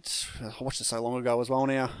 I watched it so long ago as well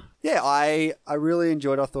now. Yeah, I really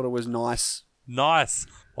enjoyed it. I thought it was nice. Nice.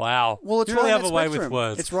 Wow. Well, it's you really right have a way with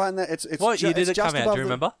words. It's right in that. It's what year did it come out? Do you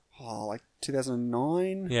remember? Like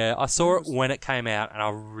 2009. Yeah, I saw it when it came out, and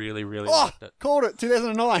I really, really liked it. Called it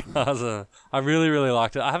 2009. I really, really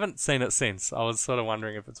liked it. I haven't seen it since. I was sort of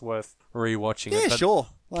wondering if it's worth rewatching it. Yeah, but sure.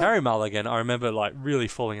 Carey Mulligan, I remember really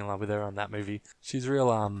falling in love with her on that movie. She's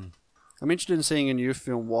real. I'm interested in seeing a new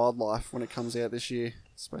film, Wildlife, when it comes out this year.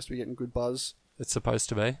 It's supposed to be getting good buzz. It's supposed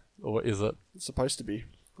to be, or is it? It's supposed to be.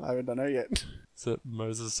 I don't know yet. Is it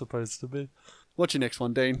Moses supposed to be? What's your next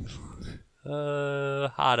one, Dean?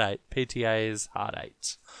 Hard 8. PTA's Hard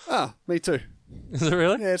 8. Ah, me too. Is it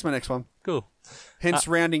really? Yeah, it's my next one. Cool. Hence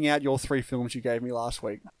rounding out your 3 films you gave me last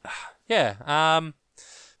week. Yeah.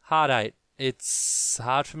 Hard 8. It's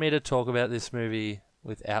hard for me to talk about this movie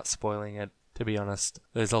without spoiling it, to be honest.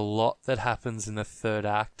 There's a lot that happens in the third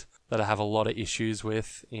act that I have a lot of issues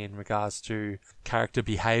with in regards to character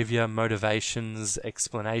behaviour, motivations,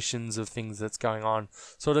 explanations of things that's going on.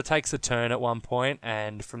 Sort of takes a turn at one point,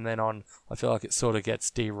 and from then on, I feel like it sort of gets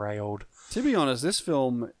derailed. To be honest, this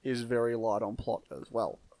film is very light on plot as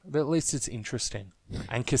well. But at least it's interesting.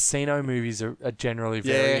 And casino movies are generally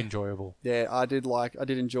very enjoyable. Yeah, I did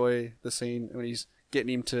enjoy the scene when he's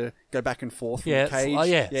getting him to go back and forth from the cage.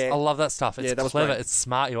 Yeah, I love that stuff. It's clever, it's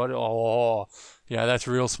smart. That's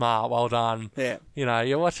real smart. Well done. Yeah.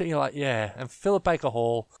 You're watching, you're like, yeah. And Philip Baker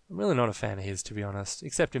Hall, I'm really not a fan of his, to be honest,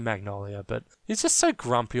 except in Magnolia. But he's just so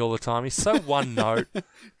grumpy all the time. He's so one note.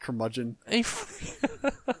 Curmudgeon. He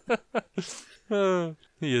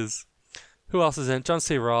is. Who else is in it? John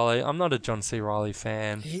C. Reilly. I'm not a John C. Reilly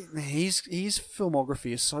fan. His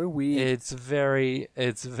filmography is so weird. It's very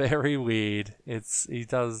weird. He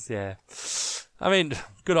does, yeah. I mean,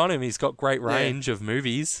 good on him. He's got great range of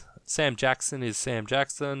movies. Sam Jackson is Sam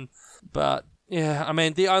Jackson. But, yeah, I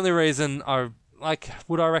mean, the only reason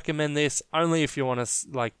would I recommend this? Only if you want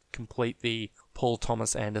to, complete the Paul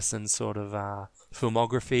Thomas Anderson sort of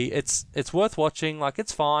filmography. It's worth watching.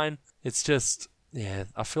 It's fine. It's just... Yeah,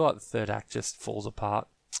 I feel like the third act just falls apart.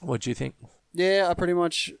 What do you think? Yeah, I pretty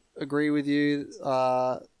much agree with you.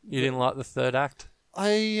 You didn't like the third act?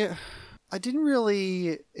 I didn't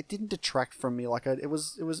really. It didn't detract from me. It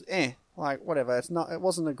was whatever. It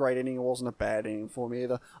wasn't a great ending. It wasn't a bad ending for me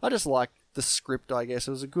either. I just like the script, I guess.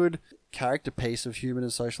 It was a good character piece of human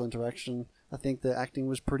and social interaction. I think the acting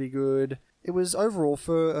was pretty good. It was overall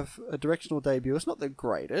for a directional debut. It's not the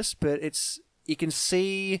greatest, but you can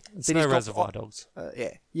see It's that no he's got Reservoir Dogs.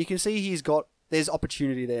 Yeah, you can see there's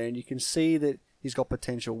opportunity there, and you can see that he's got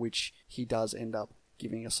potential, which he does end up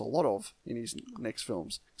giving us a lot of in his next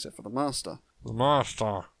films, except for The Master. The Master.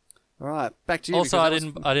 All right, back to you. Also, I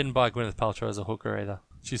didn't buy Gwyneth Paltrow as a hooker either.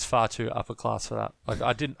 She's far too upper class for that. Like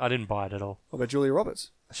I didn't buy it at all. What about Julia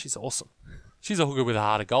Roberts? She's awesome. She's a hooker with a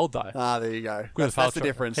heart of gold, though. Ah, there you go. Gwyneth That's the Paltrow-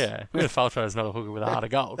 difference. Yeah, Gwyneth Paltrow is not a hooker with a heart of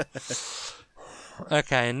gold.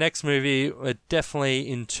 Okay, next movie, we're definitely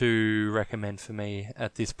into recommend for me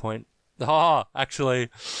at this point. Oh, actually,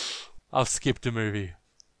 I've skipped a movie.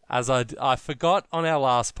 As I forgot on our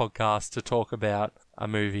last podcast to talk about a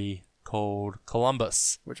movie called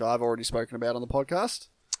Columbus, which I've already spoken about on the podcast.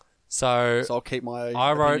 So I'll keep my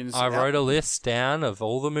I opinions wrote out. a list down of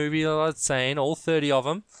all the movies I'd seen, all 30 of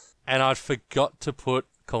them, and I forgot to put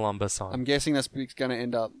Columbus on. I'm guessing that's going to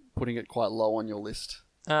end up putting it quite low on your list.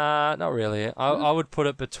 Not really. I would put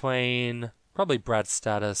it between probably Brad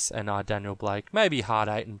Status and Daniel Blake. Maybe Hard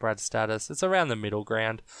 8 and Brad Status. It's around the middle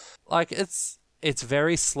ground. Like it's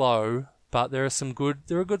very slow, but there are some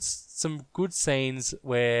good scenes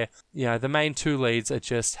where, you know, the main two leads are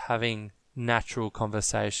just having natural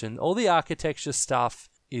conversation. All the architecture stuff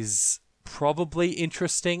is probably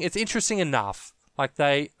interesting. It's interesting enough. Like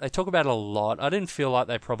they talk about it a lot. I didn't feel like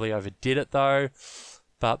they probably overdid it though.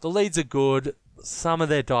 But the leads are good. Some of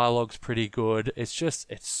their dialogue's pretty good. It's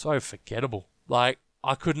so forgettable. Like,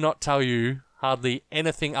 I could not tell you hardly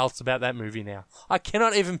anything else about that movie now. I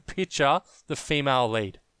cannot even picture the female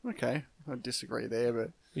lead. Okay, I disagree there,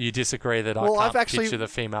 but... You disagree that I can't picture the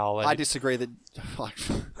female lead? I disagree that...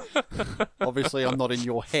 Obviously, I'm not in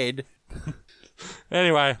your head.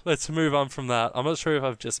 Anyway, let's move on from that. I'm not sure if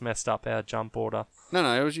I've just messed up our jump order.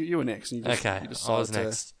 No, it was you were next. And you just, okay, you I was decided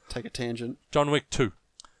next. to take a tangent. John Wick 2.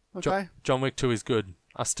 Okay. John Wick 2 is good.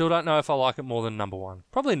 I still don't know if I like it more than number 1.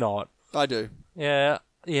 Probably not. I do. Yeah,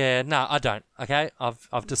 no, I don't. Okay,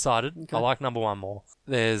 I've decided. Okay. I like number 1 more.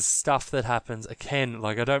 There's stuff that happens, again,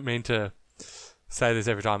 like I don't mean to say this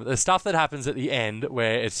every time, but there's stuff that happens at the end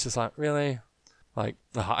where it's just like, really? Like,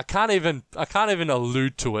 I can't even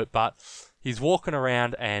allude to it, but he's walking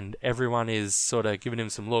around and everyone is sort of giving him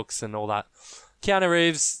some looks and all that. Keanu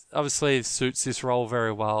Reeves obviously suits this role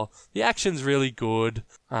very well. The action's really good,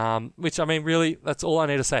 which, I mean, really, that's all I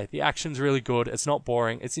need to say. The action's really good. It's not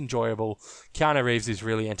boring. It's enjoyable. Keanu Reeves is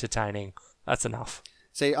really entertaining. That's enough.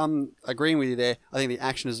 See, I'm agreeing with you there. I think the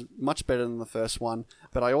action is much better than the first one,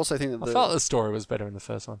 but I also think that I felt the story was better in the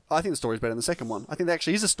first one. I think the story is better in the second one. I think there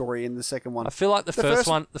actually is a story in the second one. I feel like the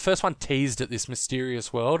first one teased at this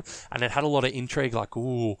mysterious world, and it had a lot of intrigue, like,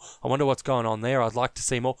 ooh, I wonder what's going on there. I'd like to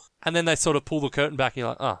see more. And then they sort of pull the curtain back, and you're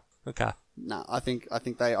like, oh, okay. No, I think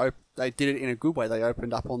they did it in a good way. They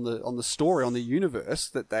opened up on the story, on the universe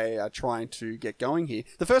that they are trying to get going here.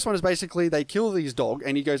 The first one is basically they kill his dog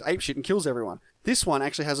and he goes apeshit and kills everyone. This one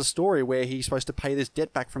actually has a story where he's supposed to pay this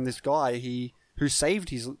debt back from this guy who saved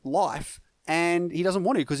his life, and he doesn't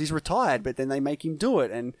want to because he's retired. But then they make him do it,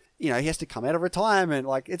 and you know he has to come out of retirement.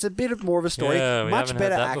 Like it's a bit more of a story. Yeah, much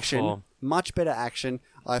better action. Before. Much better action.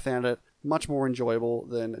 I found it much more enjoyable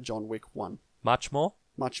than John Wick 1. Much more.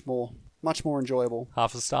 Much more enjoyable.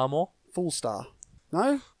 Half a star more? Full star.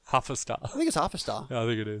 No? Half a star. I think it's half a star. Yeah, I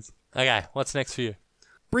think it is. Okay, what's next for you?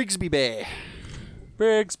 Brigsby Bear.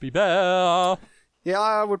 Brigsby Bear. Yeah,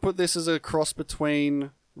 I would put this as a cross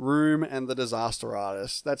between Room and The Disaster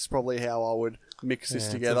Artist. That's probably how I would mix this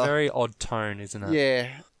together. It's a very odd tone, isn't it?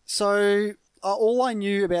 Yeah. So, all I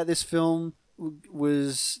knew about this film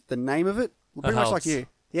was the name of it. Pretty much like you.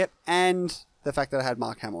 Yep. And the fact that it had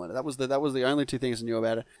Mark Hamill in it. That was the only two things I knew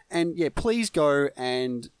about it. And yeah, please go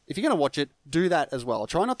and if you're going to watch it, do that as well.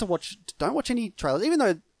 Try not to don't watch any trailers. Even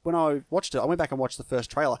though when I watched it, I went back and watched the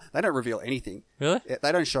first trailer. They don't reveal anything. Really?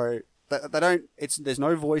 They don't show. They don't. There's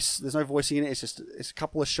no voice. There's no voicing in it. It's a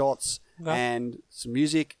couple of shots and some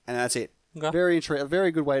music, and that's it. Okay. A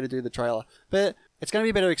very good way to do the trailer. But it's going to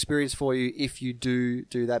be a better experience for you if you do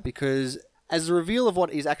that, because as a reveal of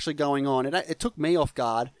what is actually going on, it took me off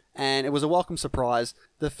guard. And it was a welcome surprise.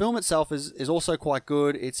 The film itself is also quite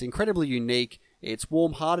good. It's incredibly unique. It's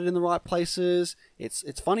warm-hearted in the right places.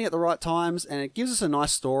 It's funny at the right times, and it gives us a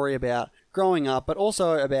nice story about growing up, but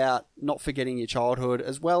also about not forgetting your childhood,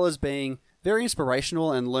 as well as being very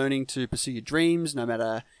inspirational and learning to pursue your dreams, no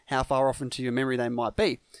matter how far off into your memory they might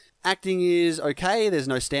be. Acting is okay. There's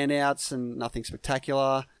no standouts and nothing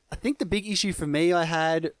spectacular. I think the big issue for me I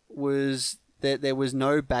had was that there was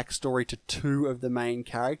no backstory to two of the main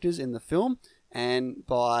characters in the film, And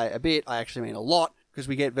by a bit, I actually mean a lot, because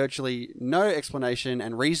we get virtually no explanation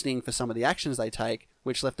and reasoning for some of the actions they take,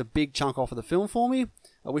 which left a big chunk off of the film for me.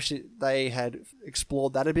 I wish they had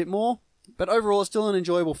explored that a bit more. But overall, it's still an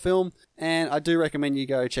enjoyable film, and I do recommend you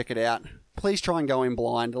go check it out. Please try and go in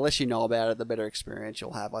blind. The less you know about it, the better experience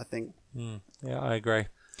you'll have, I think. Yeah, I agree.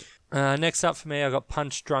 Next up for me, I got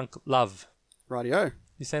Punch Drunk Love. Rightio.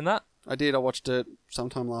 You seen that? I did. I watched it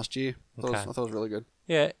sometime last year. I thought it was really good.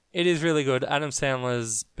 Yeah, it is really good. Adam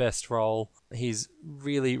Sandler's best role. He's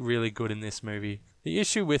really, really good in this movie. The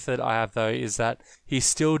issue with it I have, though, is that he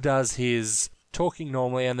still does his talking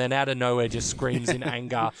normally and then out of nowhere just screams in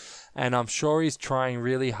anger. And I'm sure he's trying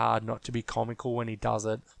really hard not to be comical when he does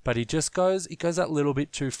it. But he goes that little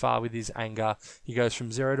bit too far with his anger. He goes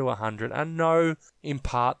from 0 to 100. I know, in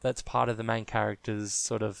part, that's part of the main character's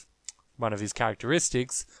sort of one of his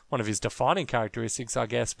characteristics, one of his defining characteristics, I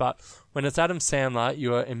guess. But when it's Adam Sandler,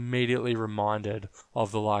 you are immediately reminded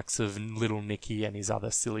of the likes of Little Nicky and his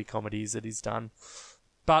other silly comedies that he's done.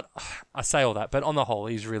 But I say all that, but on the whole,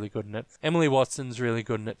 he's really good in it. Emily Watson's really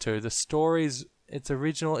good in it too. The story's, it's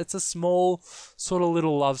original. It's a small, sort of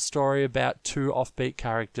little love story about two offbeat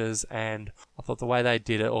characters, and I thought the way they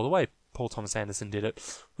did it, or the way Paul Thomas Anderson did it,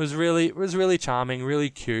 was really charming,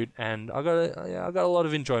 really cute, and I got a lot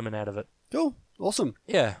of enjoyment out of it. Cool. Awesome.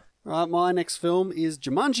 Yeah. Right, my next film is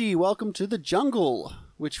Jumanji, Welcome to the Jungle,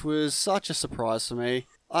 which was such a surprise for me.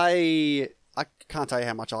 I can't tell you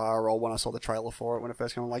how much I rolled when I saw the trailer for it when it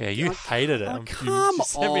first came. I'm like, yeah, you hated it. You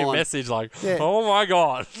sent me a message like, oh my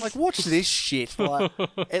God. Like, watch this shit. Like,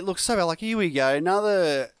 it looks so bad. Like, here we go.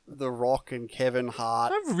 Another The Rock and Kevin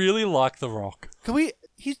Hart. I really like The Rock. Can we...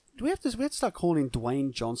 Do we have to start calling him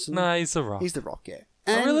Dwayne Johnson? No, he's The Rock. He's The Rock, yeah.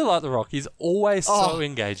 I really like The Rock. He's always so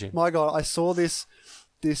engaging. My God, I saw this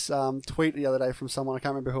tweet the other day from someone, I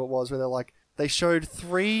can't remember who it was, where they're like, they showed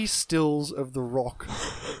 3 stills of The Rock,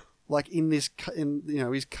 like his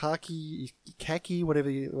khaki,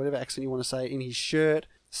 whatever accent you want to say, in his shirt,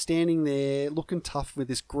 standing there, looking tough with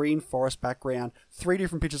this green forest background. 3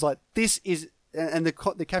 different pictures, like, this is... And the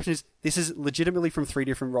caption is, this is legitimately from 3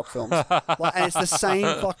 different Rock films. Like, and it's the same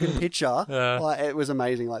fucking picture. Yeah. Like, it was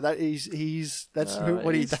amazing. Like, that that's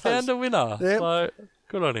what he does. He's found a winner. Yep. So,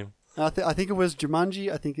 good on him. I think it was Jumanji.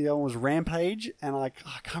 I think the other one was Rampage. And I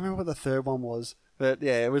can't remember what the third one was. But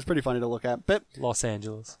yeah, it was pretty funny to look at. But Los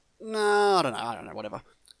Angeles. No, I don't know. Whatever.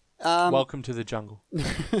 Welcome to the jungle.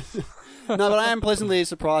 No, but I am pleasantly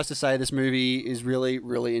surprised to say this movie is really,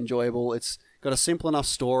 really enjoyable. It's got a simple enough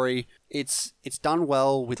story. It's done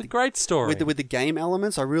well with a great story with the game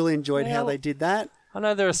elements. I really enjoyed how they did that. I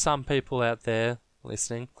know there are some people out there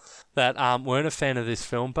listening that weren't a fan of this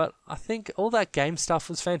film, but I think all that game stuff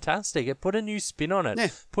was fantastic. It put a new spin on it. Yeah.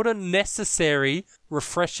 Put a necessary,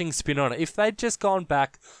 refreshing spin on it. If they'd just gone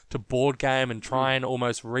back to board game and try and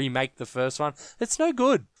almost remake the first one, it's no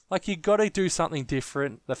good. Like, you got to do something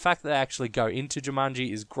different. The fact that they actually go into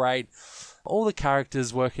Jumanji is great. All the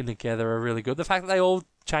characters working together are really good. The fact that they all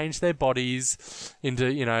change their bodies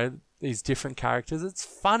into, these different characters, it's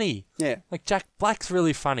funny. Yeah. Like, Jack Black's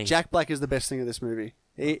really funny. Jack Black is the best thing of this movie.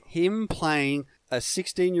 Him playing a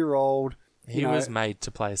 16-year-old... He was made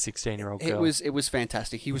to play a 16-year-old girl. It was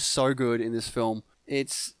fantastic. He was so good in this film.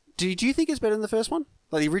 Do you think it's better than the first one?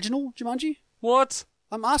 Like the original Jumanji? What?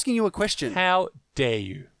 I'm asking you a question. How dare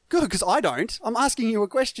you? Good, because I don't. I'm asking you a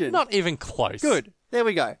question. Not even close. Good. There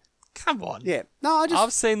we go. Come on. Yeah. No,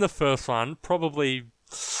 I've seen the first one probably,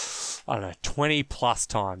 20 plus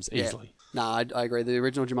times easily. No, I agree. The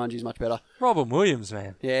original Jumanji is much better. Robin Williams,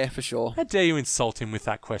 man. Yeah, for sure. How dare you insult him with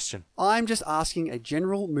that question? I'm just asking a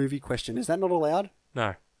general movie question. Is that not allowed?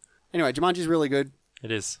 No. Anyway, Jumanji's really good.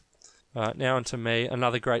 It is. Now on to me.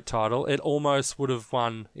 Another great title. It almost would have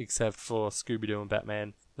won except for Scooby-Doo and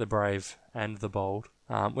Batman, The Brave and the Bold.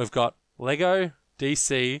 We've got Lego,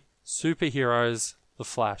 DC, Superheroes, The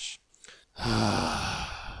Flash.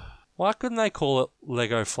 Why couldn't they call it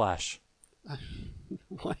Lego Flash?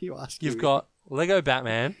 Why are you asking You've got Lego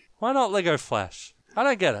Batman. Why not Lego Flash? I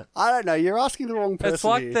don't get it. I don't know. You're asking the wrong person. It's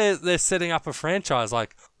like they're setting up a franchise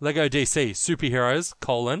like Lego DC, Superheroes,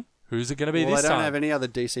 who's it going to be this time? They don't have any other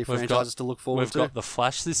DC franchises to look forward to. We've got The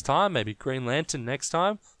Flash this time, maybe Green Lantern next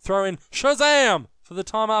time. Throw in Shazam for the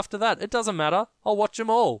time after that. It doesn't matter. I'll watch them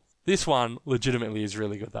all. This one legitimately is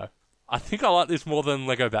really good, though. I think I like this more than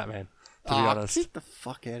Lego Batman, to be honest. Get the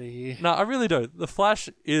fuck out of here. No, I really do. The Flash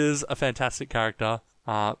is a fantastic character.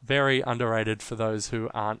 Very underrated for those who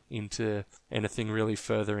aren't into anything really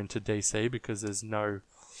further into DC because there's no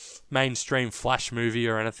mainstream Flash movie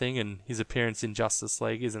or anything, and his appearance in Justice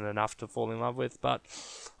League isn't enough to fall in love with. But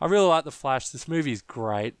I really like The Flash. This movie is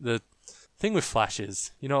great. The thing with Flash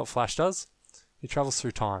is, you know what Flash does? He travels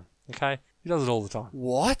through time. Okay, he does it all the time.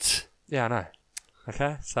 What? Yeah, I know.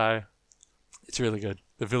 Okay, so it's really good.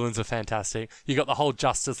 The villains are fantastic. You got the whole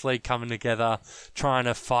Justice League coming together, trying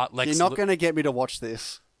to fight Lex. You're not going to get me to watch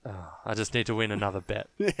this. Oh, I just need to win another bet.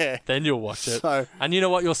 Yeah. Then you'll watch it. So- And you know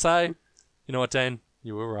what you'll say? You know what, Dean?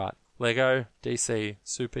 You were right. Lego, DC,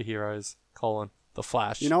 superheroes, The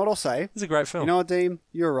Flash. You know what I'll say? It's a great film. You know what, Dean?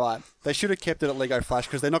 You're right. They should have kept it at Lego Flash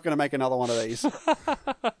because they're not going to make another one of these.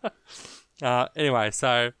 Anyway,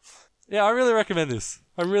 so yeah, I really recommend this.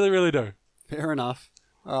 I really, really do. Fair enough.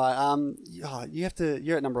 All right.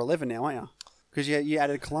 You're at number 11 now, aren't you? Because you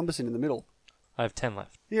added Columbus in the middle. I have 10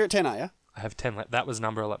 left. You're at 10, are you? I have 10 left. That was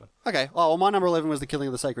number 11. Okay. Oh, well, my number 11 was The Killing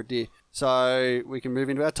of the Sacred Deer. So we can move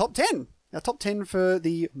into our top 10. Our top 10 for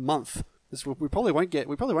the month. We probably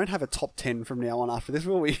won't have a top 10 from now on after this,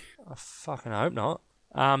 will we? I fucking hope not.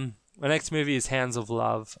 My next movie is Hounds of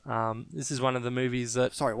Love. This is one of the movies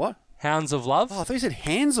that... Sorry, what? Hounds of Love. Oh, I thought you said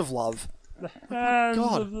Hands of Love. Hounds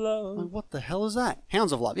God. of Love. Like, what the hell is that?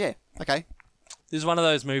 Hounds of Love, yeah. Okay. This is one of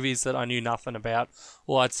those movies that I knew nothing about.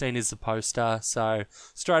 All I'd seen is the poster. So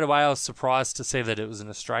straight away I was surprised to see that it was an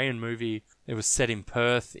Australian movie. It was set in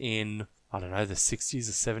Perth in, I don't know, the 60s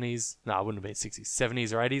or 70s. No, it wouldn't have been 60s.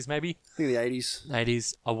 70s or 80s maybe? I think the 80s.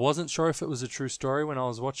 80s. I wasn't sure if it was a true story when I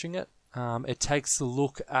was watching it. It takes a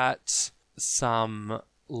look at some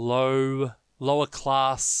lower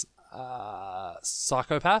class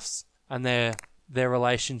psychopaths and their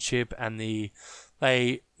relationship, and they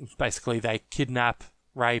kidnap,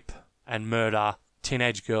 rape and murder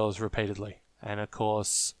teenage girls repeatedly. And of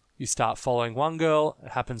course you start following one girl,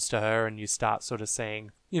 it happens to her, and you start sort of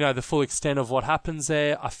seeing, the full extent of what happens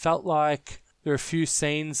there. I felt like there are a few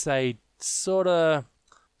scenes they sort of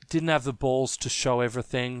didn't have the balls to show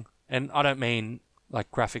everything. And I don't mean like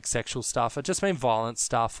graphic sexual stuff. I just mean violent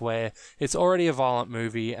stuff where it's already a violent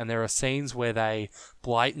movie and there are scenes where they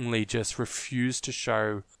blatantly just refuse to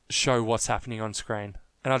show what's happening on screen.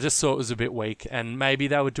 And I just thought it was a bit weak. And maybe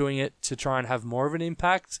they were doing it to try and have more of an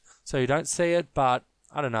impact so you don't see it. But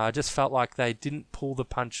I don't know. I just felt like they didn't pull the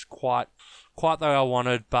punch quite the way I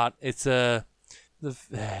wanted. But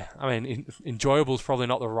enjoyable is probably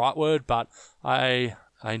not the right word, but I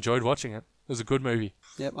enjoyed watching it. It was a good movie.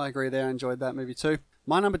 Yep, I agree there. I enjoyed that movie too.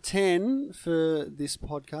 My number 10 for this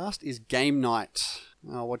podcast is Game Night.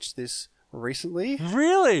 I watched this recently.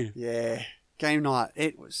 Really? Yeah. Game Night.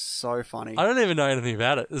 It was so funny. I don't even know anything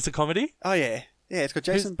about it. It's a comedy? Oh, yeah. Yeah, it's got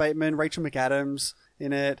Jason Bateman, Rachel McAdams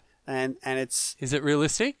in it, and it's... Is it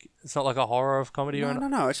realistic? It's not like a horror of comedy or anything?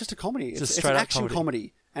 No. It's just a comedy. It's an action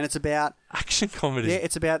comedy. And it's about... Action comedy? Yeah,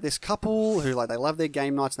 it's about this couple who, they love their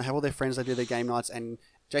game nights, and they have all their friends, they do their game nights, and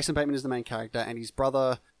Jason Bateman is the main character, and his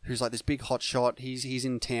brother, who's this big hotshot, he's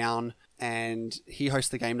in town, and he hosts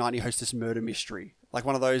the game night, and he hosts this murder mystery. Like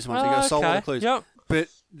one of those ones where you go solve all the clues. Yep. But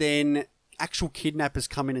then actual kidnappers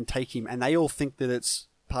come in and take him, and they all think that it's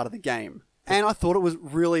part of the game. And I thought it was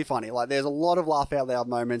really funny. There's a lot of laugh out loud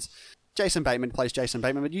moments. Jason Bateman plays Jason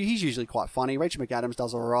Bateman, but he's usually quite funny. Rachel McAdams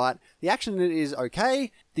does all right. The action in it is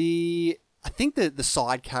okay. I think the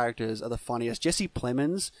side characters are the funniest. Jesse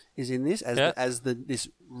Plemons is in this as this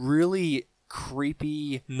really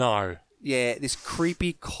creepy... No. Yeah, this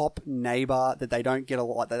creepy cop neighbor that they don't get a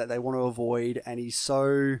lot, that they want to avoid, and he's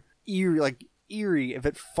so eerie,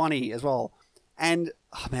 but funny as well. And,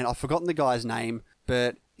 oh man, I've forgotten the guy's name,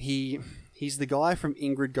 but he's the guy from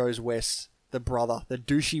Ingrid Goes West, the brother, the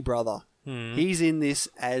douchey brother. He's in this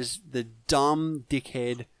as the dumb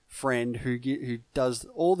dickhead friend who does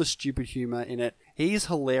all the stupid humor in it. He's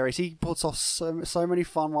hilarious. He puts off so many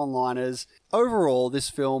fun one-liners. Overall, this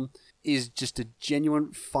film is just a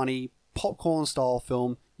genuine, funny, popcorn-style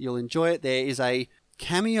film. You'll enjoy it. There is a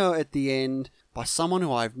cameo at the end by someone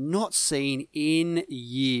who I've not seen in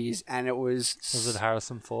years, and it was... Was it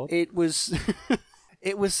Harrison Ford? It was...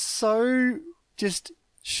 It was so just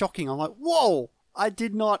shocking. I'm like, whoa! I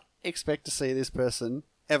did not expect to see this person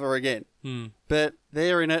ever again. But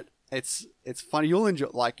they're in it. It's funny. You'll enjoy,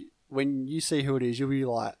 when you see who it is, you'll be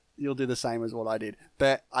like, you'll do the same as what I did.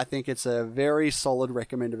 But I think it's a very solid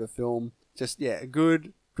recommend of a film. Just, yeah, a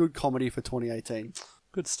good comedy for 2018.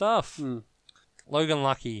 Good stuff. Logan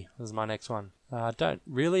Lucky is my next one. Don't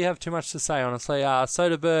really have too much to say, honestly.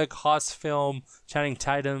 Soderbergh, heist film, Channing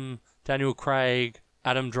Tatum, Daniel Craig,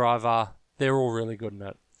 Adam Driver, they're all really good in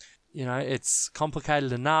it. It's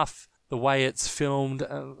complicated enough. The way it's filmed,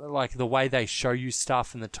 the way they show you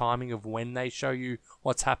stuff and the timing of when they show you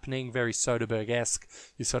what's happening, very Soderbergh-esque.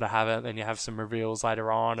 You sort of have it, then you have some reveals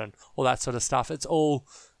later on and all that sort of stuff. It's all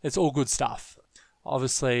good stuff.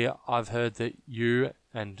 Obviously, I've heard that you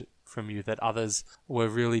and from you that others were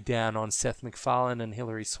really down on Seth MacFarlane and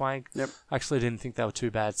Hilary Swank. Yep. I actually didn't think they were too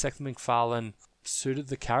bad. Seth MacFarlane suited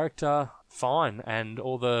the character fine, and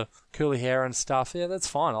all the curly hair and stuff, yeah, that's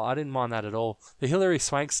fine. I didn't mind that at all. The Hilary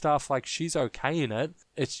Swank stuff, like, she's okay in it.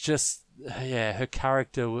 It's just, yeah, her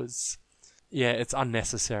character was, yeah, it's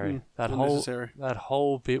unnecessary. That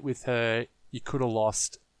whole bit with her, you could have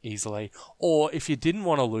lost easily. Or if you didn't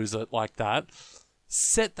want to lose it like that,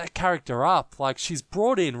 set that character up. Like, she's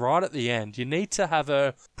brought in right at the end. You need to have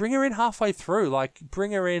her, bring her in halfway through. Like,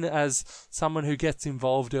 bring her in as someone who gets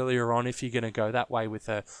involved earlier on if you're going to go that way with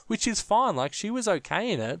her, which is fine. Like, she was okay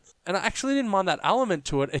in it. And I actually didn't mind that element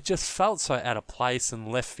to it. It just felt so out of place and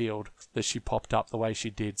left field that she popped up the way she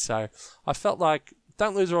did. So I felt like,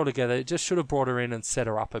 don't lose her altogether. It just should have brought her in and set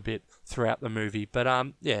her up a bit throughout the movie.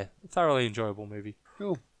 But, yeah, thoroughly enjoyable movie.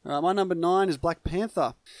 Cool. My number 9 is Black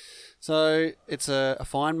Panther. So it's a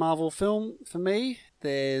fine Marvel film for me.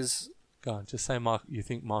 There's... Go on, just say you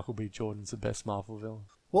think Michael B. Jordan's the best Marvel villain.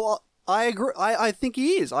 Well, I agree. I think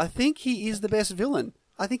he is. I think he is the best villain.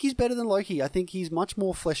 I think he's better than Loki. I think he's much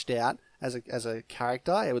more fleshed out as a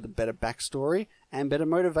character with a better backstory and better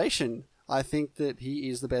motivation. I think that he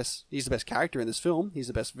is the best. He's the best character in this film. He's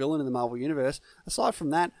the best villain in the Marvel Universe. Aside from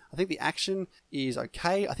that, I think the action is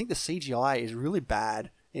okay. I think the CGI is really bad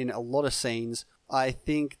in a lot of scenes. I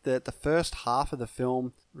think that the first half of the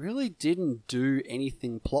film really didn't do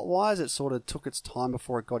anything plot-wise. It sort of took its time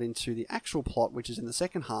before it got into the actual plot, which is in the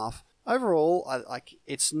second half. Overall,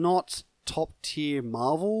 it's not top-tier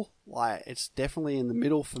Marvel. It's definitely in the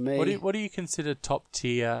middle for me. What do you consider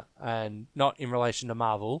top-tier, and not in relation to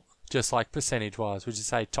Marvel, just like percentage-wise? Would you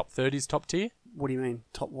say top 30 is top-tier? What do you mean?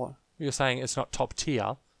 Top what? You're saying it's not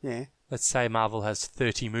top-tier. Yeah. Let's say Marvel has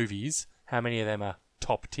 30 movies. How many of them are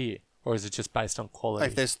top-tier? Or is it just based on quality?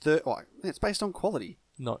 If there's it's based on quality.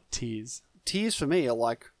 Not tiers. Tiers for me are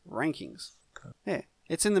like rankings. Okay. Yeah.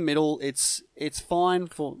 It's in the middle. It's fine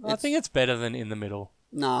for... I think it's better than in the middle.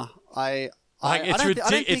 Nah.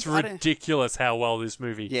 It's ridiculous how well this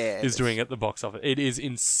movie is doing at the box office. It is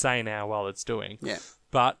insane how well it's doing. Yeah.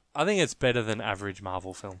 But I think it's better than average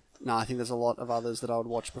Marvel film. No, I think there's a lot of others that I would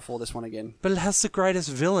watch before this one again. But it has the greatest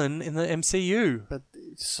villain in the MCU. But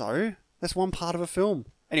so? That's one part of a film.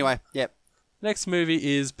 Anyway, yep. Next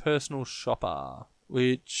movie is Personal Shopper,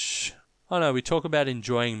 which, I don't know, we talk about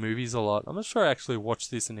enjoying movies a lot. I'm not sure I actually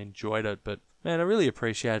watched this and enjoyed it, but man, I really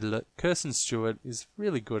appreciated it. Kristen Stewart is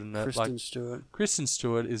really good in it. Kristen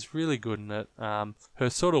Stewart is really good in it. Her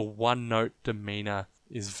sort of one-note demeanour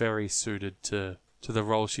is very suited to the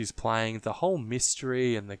role she's playing. The whole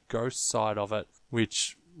mystery and the ghost side of it,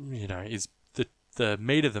 which, you know, is the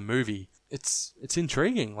meat of the movie. It's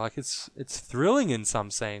intriguing. Like, it's thrilling in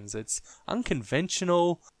some scenes. It's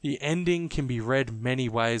unconventional. The ending can be read many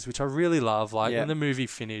ways, which I really love. Like, when the movie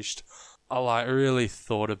finished, I really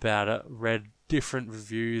thought about it, read different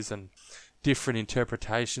reviews and different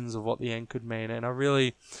interpretations of what the end could mean, and I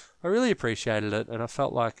really appreciated it, and I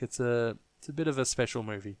felt like it's a bit of a special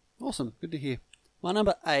movie. Awesome. Good to hear. My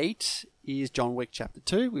number 8 is John Wick Chapter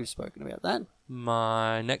 2. We've spoken about that.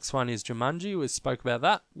 My next one is Jumanji. We spoke about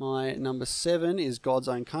that. My number 7 is God's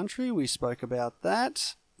Own Country. We spoke about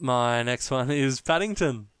that. My next one is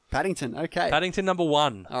Paddington. Paddington, okay. Paddington number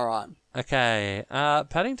 1. All right. Okay.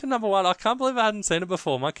 Paddington number 1. I can't believe I hadn't seen it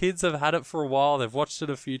before. My kids have had it for a while. They've watched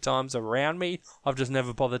it a few times around me. I've just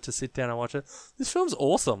never bothered to sit down and watch it. This film's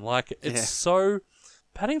awesome. Like, it's so...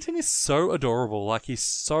 Paddington is so adorable. Like, he's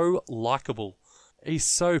so likable. He's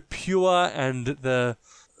so pure, and the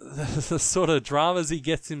sort of dramas he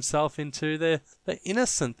gets himself into, they're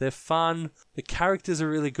innocent, they're fun, the characters are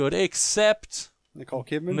really good, except... Nicole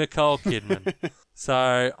Kidman.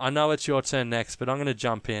 So, I know it's your turn next, but I'm going to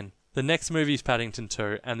jump in. The next movie is Paddington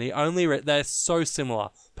 2, and the only... they're so similar.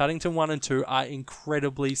 Paddington 1 and 2 are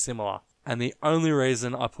incredibly similar, and the only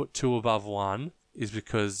reason I put 2 above 1 is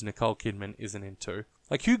because Nicole Kidman isn't in 2.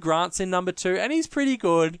 Like, Hugh Grant's in number 2, and he's pretty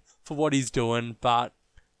good for what he's doing, but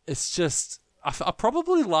it's just... I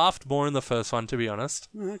probably laughed more in the first one, to be honest.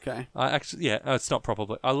 Okay. It's not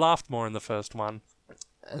probably. I laughed more in the first one,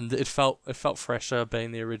 and it felt fresher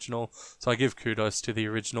being the original, so I give kudos to the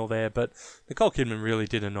original there, but Nicole Kidman really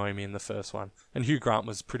did annoy me in the first one, and Hugh Grant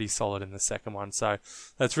was pretty solid in the second one, so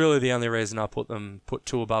that's really the only reason I put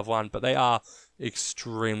 2 above 1, but they are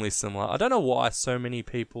extremely similar. I don't know why so many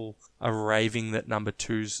people are raving that number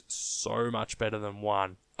 2's so much better than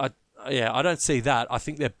 1. I don't see that. I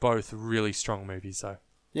think they're both really strong movies, though.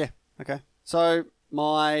 Yeah, okay. So,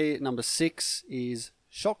 my number 6 is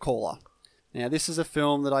Shot Caller. Now, this is a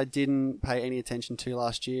film that I didn't pay any attention to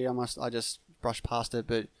last year. I just brushed past it,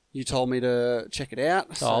 but you told me to check it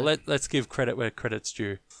out. So Let's give credit where credit's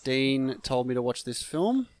due. Dean told me to watch this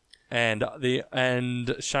film. And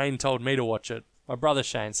Shane told me to watch it. My brother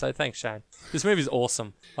Shane, so thanks Shane. This movie's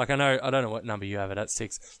awesome. Like I don't know what number you have it at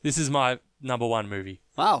 6. This is my number 1 movie.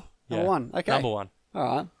 Wow, Yeah. number 1. Okay, Number 1. All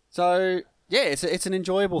right. So yeah, it's an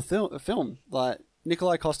enjoyable film. Like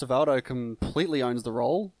Nikolai Coster-Waldau completely owns the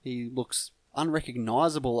role. He looks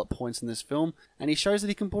unrecognizable at points in this film, and he shows that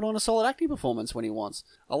he can put on a solid acting performance when he wants.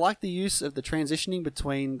 I like the use of the transitioning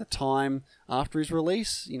between the time after his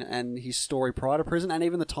release, and his story prior to prison, and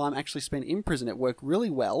even the time actually spent in prison. It worked really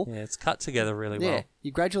well. Yeah, it's cut together really well.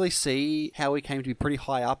 You gradually see how he came to be pretty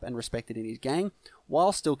high up and respected in his gang,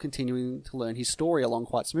 while still continuing to learn his story along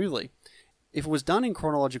quite smoothly. If it was done in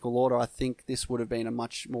chronological order, I think this would have been a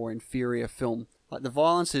much more inferior film. Like the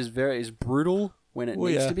violence is brutal when it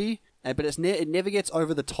needs to be, but it never gets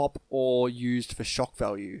over the top or used for shock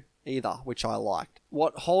value either, which I liked.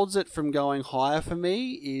 What holds it from going higher for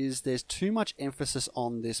me is there's too much emphasis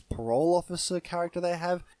on this parole officer character they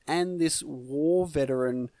have and this war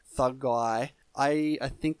veteran thug guy. I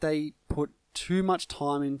think they put too much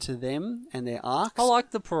time into them and their arcs. I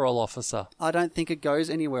like the parole officer. I don't think it goes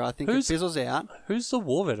anywhere. I think it fizzles out. Who's the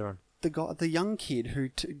war veteran? The young kid who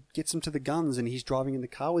gets him to the guns and he's driving in the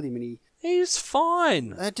car with him and he's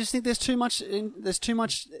fine. I just think there's too much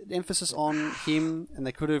emphasis on him, and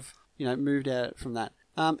they could have moved out from that.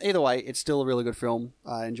 Either way, it's still a really good film.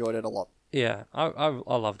 I enjoyed it a lot. Yeah, I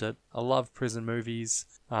loved it. I love prison movies.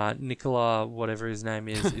 Nicola, whatever his name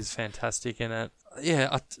is fantastic in it.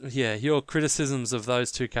 Yeah, your criticisms of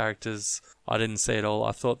those two characters, I didn't see at all.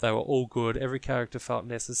 I thought they were all good. Every character felt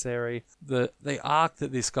necessary. The arc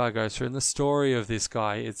that this guy goes through and the story of this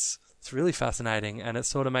guy, it's really fascinating, and it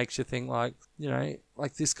sort of makes you think like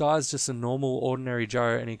this guy's just a normal, ordinary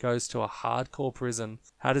Joe, and he goes to a hardcore prison.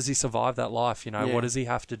 How does he survive that life? What does he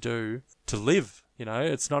have to do to live?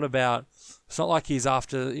 It's not like he's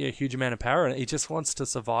after a huge amount of power. He just wants to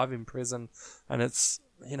survive in prison, and it's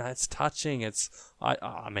touching.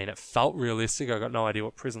 I mean, it felt realistic. I got no idea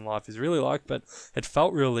what prison life is really like, but it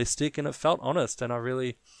felt realistic and it felt honest, and I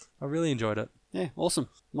really enjoyed it. Yeah, awesome.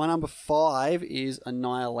 My number 5 is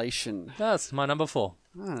Annihilation. That's my number 4.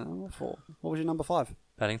 Number 4. What was your number 5?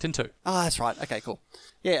 Paddington 2. Ah, that's right. Okay, cool.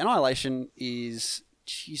 Yeah, Annihilation is...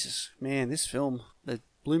 Jesus, man, this film, it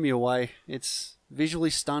blew me away. It's visually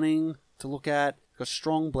stunning to look at. It's got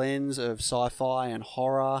strong blends of sci-fi and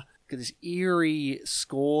horror. It's got this eerie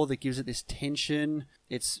score that gives it this tension.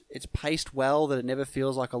 It's paced well that it never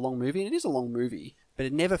feels like a long movie. And it is a long movie, but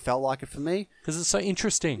it never felt like it for me. Because it's so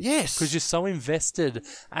interesting. Yes. Because you're so invested,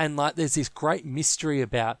 and like there's this great mystery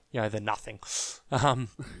about, the nothing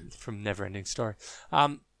from Neverending Story.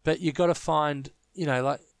 But you got to find,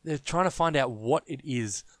 they're trying to find out what it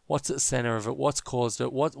is, what's at the center of it, what's caused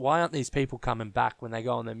it, why aren't these people coming back when they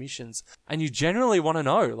go on their missions? And you generally want to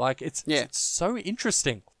know. Like, it's so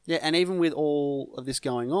interesting. Yeah, and even with all of this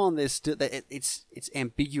going on, there's still it's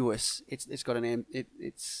ambiguous. It's got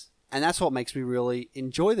and that's what makes me really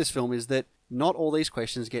enjoy this film, is that not all these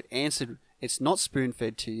questions get answered. It's not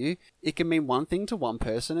spoon-fed to you. It can mean one thing to one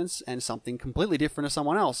person and something completely different to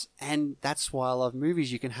someone else. And that's why I love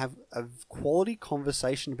movies. You can have a quality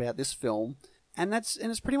conversation about this film, and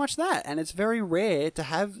it's pretty much that. And it's very rare to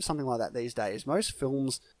have something like that these days. Most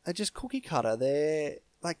films are just cookie cutter. They're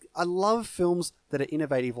like, I love films that are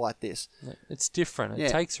innovative like this. It's different.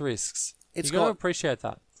 It takes risks. You've got to appreciate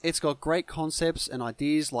that. It's got great concepts and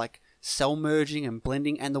ideas like cell merging and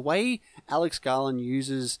blending, and the way Alex Garland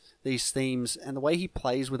uses these themes and the way he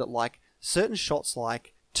plays with it, like certain shots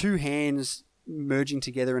like two hands merging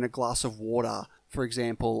together in a glass of water, for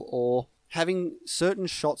example, or having certain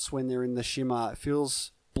shots when they're in the shimmer, it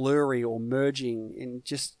feels blurry or merging in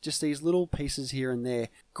just these little pieces here and there.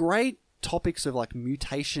 Great topics of like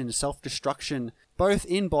mutation, self-destruction, both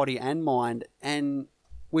in body and mind, and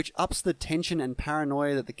which ups the tension and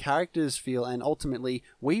paranoia that the characters feel and ultimately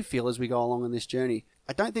we feel as we go along on this journey.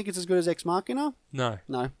 I don't think it's as good as Ex Machina. No.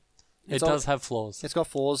 It It's does have flaws. It's got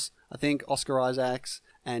flaws. I think Oscar Isaacs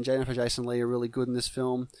and Jennifer Jason Leigh are really good in this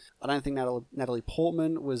film. I don't think Natalie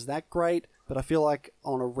Portman was that great, but I feel like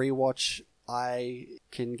on a rewatch I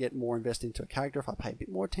can get more invested into a character if I pay a bit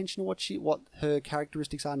more attention to what her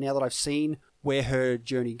characteristics are now that I've seen where her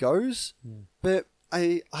journey goes. But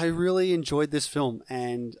I really enjoyed this film,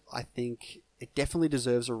 and I think it definitely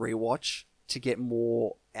deserves a rewatch to get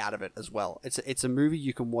more out of it as well. It's a movie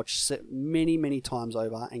you can watch many, many times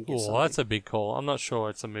over and get something. That's a big call. I'm not sure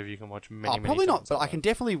it's a movie you can watch many probably times not, but over. I can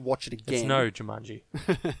definitely watch it again. It's no Jumanji.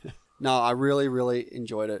 No, I really, really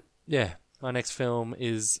enjoyed it. Yeah. My next film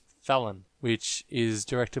is Felon. which is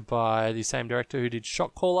directed by the same director who did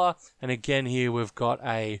Shot Caller. And again, here we've got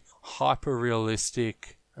a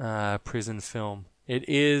hyper-realistic prison film. It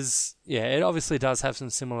is, it obviously does have some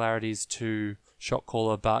similarities to Shot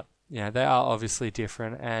Caller, but they are obviously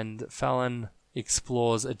different. And Fallon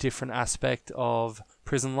explores a different aspect of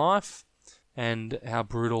prison life and how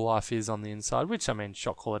brutal life is on the inside, which, I mean,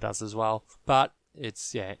 Shot Caller does as well. But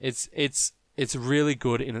it's really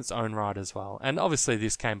good in its own right as well. And obviously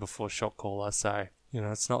this came before Shot Caller, so,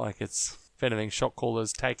 it's not like it's, if anything, Shot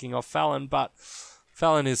Caller's taking off Fallon, but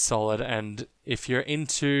Fallon is solid. And if you're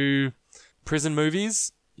into prison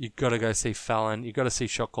movies, you've got to go see Fallon. You've got to see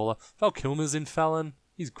Shot Caller. Val Kilmer's in Fallon.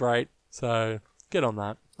 He's great. So get on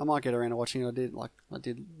that. I might get around to watching it. I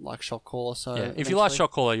did like Shot Caller. So if you like Shot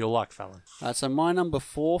Caller, you'll like Fallon. So my number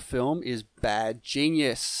 4 film is Bad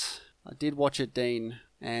Genius. I did watch it, Dean,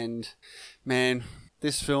 and man,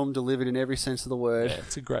 this film delivered in every sense of the word. Yeah,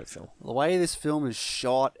 it's a great film. The way this film is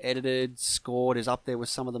shot, edited, scored is up there with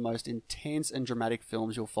some of the most intense and dramatic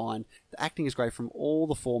films you'll find. The acting is great from all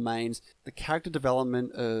the 4 mains. The character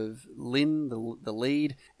development of Lynn, the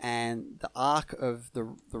lead, and the arc of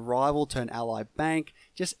the rival turned ally bank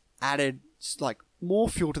just added more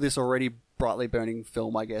fuel to this already brightly burning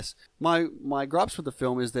film, I guess. My gripes with the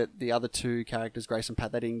film is that the other 2 characters, Grace and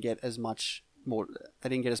Pat, they didn't get as much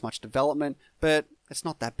development, but it's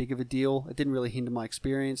not that big of a deal. It didn't really hinder my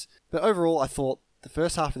experience. But overall, I thought the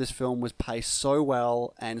first half of this film was paced so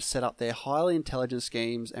well and set up their highly intelligent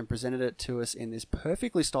schemes and presented it to us in this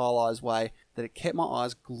perfectly stylized way that it kept my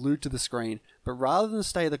eyes glued to the screen. But rather than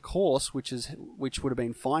stay the course, which would have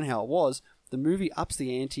been fine how it was, the movie ups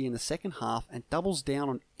the ante in the second half and doubles down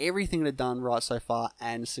on everything it had done right so far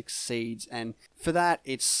and succeeds. And for that,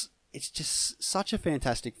 it's just such a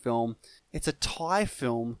fantastic film. It's a Thai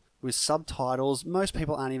film with subtitles. Most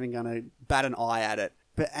people aren't even going to bat an eye at it.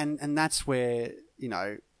 But and that's where,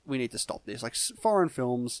 we need to stop this. Like, foreign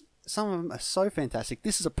films, some of them are so fantastic.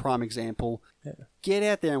 This is a prime example. Yeah. Get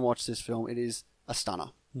out there and watch this film. It is a stunner.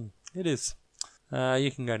 It is.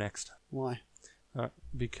 You can go next. Why?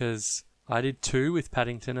 Because I did 2 with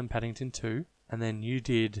Paddington and Paddington 2, and then you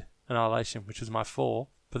did Annihilation, which was my 4,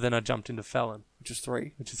 but then I jumped into Fallon. Which is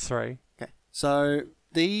 3. Okay. So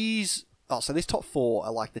these top 4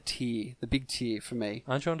 are like the big tier for me.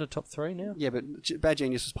 Aren't you on to top 3 now? Yeah, but Bad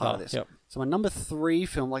Genius was part of this. Yep. So my number 3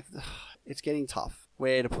 film, it's getting tough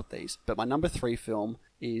where to put these, but my number 3 film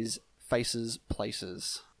is Faces,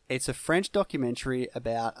 Places. It's a French documentary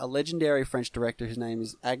about a legendary French director whose name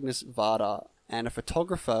is Agnes Varda, and a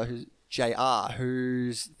photographer who's JR,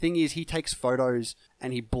 whose thing is he takes photos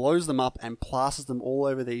and he blows them up and plasters them all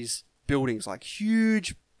over these buildings, like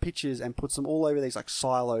huge pictures, and puts them all over these like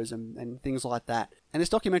silos and things like that. And this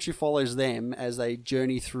documentary follows them as they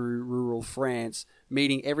journey through rural France,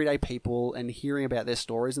 meeting everyday people and hearing about their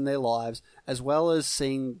stories and their lives, as well as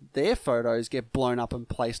seeing their photos get blown up and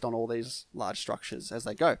placed on all these large structures as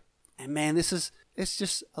they go. And man, it's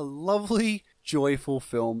just a lovely, joyful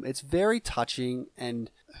film. It's very touching and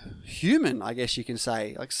human, I guess you can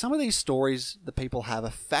say. Like, some of these stories that people have are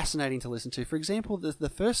fascinating to listen to. For example, the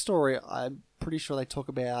first story, I'm pretty sure they talk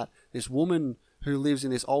about this woman who lives in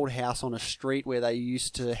this old house on a street where they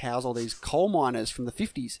used to house all these coal miners from the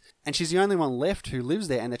 50s. And she's the only one left who lives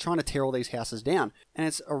there, and they're trying to tear all these houses down. And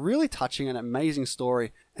it's a really touching and amazing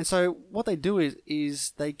story. And so what they do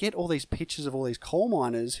is they get all these pictures of all these coal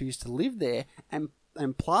miners who used to live there and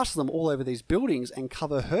plaster them all over these buildings and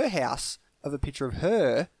cover her house of a picture of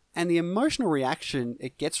her. And the emotional reaction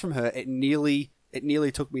it gets from her, it nearly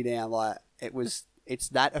took me down. Like, it's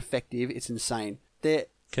that effective. It's insane.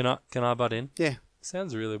 Can I butt in? Yeah.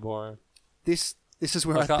 Sounds really boring. This is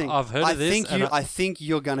where I think I've heard of this. I think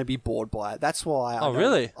you're going to be bored by it. That's why.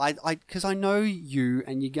 Really? Because I know you,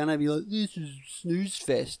 and you're going to be like, this is snooze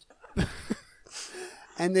fest.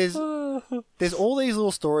 And there's all these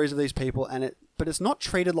little stories of these people, but it's not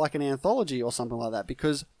treated like an anthology or something like that,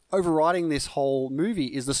 because overriding this whole movie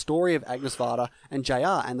is the story of Agnes Varda and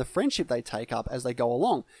JR and the friendship they take up as they go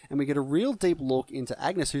along. And we get a real deep look into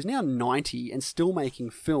Agnes, who's now 90 and still making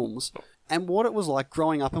films, and what it was like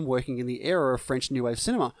growing up and working in the era of French New Wave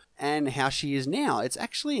cinema, and how she is now. It's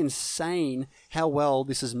actually insane how well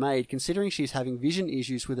this is made, considering she's having vision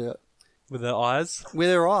issues with her eyes? With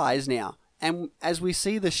her eyes now. And as we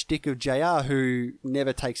see the shtick of JR, who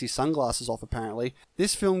never takes his sunglasses off apparently,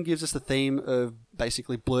 this film gives us the theme of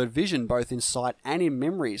basically blurred vision, both in sight and in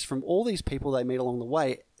memories, from all these people they meet along the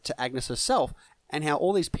way to Agnes herself, and how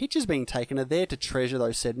all these pictures being taken are there to treasure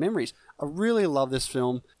those said memories. I really love this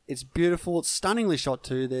film. It's beautiful. It's stunningly shot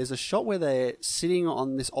too. There's a shot where they're sitting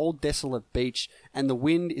on this old desolate beach and the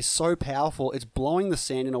wind is so powerful, it's blowing the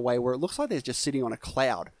sand in a way where it looks like they're just sitting on a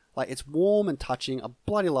cloud. Like, it's warm and touching. I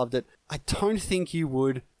bloody loved it. I don't think you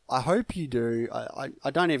would. I hope you do.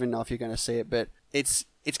 I don't even know if you're going to see it, but it's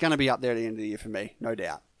going to be up there at the end of the year for me, no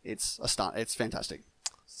doubt. It's a stunt. It's fantastic.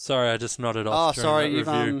 Sorry, I just nodded off. Oh, sorry.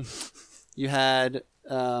 Review. You had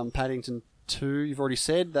Paddington 2. You've already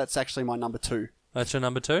said that's actually my number 2. That's your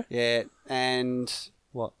number 2? Yeah, and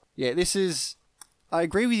what? Yeah, this is. I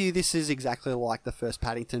agree with you. This is exactly like the first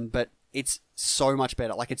Paddington, but it's so much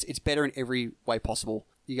better. Like, it's better in every way possible.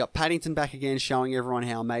 You got Paddington back again, showing everyone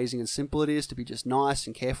how amazing and simple it is to be just nice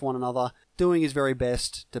and care for one another, doing his very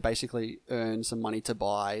best to basically earn some money to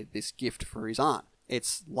buy this gift for his aunt.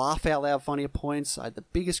 It's laugh out loud funny at points. I had the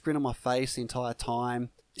biggest grin on my face the entire time.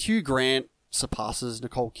 Hugh Grant surpasses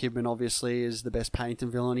Nicole Kidman, obviously, as the best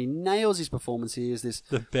Paddington villain. He nails his performance here as this...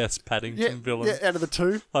 The best Paddington villain. Yeah, out of the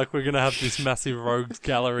two. Like, we're going to have this massive rogues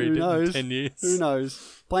gallery in 10 years. Who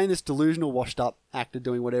knows? Playing this delusional, washed-up actor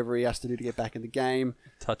doing whatever he has to do to get back in the game.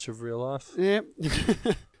 Touch of real life. Yeah.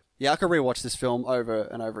 Yeah, I could rewatch this film over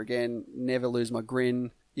and over again. Never lose my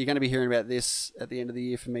grin. You're going to be hearing about this at the end of the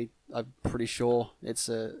year for me, I'm pretty sure. It's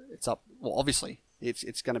up... Well, obviously,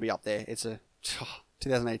 it's going to be up there.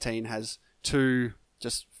 2018 has 2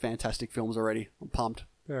 just fantastic films already. I'm pumped.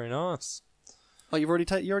 Very nice. Oh, you already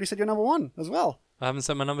said your number 1 as well. I haven't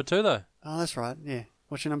said my number 2 though. Oh, that's right. Yeah.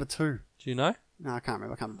 What's your number 2? Do you know? No, I can't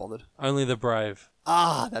remember. I can't be bothered. Only the Brave.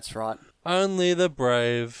 Ah, that's right. Only the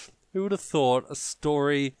Brave. Who would have thought a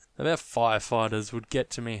story about firefighters would get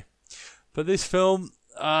to me? But this film,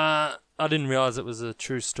 I didn't realise it was a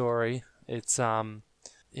true story. It's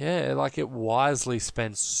it wisely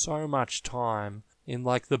spends so much time in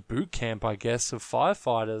like the boot camp, I guess, of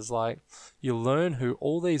firefighters. Like, you learn who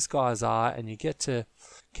all these guys are and you get to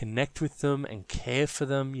connect with them and care for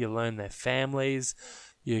them. You learn their families.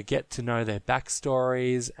 You get to know their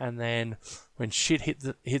backstories, and then when shit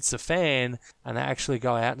hits the fan and they actually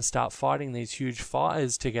go out and start fighting these huge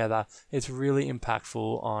fires together, it's really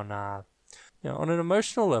impactful on on an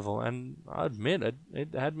emotional level. And I admit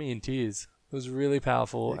it had me in tears. It was really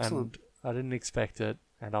powerful. Excellent. And I didn't expect it,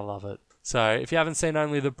 and I love it. So if you haven't seen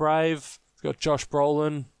Only the Brave, it's got Josh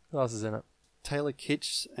Brolin. Who else is in it? Taylor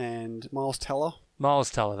Kitsch and Miles Teller.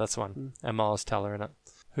 Miles Teller, that's one. And Miles Teller in it.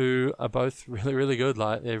 Who are both really, really good.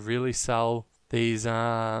 Like, they really sell these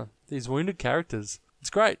wounded characters.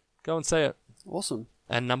 It's great. Go and see it. Awesome.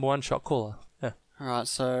 And number 1 shot caller. Yeah. Alright,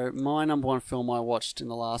 so my number 1 film I watched in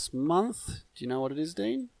the last month. Do you know what it is,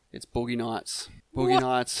 Dean? It's Boogie Nights. Boogie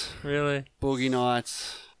Nights. Really? Boogie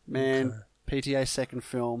Nights. Man, PTA's second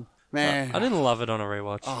film. Man. I didn't love it on a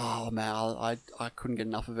rewatch. Oh, man, I couldn't get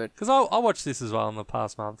enough of it. Because I watched this as well in the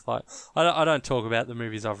past month. Like, I don't talk about the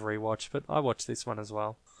movies I've rewatched, but I watched this one as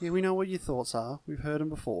well. Yeah, we know what your thoughts are. We've heard them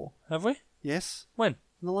before. Have we? Yes. When?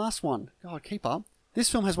 In the last one. God, keep up. This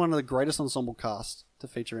film has one of the greatest ensemble casts to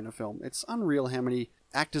feature in a film. It's unreal how many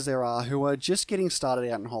actors there are who are just getting started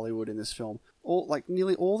out in Hollywood in this film.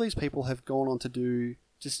 Nearly all these people have gone on to do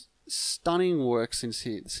just stunning work since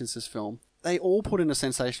this film. They all put in a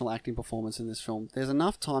sensational acting performance in this film. There's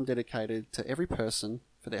enough time dedicated to every person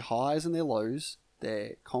for their highs and their lows,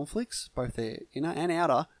 their conflicts, both their inner and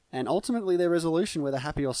outer, and ultimately their resolution, whether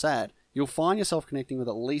happy or sad. You'll find yourself connecting with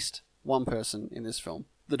at least one person in this film.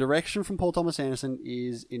 The direction from Paul Thomas Anderson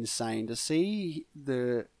is insane. To see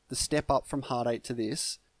the step up from Hard Eight to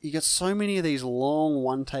this, you get so many of these long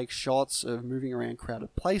one-take shots of moving around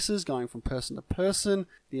crowded places, going from person to person.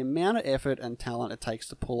 The amount of effort and talent it takes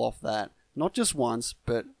to pull off that, not just once,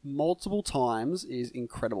 but multiple times, is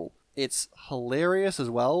incredible. It's hilarious as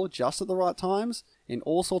well, just at the right times, in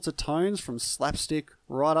all sorts of tones, from slapstick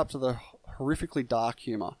right up to the horrifically dark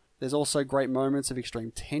humour. There's also great moments of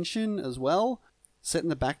extreme tension as well, set in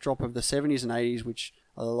the backdrop of the 70s and 80s, which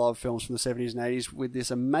I love films from the 70s and 80s, with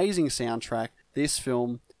this amazing soundtrack. This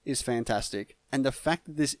film is fantastic. And the fact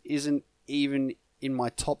that this isn't even in my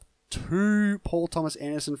top 2 Paul Thomas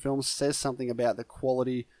Anderson films says something about the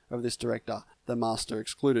quality of this director, the master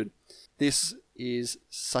excluded. This is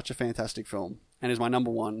such a fantastic film, and is my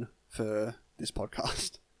number 1 for this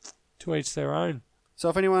podcast. To each their own. So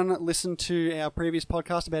if anyone listened to our previous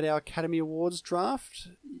podcast about our Academy Awards draft,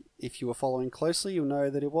 if you were following closely, you'll know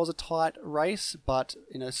that it was a tight race, but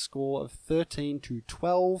in a score of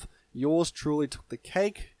 13-12, yours truly took the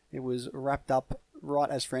cake. It was wrapped up right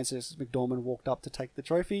as Frances McDormand walked up to take the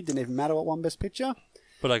trophy. Didn't even matter what won Best Picture.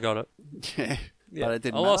 But I got it. Yeah. But it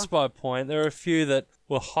didn't I matter. lost by a point. There are a few that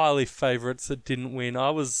were highly favourites that didn't win.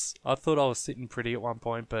 I thought I was sitting pretty at one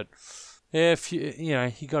point, but yeah,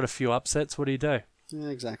 you got a few upsets. What do you do? Yeah,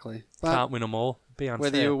 exactly. But Can't win them all. Be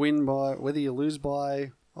unfair. whether you lose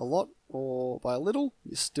by a lot or by a little,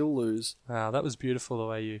 you still lose. Wow, that was beautiful the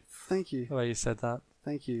way you Thank you. said that.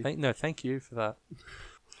 Thank you. Thank you for that.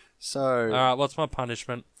 So, All right, what's my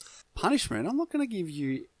punishment? punishment, I'm not going to give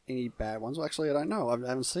you any bad ones. Well, actually, I don't know. I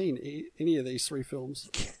haven't seen any of these 3 films.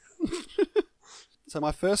 So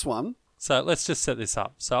my first one... So let's just set this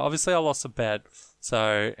up. So obviously I lost a bet.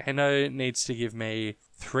 So Hendo needs to give me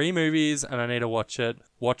 3 movies and I need to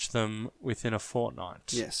watch them within a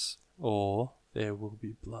fortnight. Yes. Or there will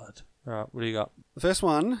be blood. All right, what do you got? The first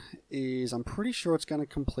one is, I'm pretty sure it's going to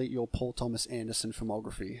complete your Paul Thomas Anderson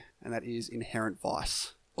filmography, and that is Inherent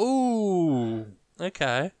Vice. Ooh,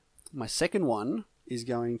 okay. My second one is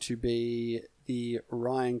going to be the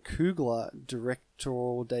Ryan Coogler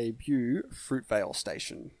directorial debut, Fruitvale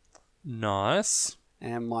Station. Nice.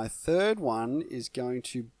 And my third one is going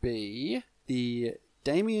to be the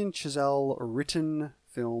Damien Chazelle written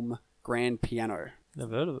film Grand Piano.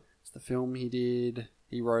 Never heard of it. It's the film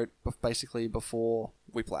he wrote basically before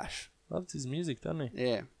Whiplash. Loves his music, doesn't he?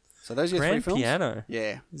 Yeah. So those are your Grand 3 films. Piano.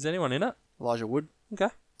 Yeah. Is anyone in it? Elijah Wood. Okay.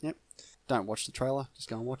 Yep. Don't watch the trailer. Just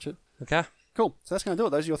go and watch it. Okay. Cool. So that's going to do it.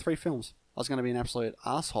 Those are your 3 films. I was going to be an absolute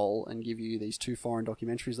asshole and give you these 2 foreign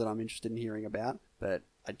documentaries that I'm interested in hearing about, but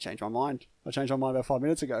I changed my mind. I changed my mind about 5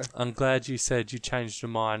 minutes ago. I'm glad you said you changed your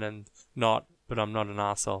mind and not, but I'm not an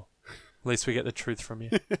arsehole. At least we get the truth from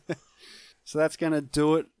you. So that's going to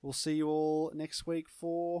do it. We'll see you all next week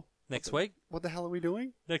for... Next week? What the hell are we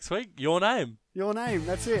doing? Next week? Your name. Your name.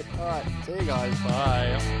 That's it. All right. See you guys.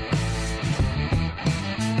 Bye.